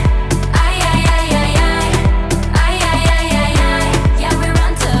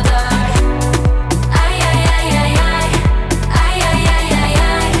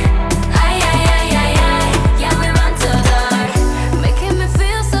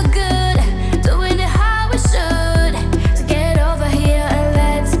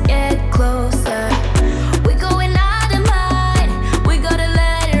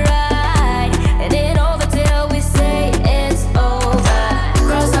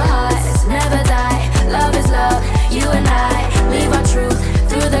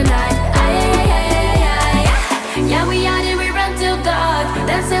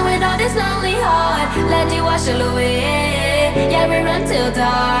 Yeah, we run till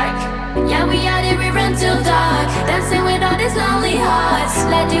dark. Yeah, we out here, we run till dark. Dancing with all these lonely hearts.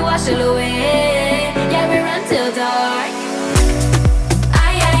 Let you wash it away. Yeah, we run till dark.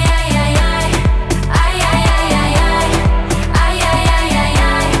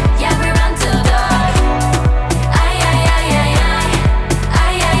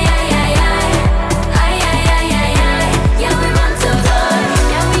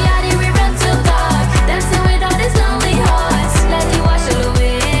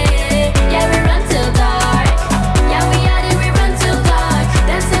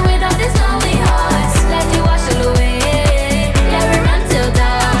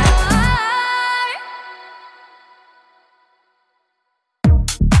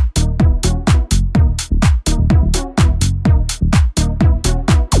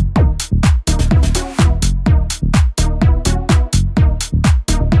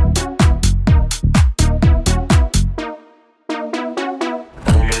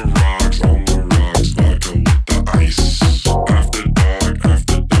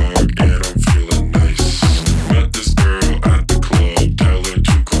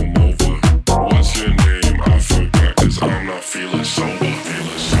 Feeling sober.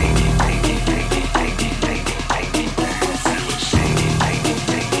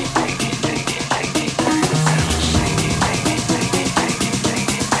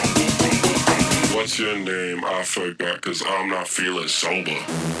 What's your name? I forgot 'cause I'm not feeling sober.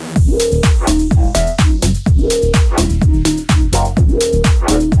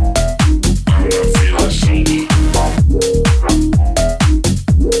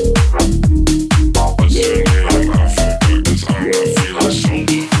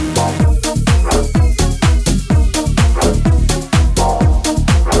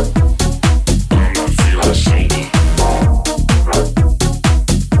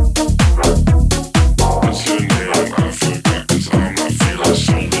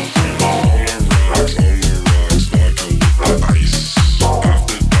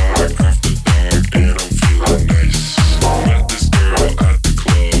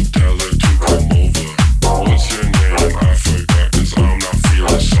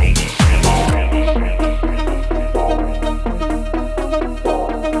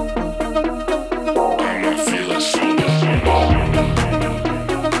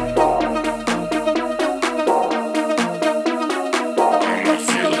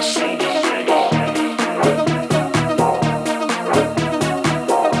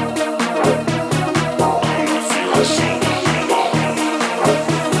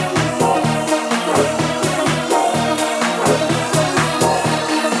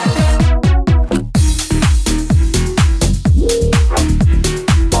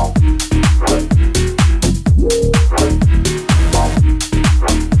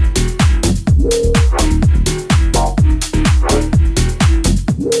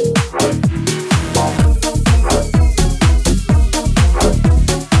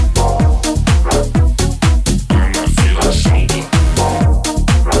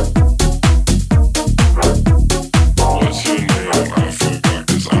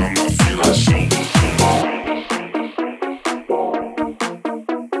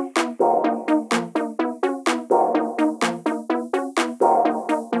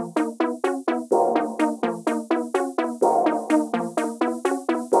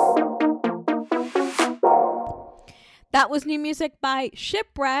 was new music by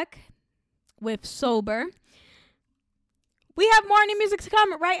Shipwreck with Sober. We have more new music to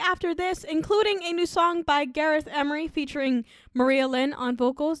come right after this, including a new song by Gareth Emery featuring Maria Lynn on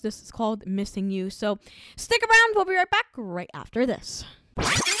vocals. This is called Missing You. So stick around. We'll be right back right after this.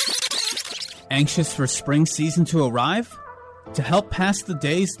 Anxious for spring season to arrive? To help pass the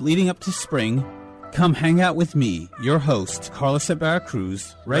days leading up to spring, come hang out with me, your host, Carlos Ibarra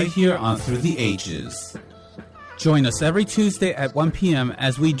Cruz, right here on Through the Ages. Join us every Tuesday at 1 p.m.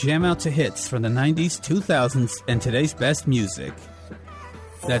 as we jam out to hits from the 90s, 2000s, and today's best music.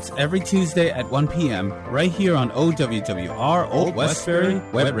 That's every Tuesday at 1 p.m. right here on OWWR Old Westbury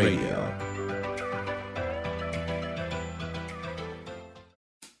Web Radio.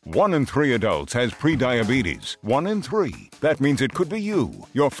 1 in 3 adults has prediabetes. 1 in 3. That means it could be you,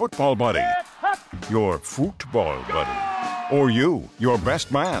 your football buddy, your football buddy, or you, your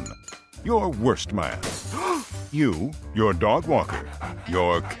best man, your worst man. You, your dog walker,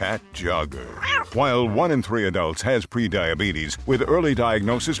 your cat jogger. While 1 in 3 adults has prediabetes, with early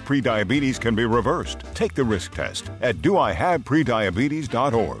diagnosis, prediabetes can be reversed. Take the risk test at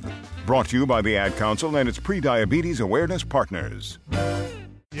doihaveprediabetes.org. Brought to you by the Ad Council and its prediabetes awareness partners. The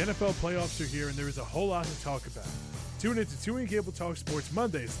NFL playoffs are here, and there is a whole lot to talk about. Tune in to Tuning Cable Talk Sports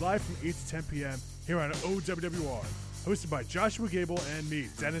Mondays, live from 8 to 10 p.m. here on OWWR, hosted by Joshua Gable and me,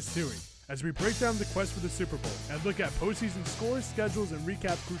 Dennis Tuning, as we break down the quest for the Super Bowl and look at postseason scores, schedules, and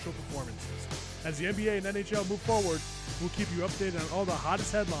recap crucial performances. As the NBA and NHL move forward, we'll keep you updated on all the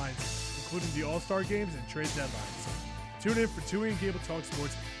hottest headlines, including the All-Star games and trade deadlines. Tune in for Tuning Cable Talk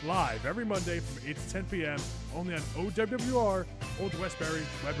Sports live every Monday from 8 to 10 p.m. only on OWWR, Old Westbury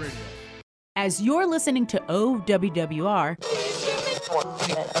Web Radio. As you're listening to OWWR,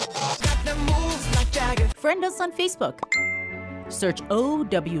 friend us on Facebook. Search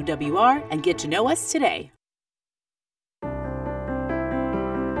OWWR and get to know us today.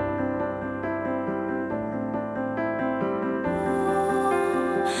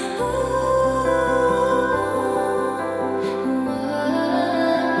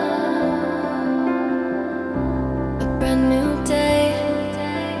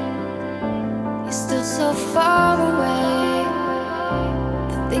 So far away,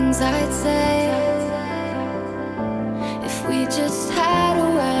 the things I'd say if we just had a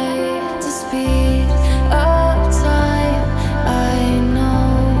way to speed up time. I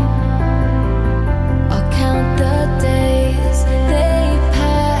know I'll count the days, they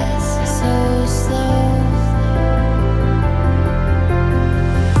pass so slow.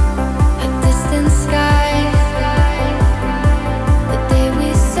 A distant sky, the day we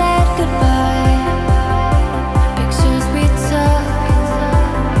said goodbye.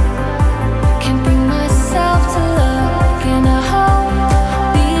 Can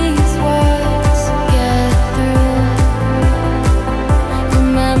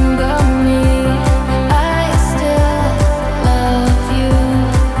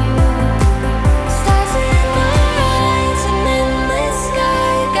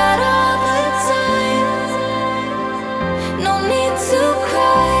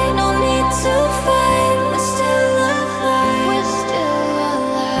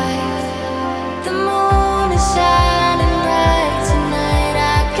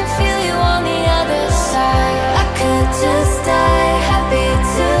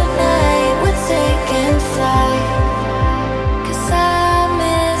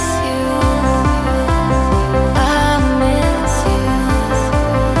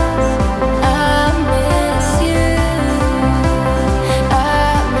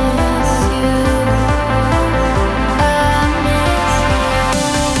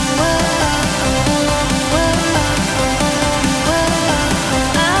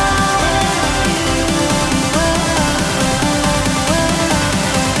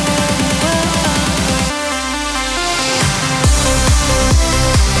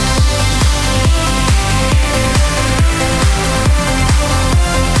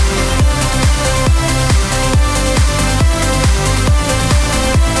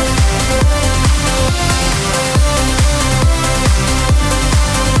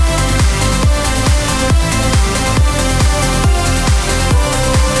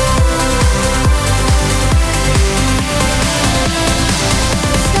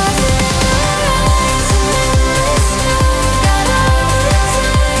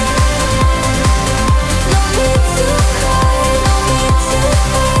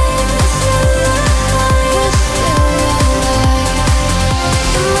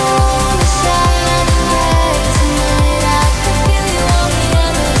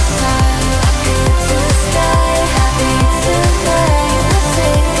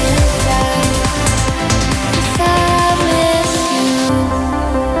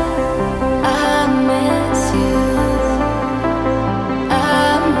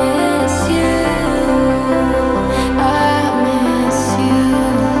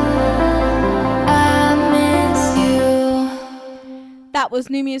That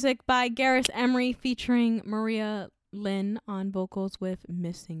was new music by Gareth Emery featuring Maria Lynn on vocals with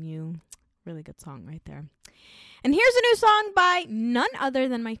Missing You. Really good song right there. And here's a new song by none other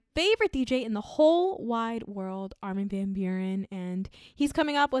than my favorite DJ in the whole wide world, Armin Van Buuren. And he's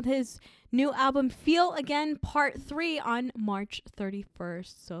coming up with his new album, Feel Again Part 3, on March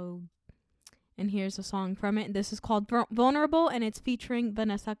 31st. And here's a song from it. This is called Vulnerable, and it's featuring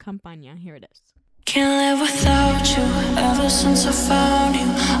Vanessa Campagna. Here it is. Can't live without you, ever since I found you.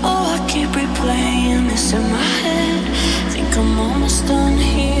 Oh, I keep replaying this in my head. Think I'm almost done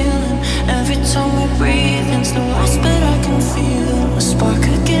healing. Every time we breathe, it's the worst, but I can feel a spark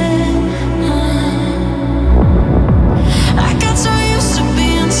again. I got so used to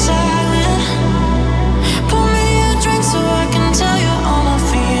being silent. Pour me a drink so I can tell you all my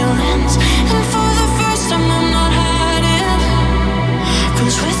feelings. And for the first time I'm not hiding,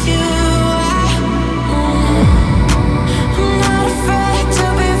 'cause with you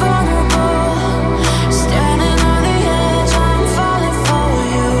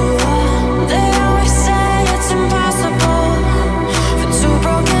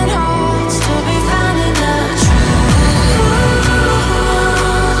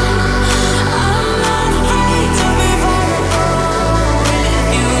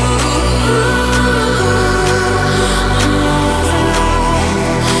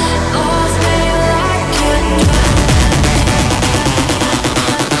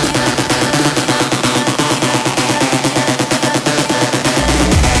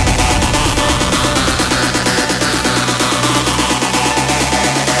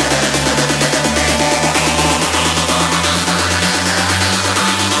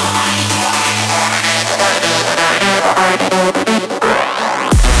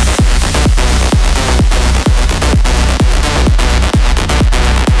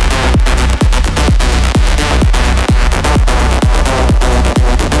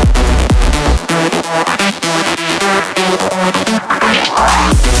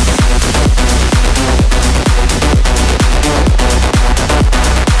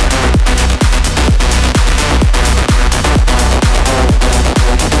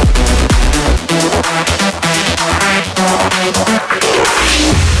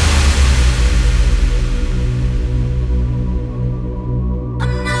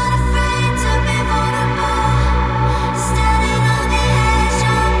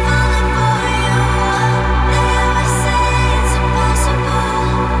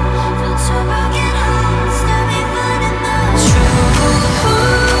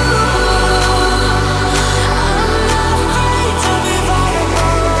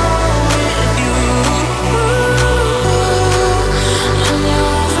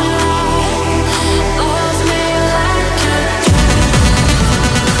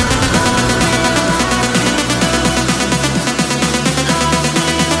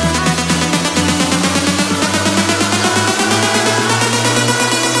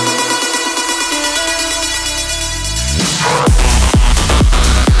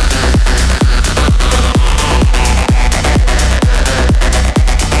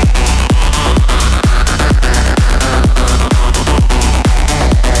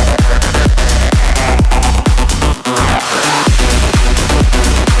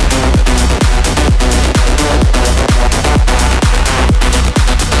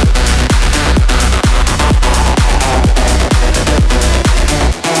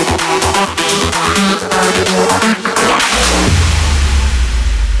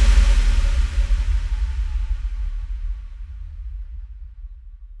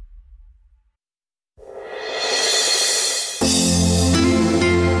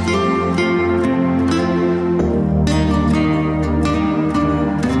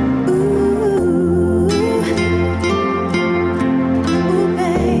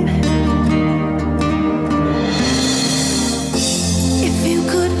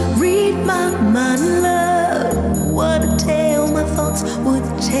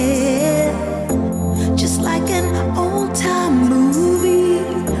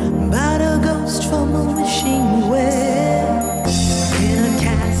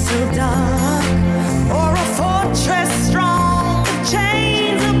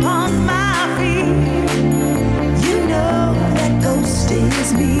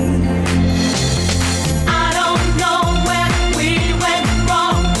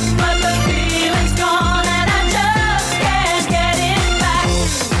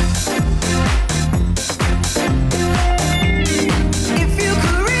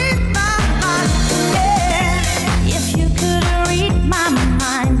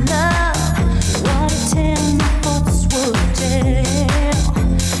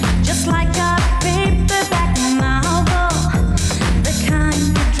the kind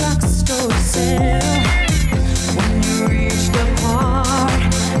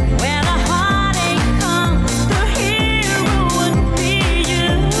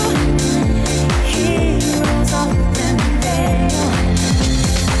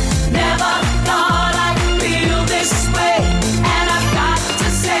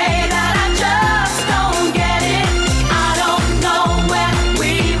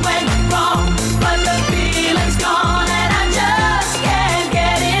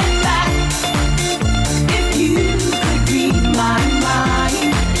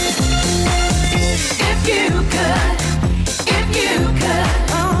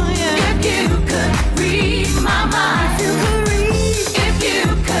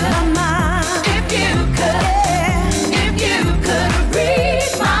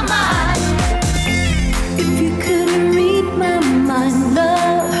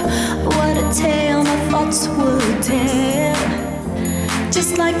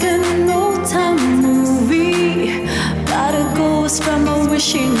just like an old-time movie, about a ghost from a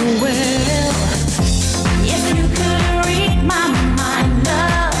wishing well. If you could read my mind,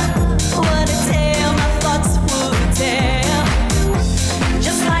 love, what a tale my thoughts would tell.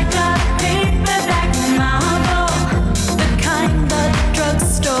 Just like a paperback novel, the kind the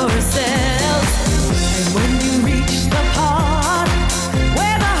drugstore sells. And when you reach the part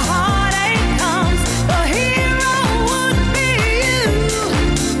where the heartache comes, the hero would be you.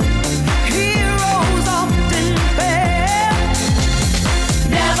 Heroes often fail.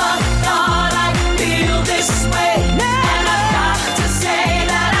 Never thought I'd feel this way, and I've got to say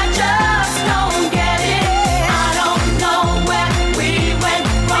that I just don't get it. I don't know where we went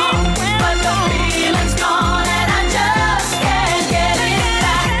wrong, but the feeling's gone and I just can't get it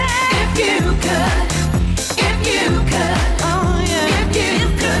back. If you could, oh yeah, if you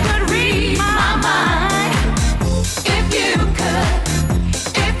could read my mind. If you could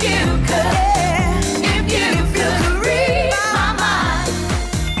read my mind.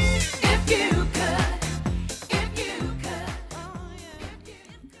 If you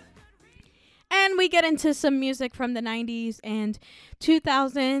And we get into some music from the 90s and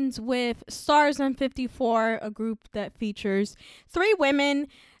 2000s with Stars on 54, a group that features 3 women,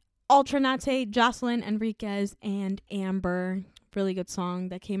 Alternate, Jocelyn, Enriquez, and Amber. Really good song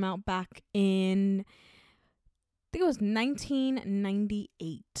that came out back in, I think it was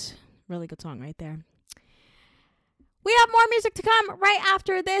 1998. Really good song right there. We have more music to come right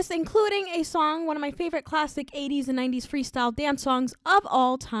after this, including a song, one of my favorite classic 80s and 90s freestyle dance songs of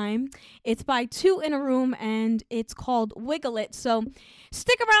all time. It's by Two in a Room, and it's called Wiggle It. So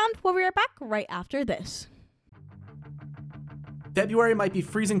stick around. We'll be right back right after this. February might be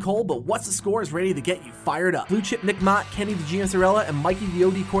freezing cold, but What's the Score is ready to get you fired up. Blue Chip Nick Mott, Kenny the Giancarella, and Mikey the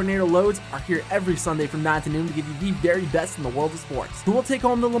OD Coordinator Loads are here every Sunday from 9 to noon to give you the very best in the world of sports. Who will take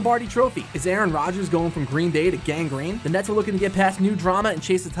home the Lombardi Trophy? Is Aaron Rodgers going from Green Bay to gangrene? The Nets are looking to get past new drama and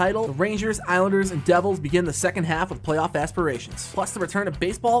chase the title. The Rangers, Islanders, and Devils begin the second half with playoff aspirations. Plus, the return of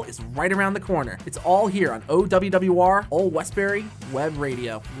baseball is right around the corner. It's all here on OWWR, Old Westbury Web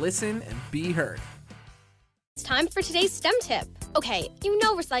Radio. Listen and be heard. It's time for today's STEM tip. Okay, you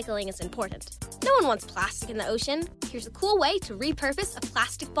know recycling is important. No one wants plastic in the ocean. Here's a cool way to repurpose a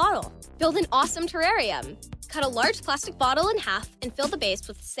plastic bottle. Build an awesome terrarium. Cut a large plastic bottle in half and fill the base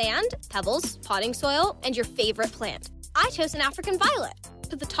with sand, pebbles, potting soil, and your favorite plant. I chose an African violet.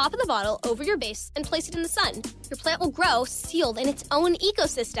 Put the top of the bottle over your base and place it in the sun. Your plant will grow sealed in its own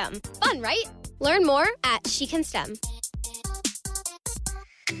ecosystem. Fun, right? Learn more at She Can STEM.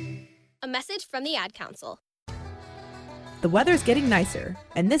 A message from the Ad Council. The weather's getting nicer,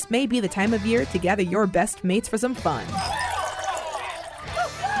 and this may be the time of year to gather your best mates for some fun.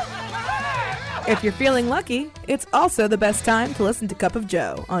 If you're feeling lucky, it's also the best time to listen to Cup of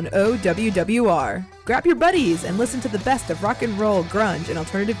Joe on OWWR. Grab your buddies and listen to the best of rock and roll, grunge, and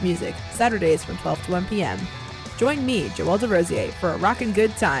alternative music, Saturdays from 12 to 1 p.m. Join me, Joelle DeRosier, for a rockin'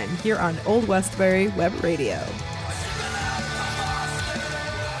 good time here on Old Westbury Web Radio.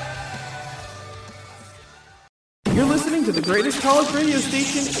 You're listening to the greatest college radio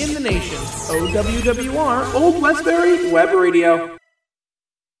station in the nation, OWWR, Old Westbury Web Radio.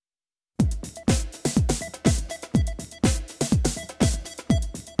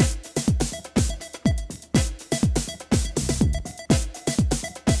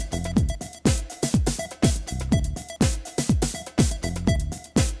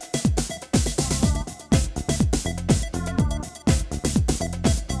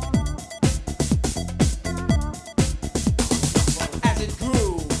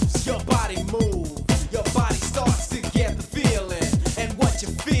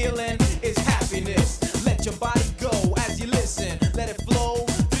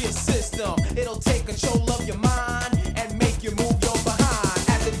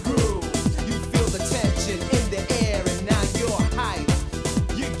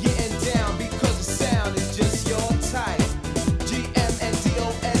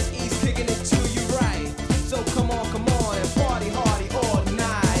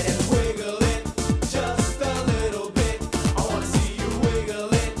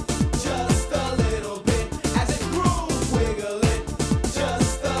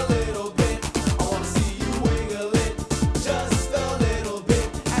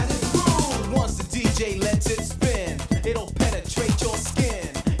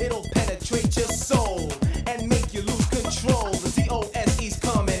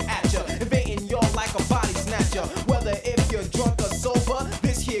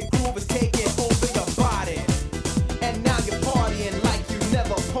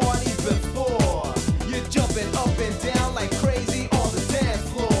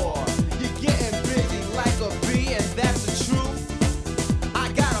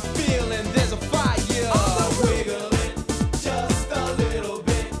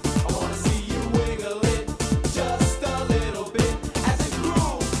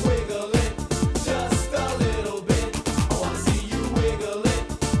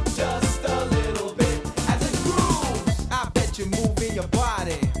 your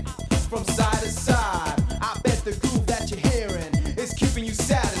body from side to side. I bet the groove that you're hearing is keeping you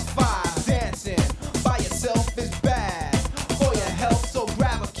satisfied. Dancing by yourself is bad for your health, so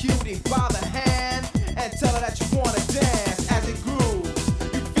grab a cutie by the hand and tell her that you wanna dance. As it grooves,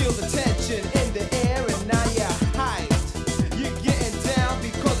 you feel the tension in the air, and now you're hyped. You're getting down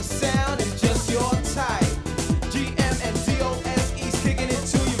because the sound is just your type. GM and DOSE's kicking it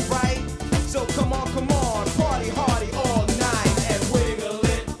to you right. So come on, party hardy all night and wiggle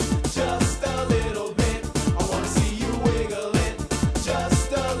it just a little bit. I wanna see you wiggle it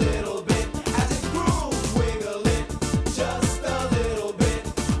just a little bit. As it grooves, wiggle it just a little bit.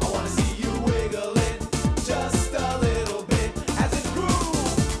 I wanna see you wiggle it just a little bit. As it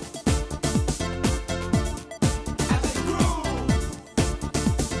grooves, as it grooves,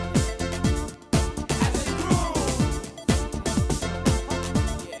 as it grooves,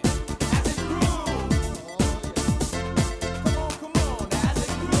 as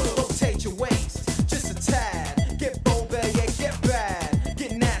it grooves. Rotate your waist just a tad. Get bold, yeah, get bad.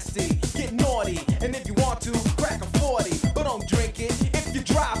 Get nasty, get naughty. And if you want to, crack a 40. But don't drink it if you're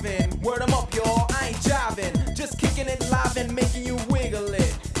driving. Word 'em up, y'all, I ain't jiving. Just kicking it live and making you wiggle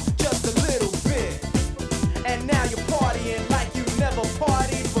it just a little bit. And now you're partying like you never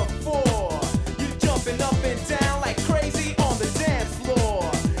partied before. You're jumping up and down like crazy on the dance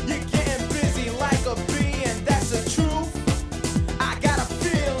floor. You're getting busy like a bee, and that's the truth. I got a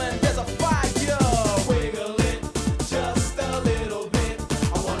feeling there's a fire. Wiggle it just a little bit.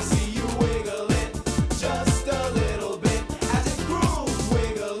 I wanna see you wiggle it just a little bit. As it grooves,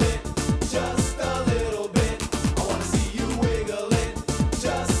 wiggle it just a little bit. I wanna see you wiggle it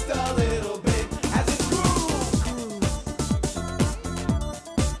just a little bit. As it grooves.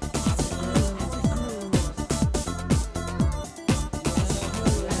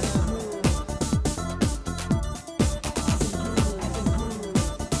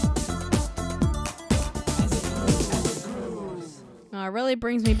 It really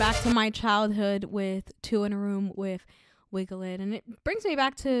brings me back to my childhood with Two in a Room with Wiggle It. And it brings me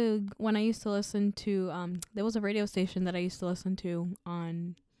back to when I used to listen to, there was a radio station that I used to listen to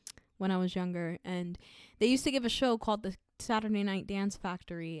on when I was younger. And they used to give a show called the Saturday Night Dance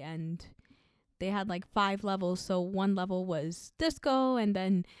Factory. And they had like 5 levels. So one level was disco. And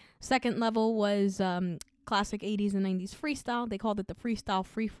then second level was classic 80s and 90s freestyle. They called it the Freestyle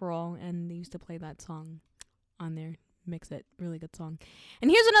Free-For-All. And they used to play that song on there. Mix it. Really good song. And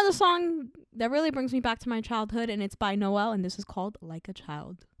here's another song that really brings me back to my childhood, and it's by Noel, and this is called Like a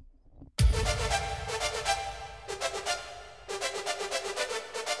Child.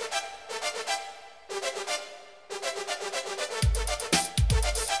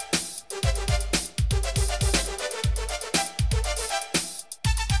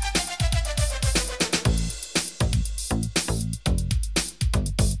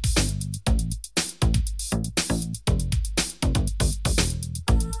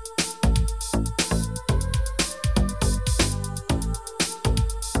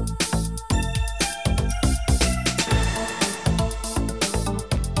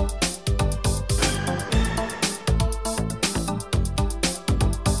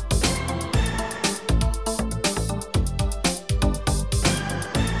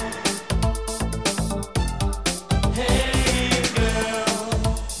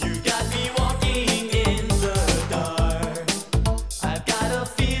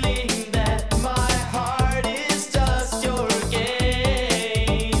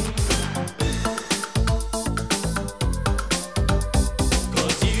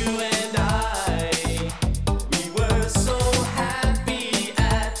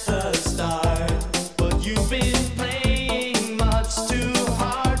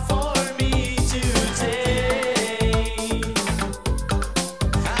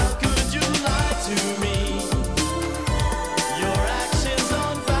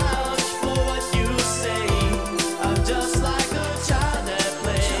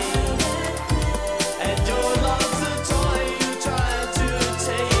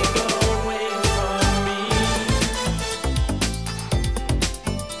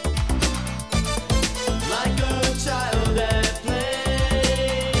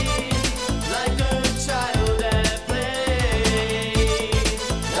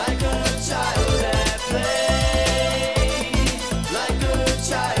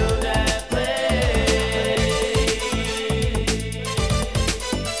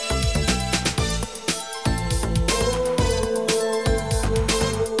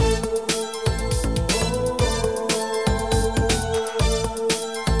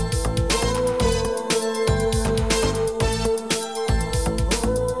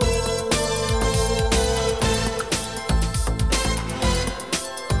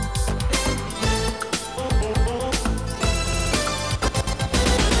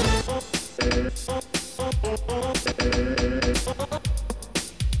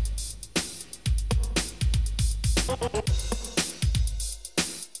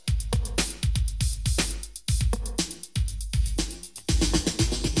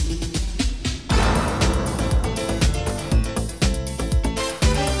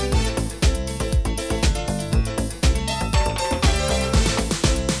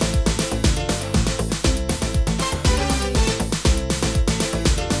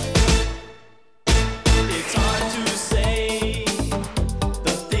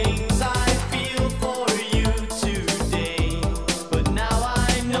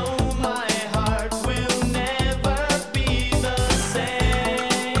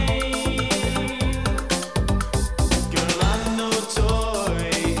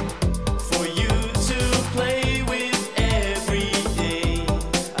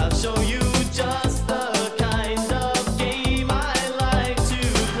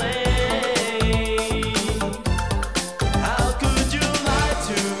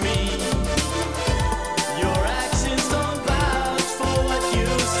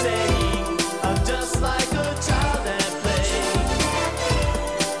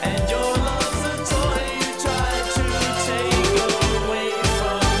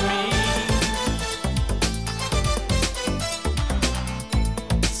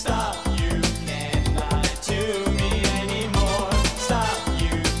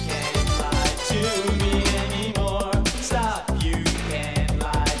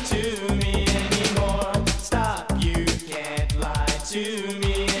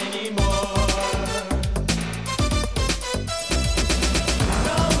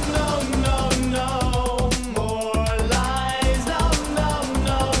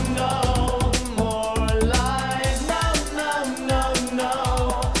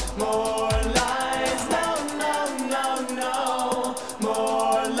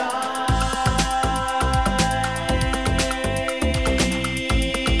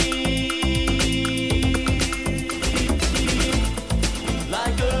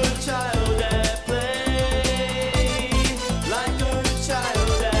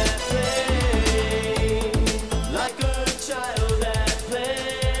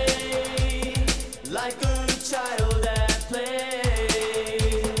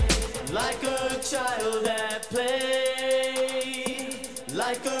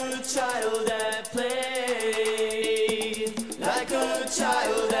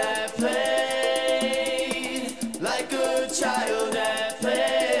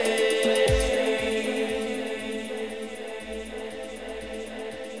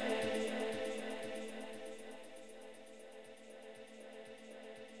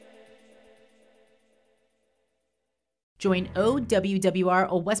 Join OWWR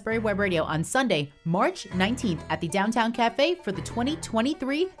Old Westbury Web Radio on Sunday, March 19th at the Downtown Cafe for the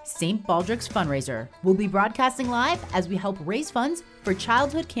 2023 St. Baldrick's fundraiser. We'll be broadcasting live as we help raise funds for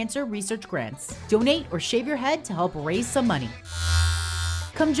childhood cancer research grants. Donate or shave your head to help raise some money.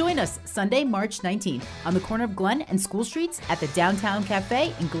 Come join us Sunday, March 19th on the corner of Glen and School Streets at the Downtown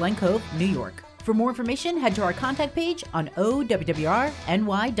Cafe in Glen Cove, New York. For more information, head to our contact page on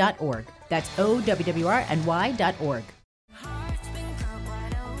owwrny.org. That's owwrny.org.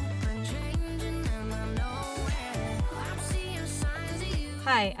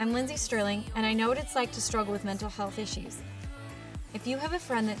 Hi, I'm Lindsay Sterling, and I know what it's like to struggle with mental health issues. If you have a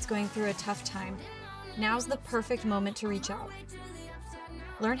friend that's going through a tough time, now's the perfect moment to reach out.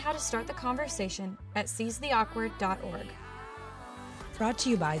 Learn how to start the conversation at seizetheawkward.org. Brought to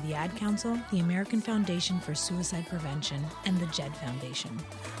you by the Ad Council, the American Foundation for Suicide Prevention, and the JED Foundation.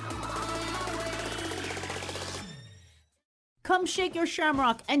 Come shake your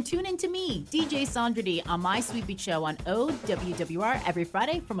shamrock and tune in to me, DJ Sandra D, on my Sweet Beat Show on OWWR every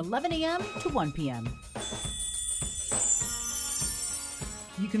Friday from 11 a.m. to 1 p.m.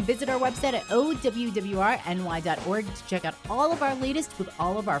 You can visit our website at owwrny.org to check out all of our latest with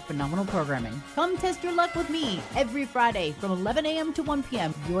all of our phenomenal programming. Come test your luck with me every Friday from 11 a.m. to 1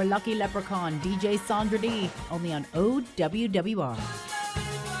 p.m. Your lucky leprechaun, DJ Sandra D, only on OWWR.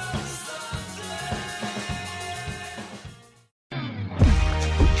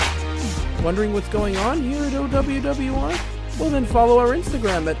 Wondering what's going on here at OWWR? Well, then follow our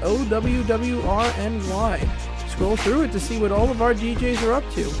Instagram at OWWRNY. Scroll through it to see what all of our DJs are up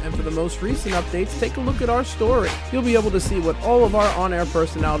to, and for the most recent updates, take a look at our story. You'll be able to see what all of our on-air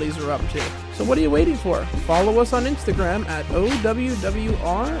personalities are up to. So what are you waiting for? Follow us on Instagram at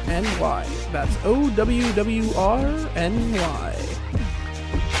OWWRNY. That's OWWRNY.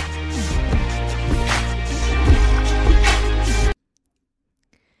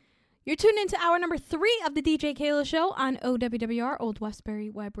 You're tuned into hour number 3 of the DJ Keila Show on OWWR, Old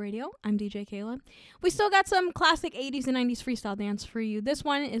Westbury Web Radio. I'm DJ Keila. We still got some classic 80s and 90s freestyle dance for you. This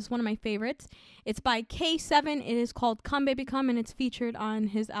one is one of my favorites. It's by K7. It is called Come Baby Come, and it's featured on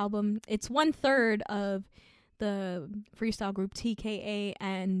his album. It's 1/3 of the freestyle group TKA,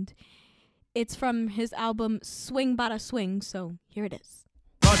 and it's from his album Swing Bada Swing, so here it is.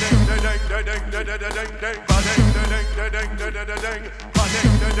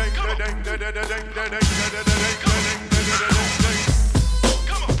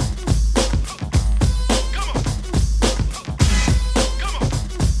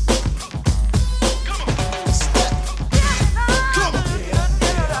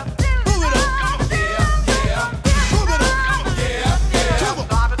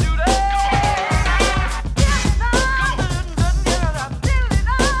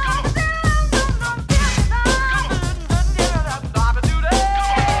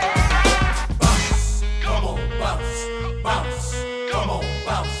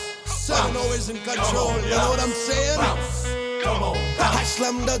 Control, you know what I'm saying? I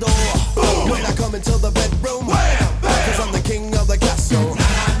slam the door when I come into the bedroom, cause I'm the king of the castle.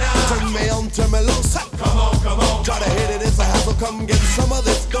 Turn me on, turn me loose. Come on. Try to hit it, it's a hassle. Come get some of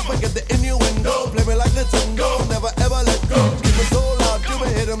this. Don't forget the innuendo. Play me like the tango, never ever let go. Keep it so loud, you will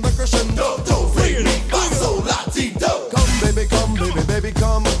hit him the crescendo. Don't ring me, so latido. Come baby, come baby, baby,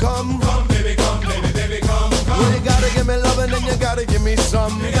 come. Come baby, come baby, baby, come. Well, you gotta give me loving and you gotta give me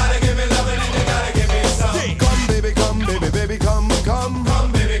some. You gotta give me loving and you gotta give me some. Come baby, baby, come. Come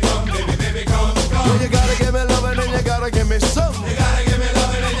baby, baby, come. Well, you gotta give me loving and you gotta give me some. You gotta give me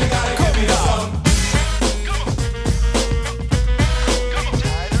loving and you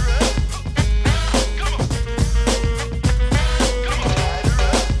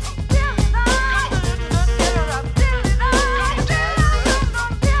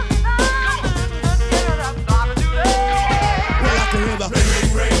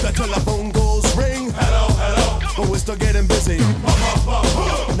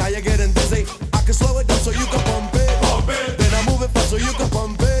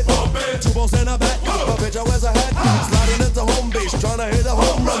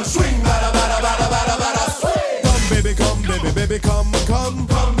baby, come, come.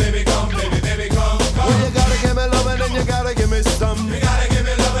 Come, baby, come, baby, come, come. Well, you gotta give me loving and you gotta give me some. You gotta give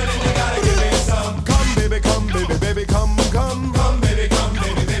me loving and you gotta give me some. Come, baby, come, come. Come, baby, come,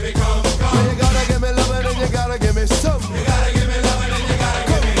 baby, come, come. Well, you gotta give me loving and you gotta give me some. You gotta give me loving and you gotta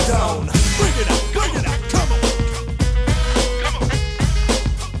give me some. Bring it up, come on.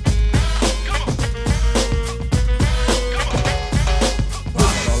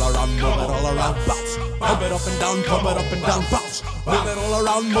 Bounce. Pump it up and down, pump it up and down, bounce. Move it all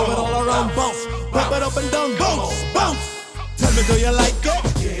around, move it all around, bounce. Pump it up and down, bounce, bounce. Tell me, do you like it?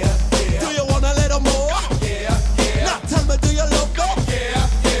 Yeah. Do you want a little more? Yeah. Now tell me, do you love it? Yeah.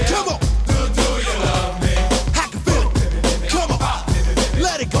 Come on. Do you love me? I can feel it. Come on.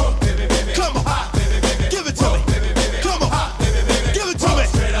 Let it go. Come on. Give it to me. Come on. Give it to me.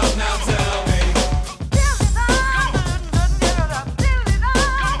 Straight up now, tell me.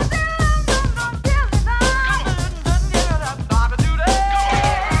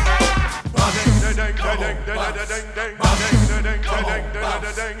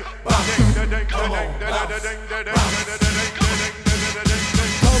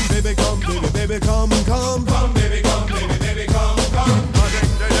 Come, baby, come, baby, come, come. Come, baby, come, baby, come, come.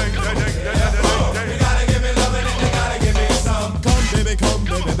 You gotta give me loving and you gotta give me some. Come, baby, come,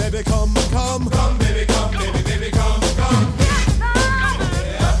 come. Come, baby, come, baby, come, come.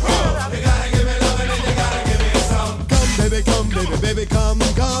 You gotta give me loving and you gotta give me some. Come, baby, come,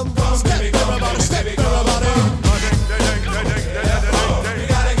 come. Step, everybody, step, everybody. You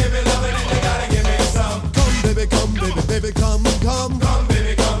gotta give me loving and you gotta give me some. Come, baby, come, come. Come,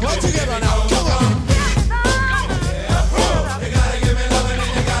 baby, come. All together now, come on. You gotta give me loving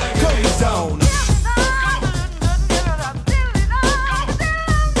and you gotta give me some. Down.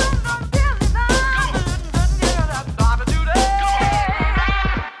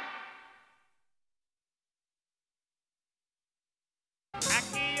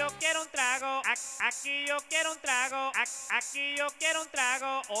 Aquí yo quiero un trago, aquí yo quiero un trago, aquí yo quiero un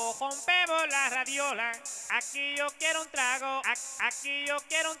trago, o rompemos la radiola. Aquí yo quiero un trago, aquí yo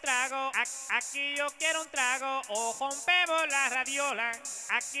quiero un trago, aquí yo quiero un trago, o rompemos la radiola.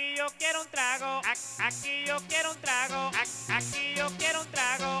 Aquí yo quiero un trago, aquí yo quiero un trago, aquí yo quiero un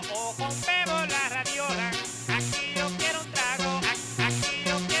trago, o rompemos la radiola. Aquí yo quiero un trago, aquí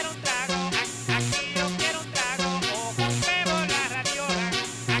yo quiero un trago, aquí yo quiero un trago, o rompemos la radiola. Aquí yo quiero un trago, aquí yo quiero un trago, aquí yo quiero un trago, o rompemos la radiola.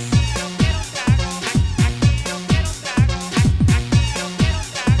 Aquí yo quiero un trago, aquí yo quiero un trago,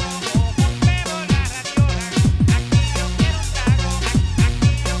 aquí yo quiero un trago,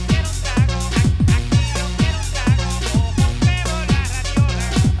 o rompemos la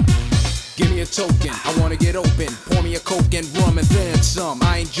radiola. Give me a token, I wanna get open. Pour me a coke and rum and then some.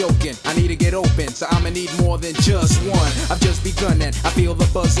 I ain't joking, I need to get open, so I'ma need more than just one. I've just begun and I feel the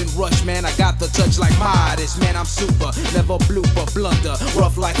buzz and rush, man. I got the touch like Midas, man. I'm super, never blooper, blunder,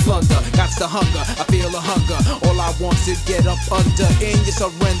 rough like thunder. Got the hunger, I feel the hunger. All I want's to get up under. In your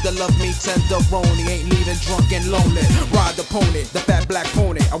surrender, love me tenderoni. Ain't leaving drunk and lonely. Ride the pony, the fat black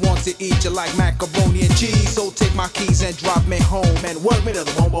pony. I want to eat you like macaroni and cheese. So take my keys and drop me home and work me to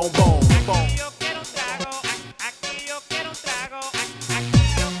the bone, bone, bone. Aquí yo quiero un trago, aquí yo quiero un trago, aquí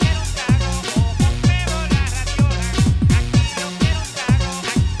yo quiero un trago, o rompemos la radiola. Aquí yo quiero un trago,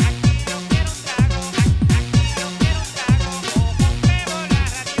 aquí yo quiero un trago, aquí yo quiero un trago, o rompemos la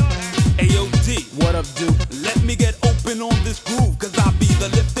radiola. Ayo D, What up, dude? let me get open on this groove, cause I'll be the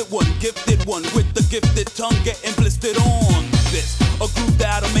lifted one, gifted one, with the gifted tongue getting blistered on this. A groove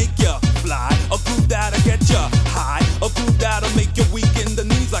that'll make ya fly, a groove that'll get ya high, a groove that'll make you weak in the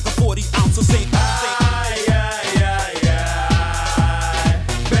knees like a 40 ounce of St. Ay, ay, ay, ay.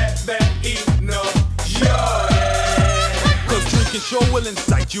 Be, no, Cause drinking sure will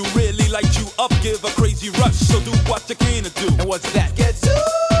incite you, really light you up, give a crazy rush, so do what you can to do. And what's that? Get to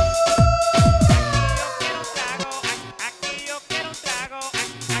Aquí yo quiero un trago,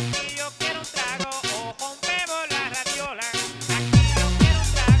 aquí yo quiero un trago, o rompemos la radiola. Aquí yo quiero un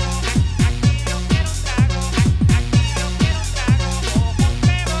trago, aquí yo quiero un trago, aquí yo quiero un trago, o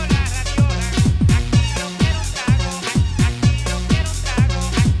rompemos la radiola. Aquí yo quiero un trago, aquí yo quiero un trago,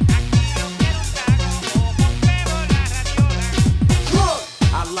 aquí yo quiero un trago, o rompemos la radiola.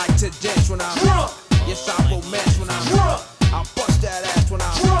 I like to dance when I'm drunk. Yes, I romance when I'm drunk. I'll bust that ass when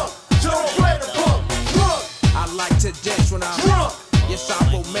I'm drunk. Don't play the punk. I like to dance when I'm drunk. Yes, I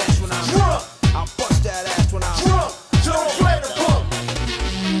romance when I'm drunk. I'll bust that ass when I'm drunk. Don't play the punk.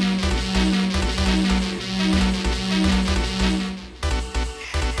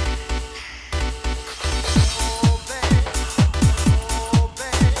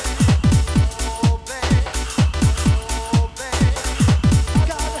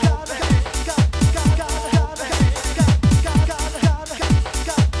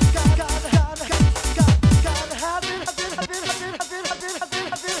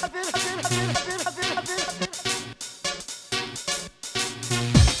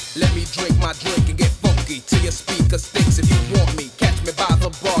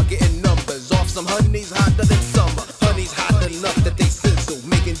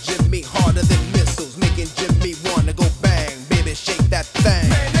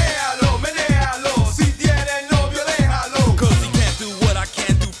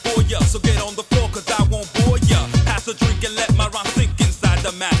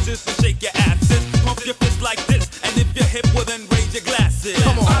 glasses and shake your asses. Pump your fists like this, and if you're hip, well then raise your glasses.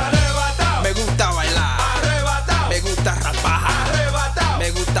 Come on. Arrebatao. Me gusta bailar. Arrebatao. Me gusta rapar. Arrebatao.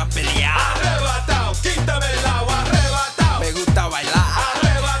 Me gusta pelear. Arrebatao. Quítame el agua. Arrebatao. Me gusta bailar.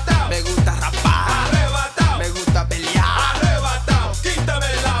 Arrebatao. Me gusta rapar. Arrebatao. Me gusta pelear. Arrebatao.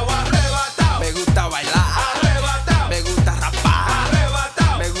 Quítame el agua. Arrebatao. Me gusta bailar. Arrebatao. Me gusta rapar.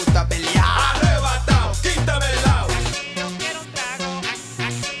 Arrebatao. Me gusta pelear. Arrebatao. Quítame el agua.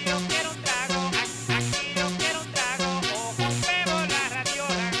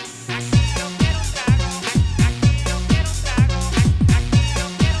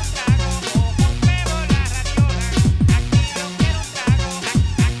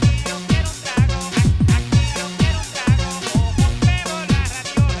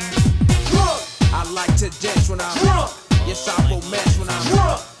 To dance when I'm drunk. Yes, I will match when I'm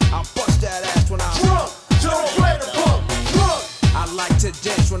drunk. I'll bust that ass when I'm drunk. Don't play the punk. Drunk. I like to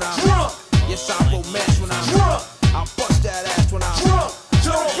dance when I'm drunk. Yes, I will match when I'm drunk. I'll bust that ass when I'm drunk.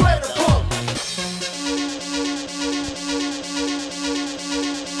 Don't play the punk.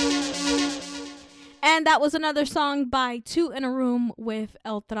 And that was another song by Two in a Room with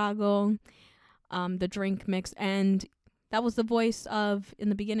El Trago, the drink mix. And that was the voice of, in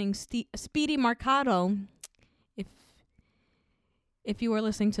the beginning, Speedy Mercado. If you were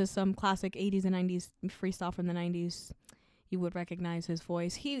listening to some classic 80s and 90s freestyle from the 90s, you would recognize his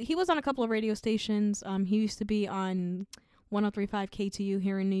voice. He was on a couple of radio stations. He used to be on 103.5 KTU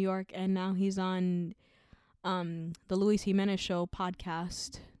here in New York, and now he's on the Luis Jimenez Show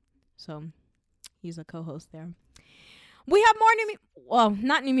podcast. So he's a co-host there. We have more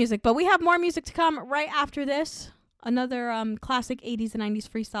not new music, but we have more music to come right after this. Another classic 80s and 90s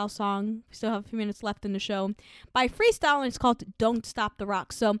freestyle song. We still have a few minutes left in the show by Freestyle, and it's called Don't Stop the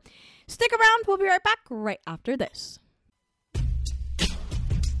Rock. So stick around. We'll be right back right after this.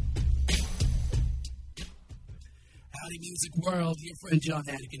 Howdy Music World, your friend John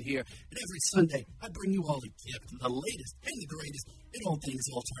Hannigan here, and every Sunday I bring you all a gift, the latest and the greatest in all things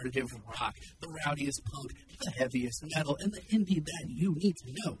alternative rock, the rowdiest punk, the heaviest metal, and the indie that you need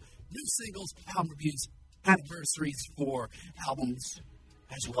to know. New singles, album reviews, anniversaries for albums,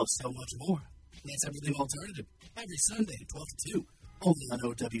 as well as so much more. That's everything alternative, every Sunday, 12 to 2, only on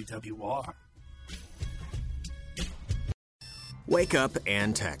OWWR. Wake up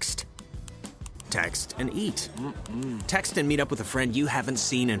and text. Text and eat. Text and meet up with a friend you haven't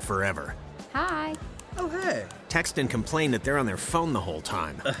seen in forever. Hi. Oh, hey. Text and complain that they're on their phone the whole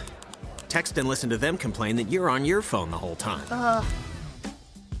time. Text and listen to them complain that you're on your phone the whole time.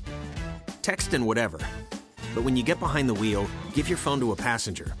 Text and whatever. But when you get behind the wheel, give your phone to a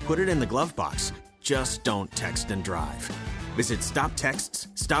passenger. Put it in the glove box. Just don't text and drive. Visit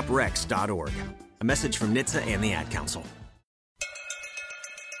StopTextsStopWrecks.org. A message from NHTSA and the Ad Council.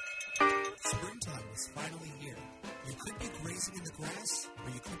 Springtime is finally here. You could be grazing in the grass,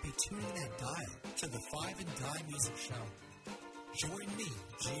 or you could be tuning that dial to the Five and Dime Music Show. Join me,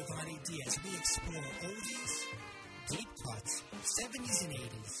 Giovanni D, as we explore oldies, deep cuts, 70s and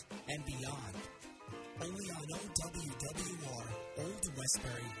 80s, and beyond. Only on OWWR, Old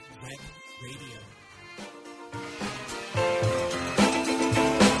Westbury Web Radio.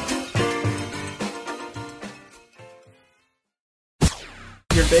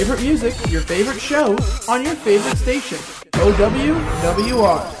 Your favorite music, your favorite show, on your favorite station.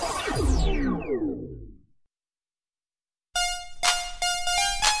 OWWR.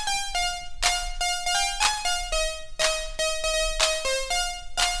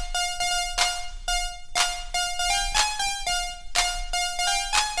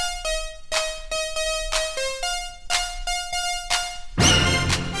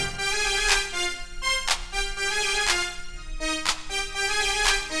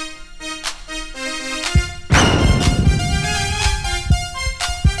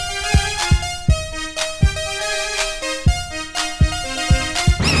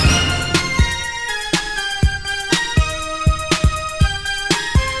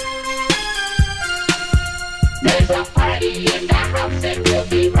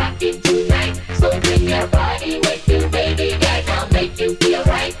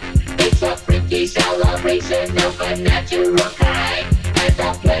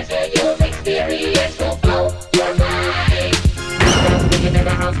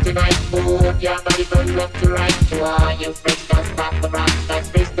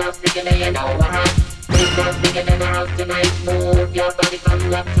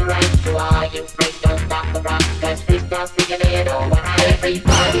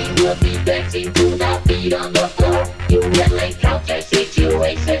 Everybody will be dancing to the beat on the floor. You will encounter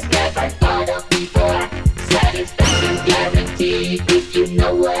situations never thought of before. Satisfaction's guaranteed. deep, if you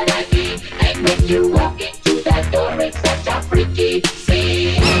know what I mean. And when you walk into that door, it's such a freaky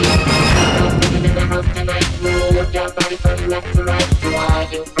scene. Walking in the house tonight, move your body from left to right. To all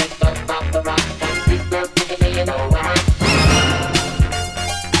you friends, don't stop the rock. And please don't think that you know why.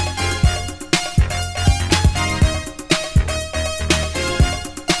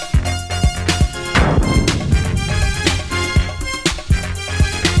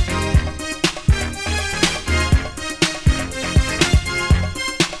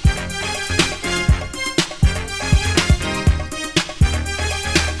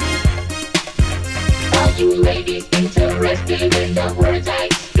 You ladies interested in the words I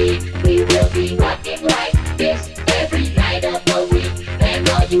speak, we will be rocking like this every night of the week. And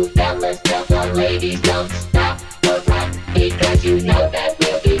all you fellas tell the ladies don't stop the rock, because you know that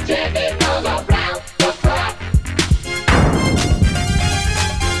we'll be jamming all around the clock.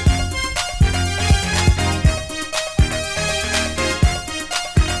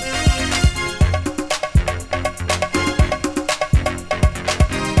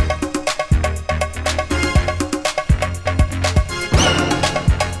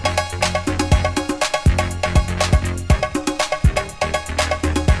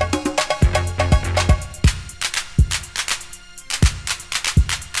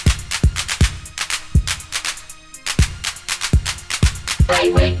 I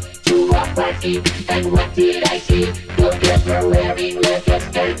went to a party, and what did I see? The girls were wearing leather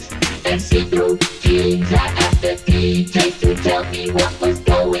skirts and see-through jeans. I asked the DJ to tell me what was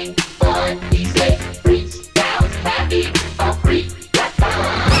going on. He said, freestyle's having a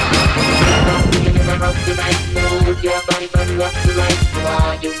free-a-thon. In the house tonight, move your body from left to right. To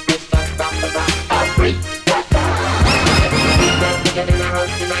all you freestyles from the rock, a free-a-thon. In the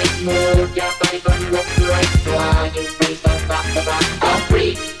house tonight, move your body from left to right. To all you freestyles from the rock, a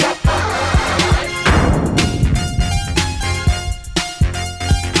free-a-thon.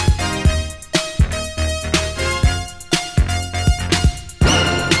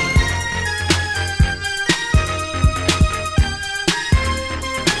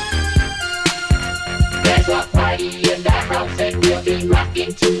 There's a party in the house and we'll be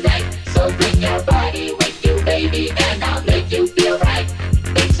rocking tonight. So bring your body with you, baby, and I'll make you feel right.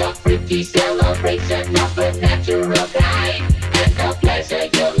 It's a freaky celebration of a natural kind, and the pleasure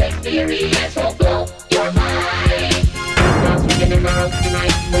you'll experience will blow your mind. Now swinging in the house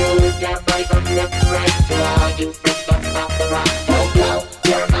tonight, move your body from left to right. To all you freaks, don't stop the rock, will blow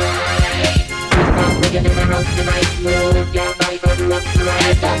your mind. Now swinging in the house tonight, move your body from left to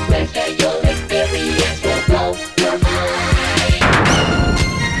right. The pleasure you'll experience will blow your mind.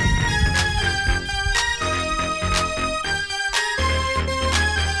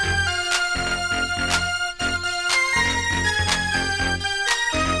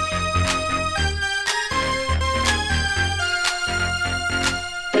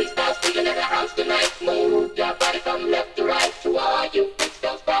 Freestyle's speaking in the house tonight. Move your body from left to right. To all you freaks,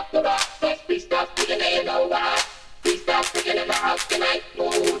 don't stop the rock. Cause freestyle's speaking, and you know why. Freestyle's speaking in the house tonight.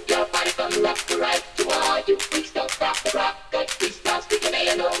 Move your body from left to right. To all you freaks, don't stop the rock. Cause freestyle's speaking, and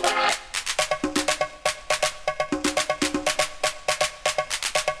you know why.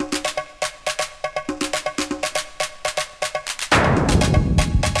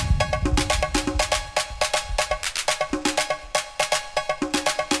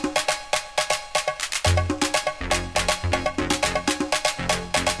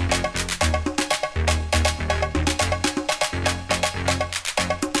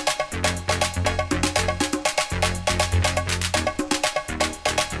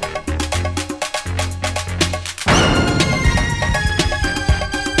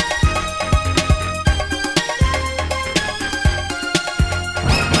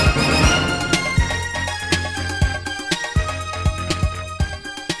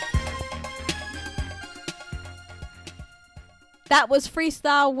 That was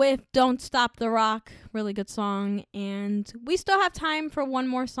Freestyle with Don't Stop the Rock. Really good song. And we still have time for one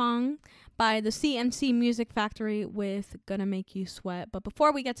more song by the CMC Music Factory with Gonna Make You Sweat. But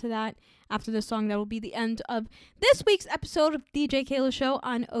before we get to that, after this song, that will be the end of this week's episode of DJ Keila Show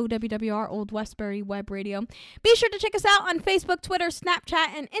on OWWR Old Westbury Web Radio. Be sure to check us out on Facebook, Twitter,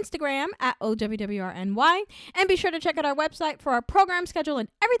 Snapchat, and Instagram at OWWRNY. And be sure to check out our website for our program schedule and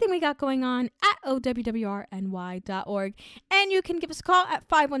everything we got going on at OWWRNY.org. And you can give us a call at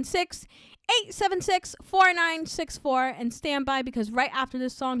 516-876-4964 and stand by, because right after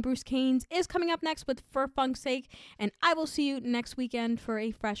this song, Bruce Canes is coming up next with For Funk's Sake, and I will see you next weekend for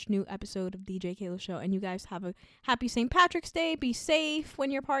a fresh new episode of DJ Keila Show. And you guys have a happy St. Patrick's Day. Be safe when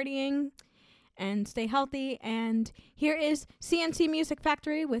you're partying and stay healthy. And here is CNC Music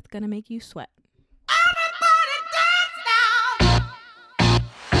Factory with Gonna Make You Sweat. Everybody dance now.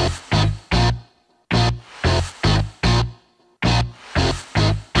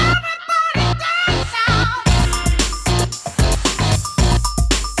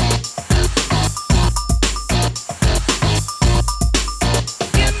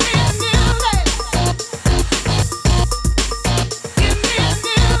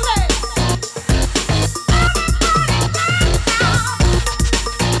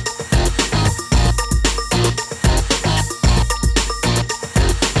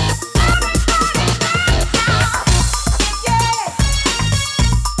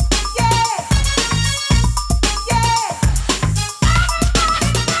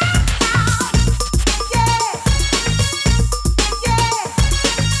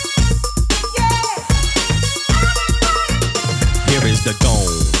 the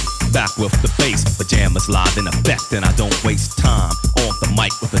dome. Back with the bass, pajamas live in effect, and I don't waste time on the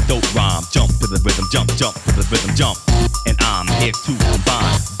mic with a dope rhyme. Jump to the rhythm, jump to the rhythm, jump. And I'm here to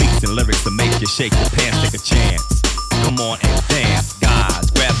combine beats and lyrics to make you shake your pants, take a chance. Come on and dance,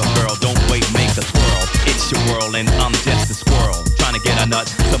 guys, grab a girl, don't wait, make a twirl. It's your world and I'm just a squirrel, trying to get a nut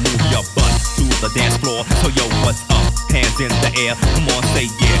to move your butt to the dance floor. So yo, what's up? Hands in the air, come on,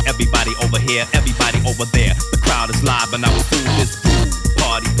 say yeah. Everybody over here, everybody over there. The crowd is live and I will do this groove.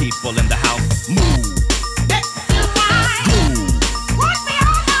 Party people in the house, move.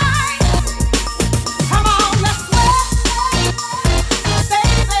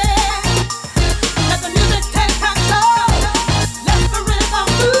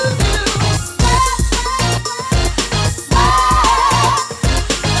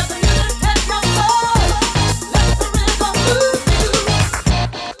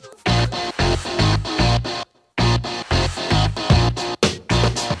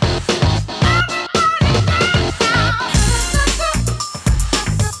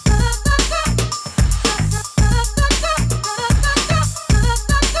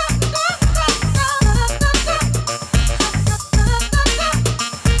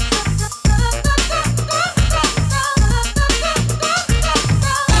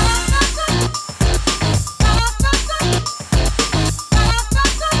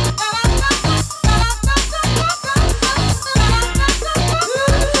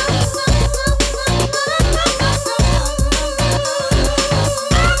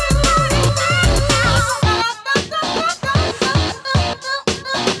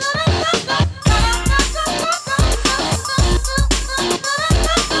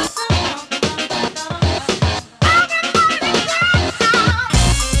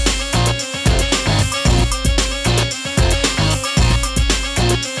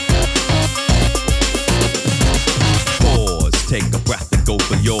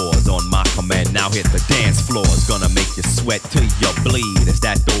 Till you bleed, is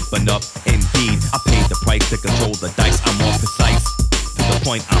that open up? Indeed, I paid the price to control the dice. I'm more precise, to the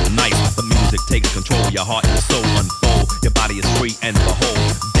point I'm nice. The music takes control, your heart and soul unfold. Your body is free and behold.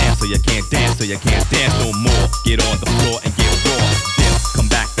 Dance so you can't dance, so you can't dance no more. Get on the floor and get raw. Dip, come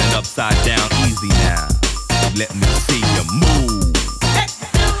back then upside down, easy now. Let me see you move.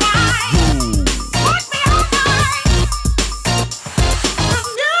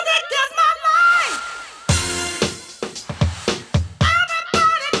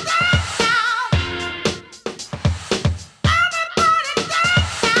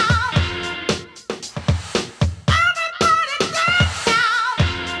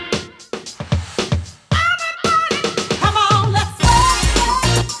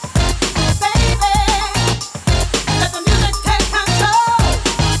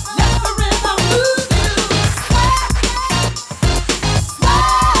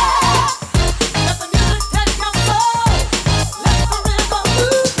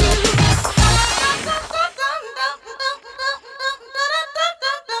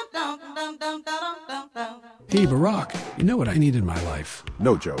 Hey, Barack, you know what I need in my life?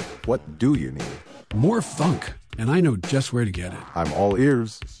 No, Joe. What do you need? More funk, and I know just where to get it. I'm all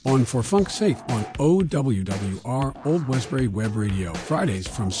ears. On For Funk's Sake on OWWR Old Westbury Web Radio, Fridays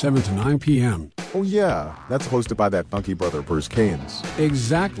from 7 to 9 p.m. Oh, yeah. That's hosted by that funky brother, Bruce Keynes.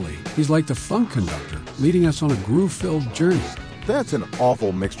 Exactly. He's like the funk conductor, leading us on a groove-filled journey. That's an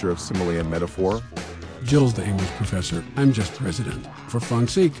awful mixture of simile and metaphor. Jill's the English professor. I'm just president. For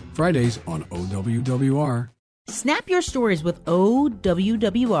Funk's Sake, Fridays on OWWR. Snap your stories with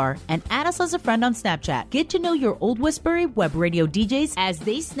OWWR and add us as a friend on Snapchat. Get to know your Old Westbury Web Radio DJs as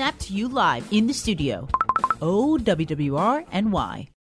they snap to you live in the studio. OWWR NY.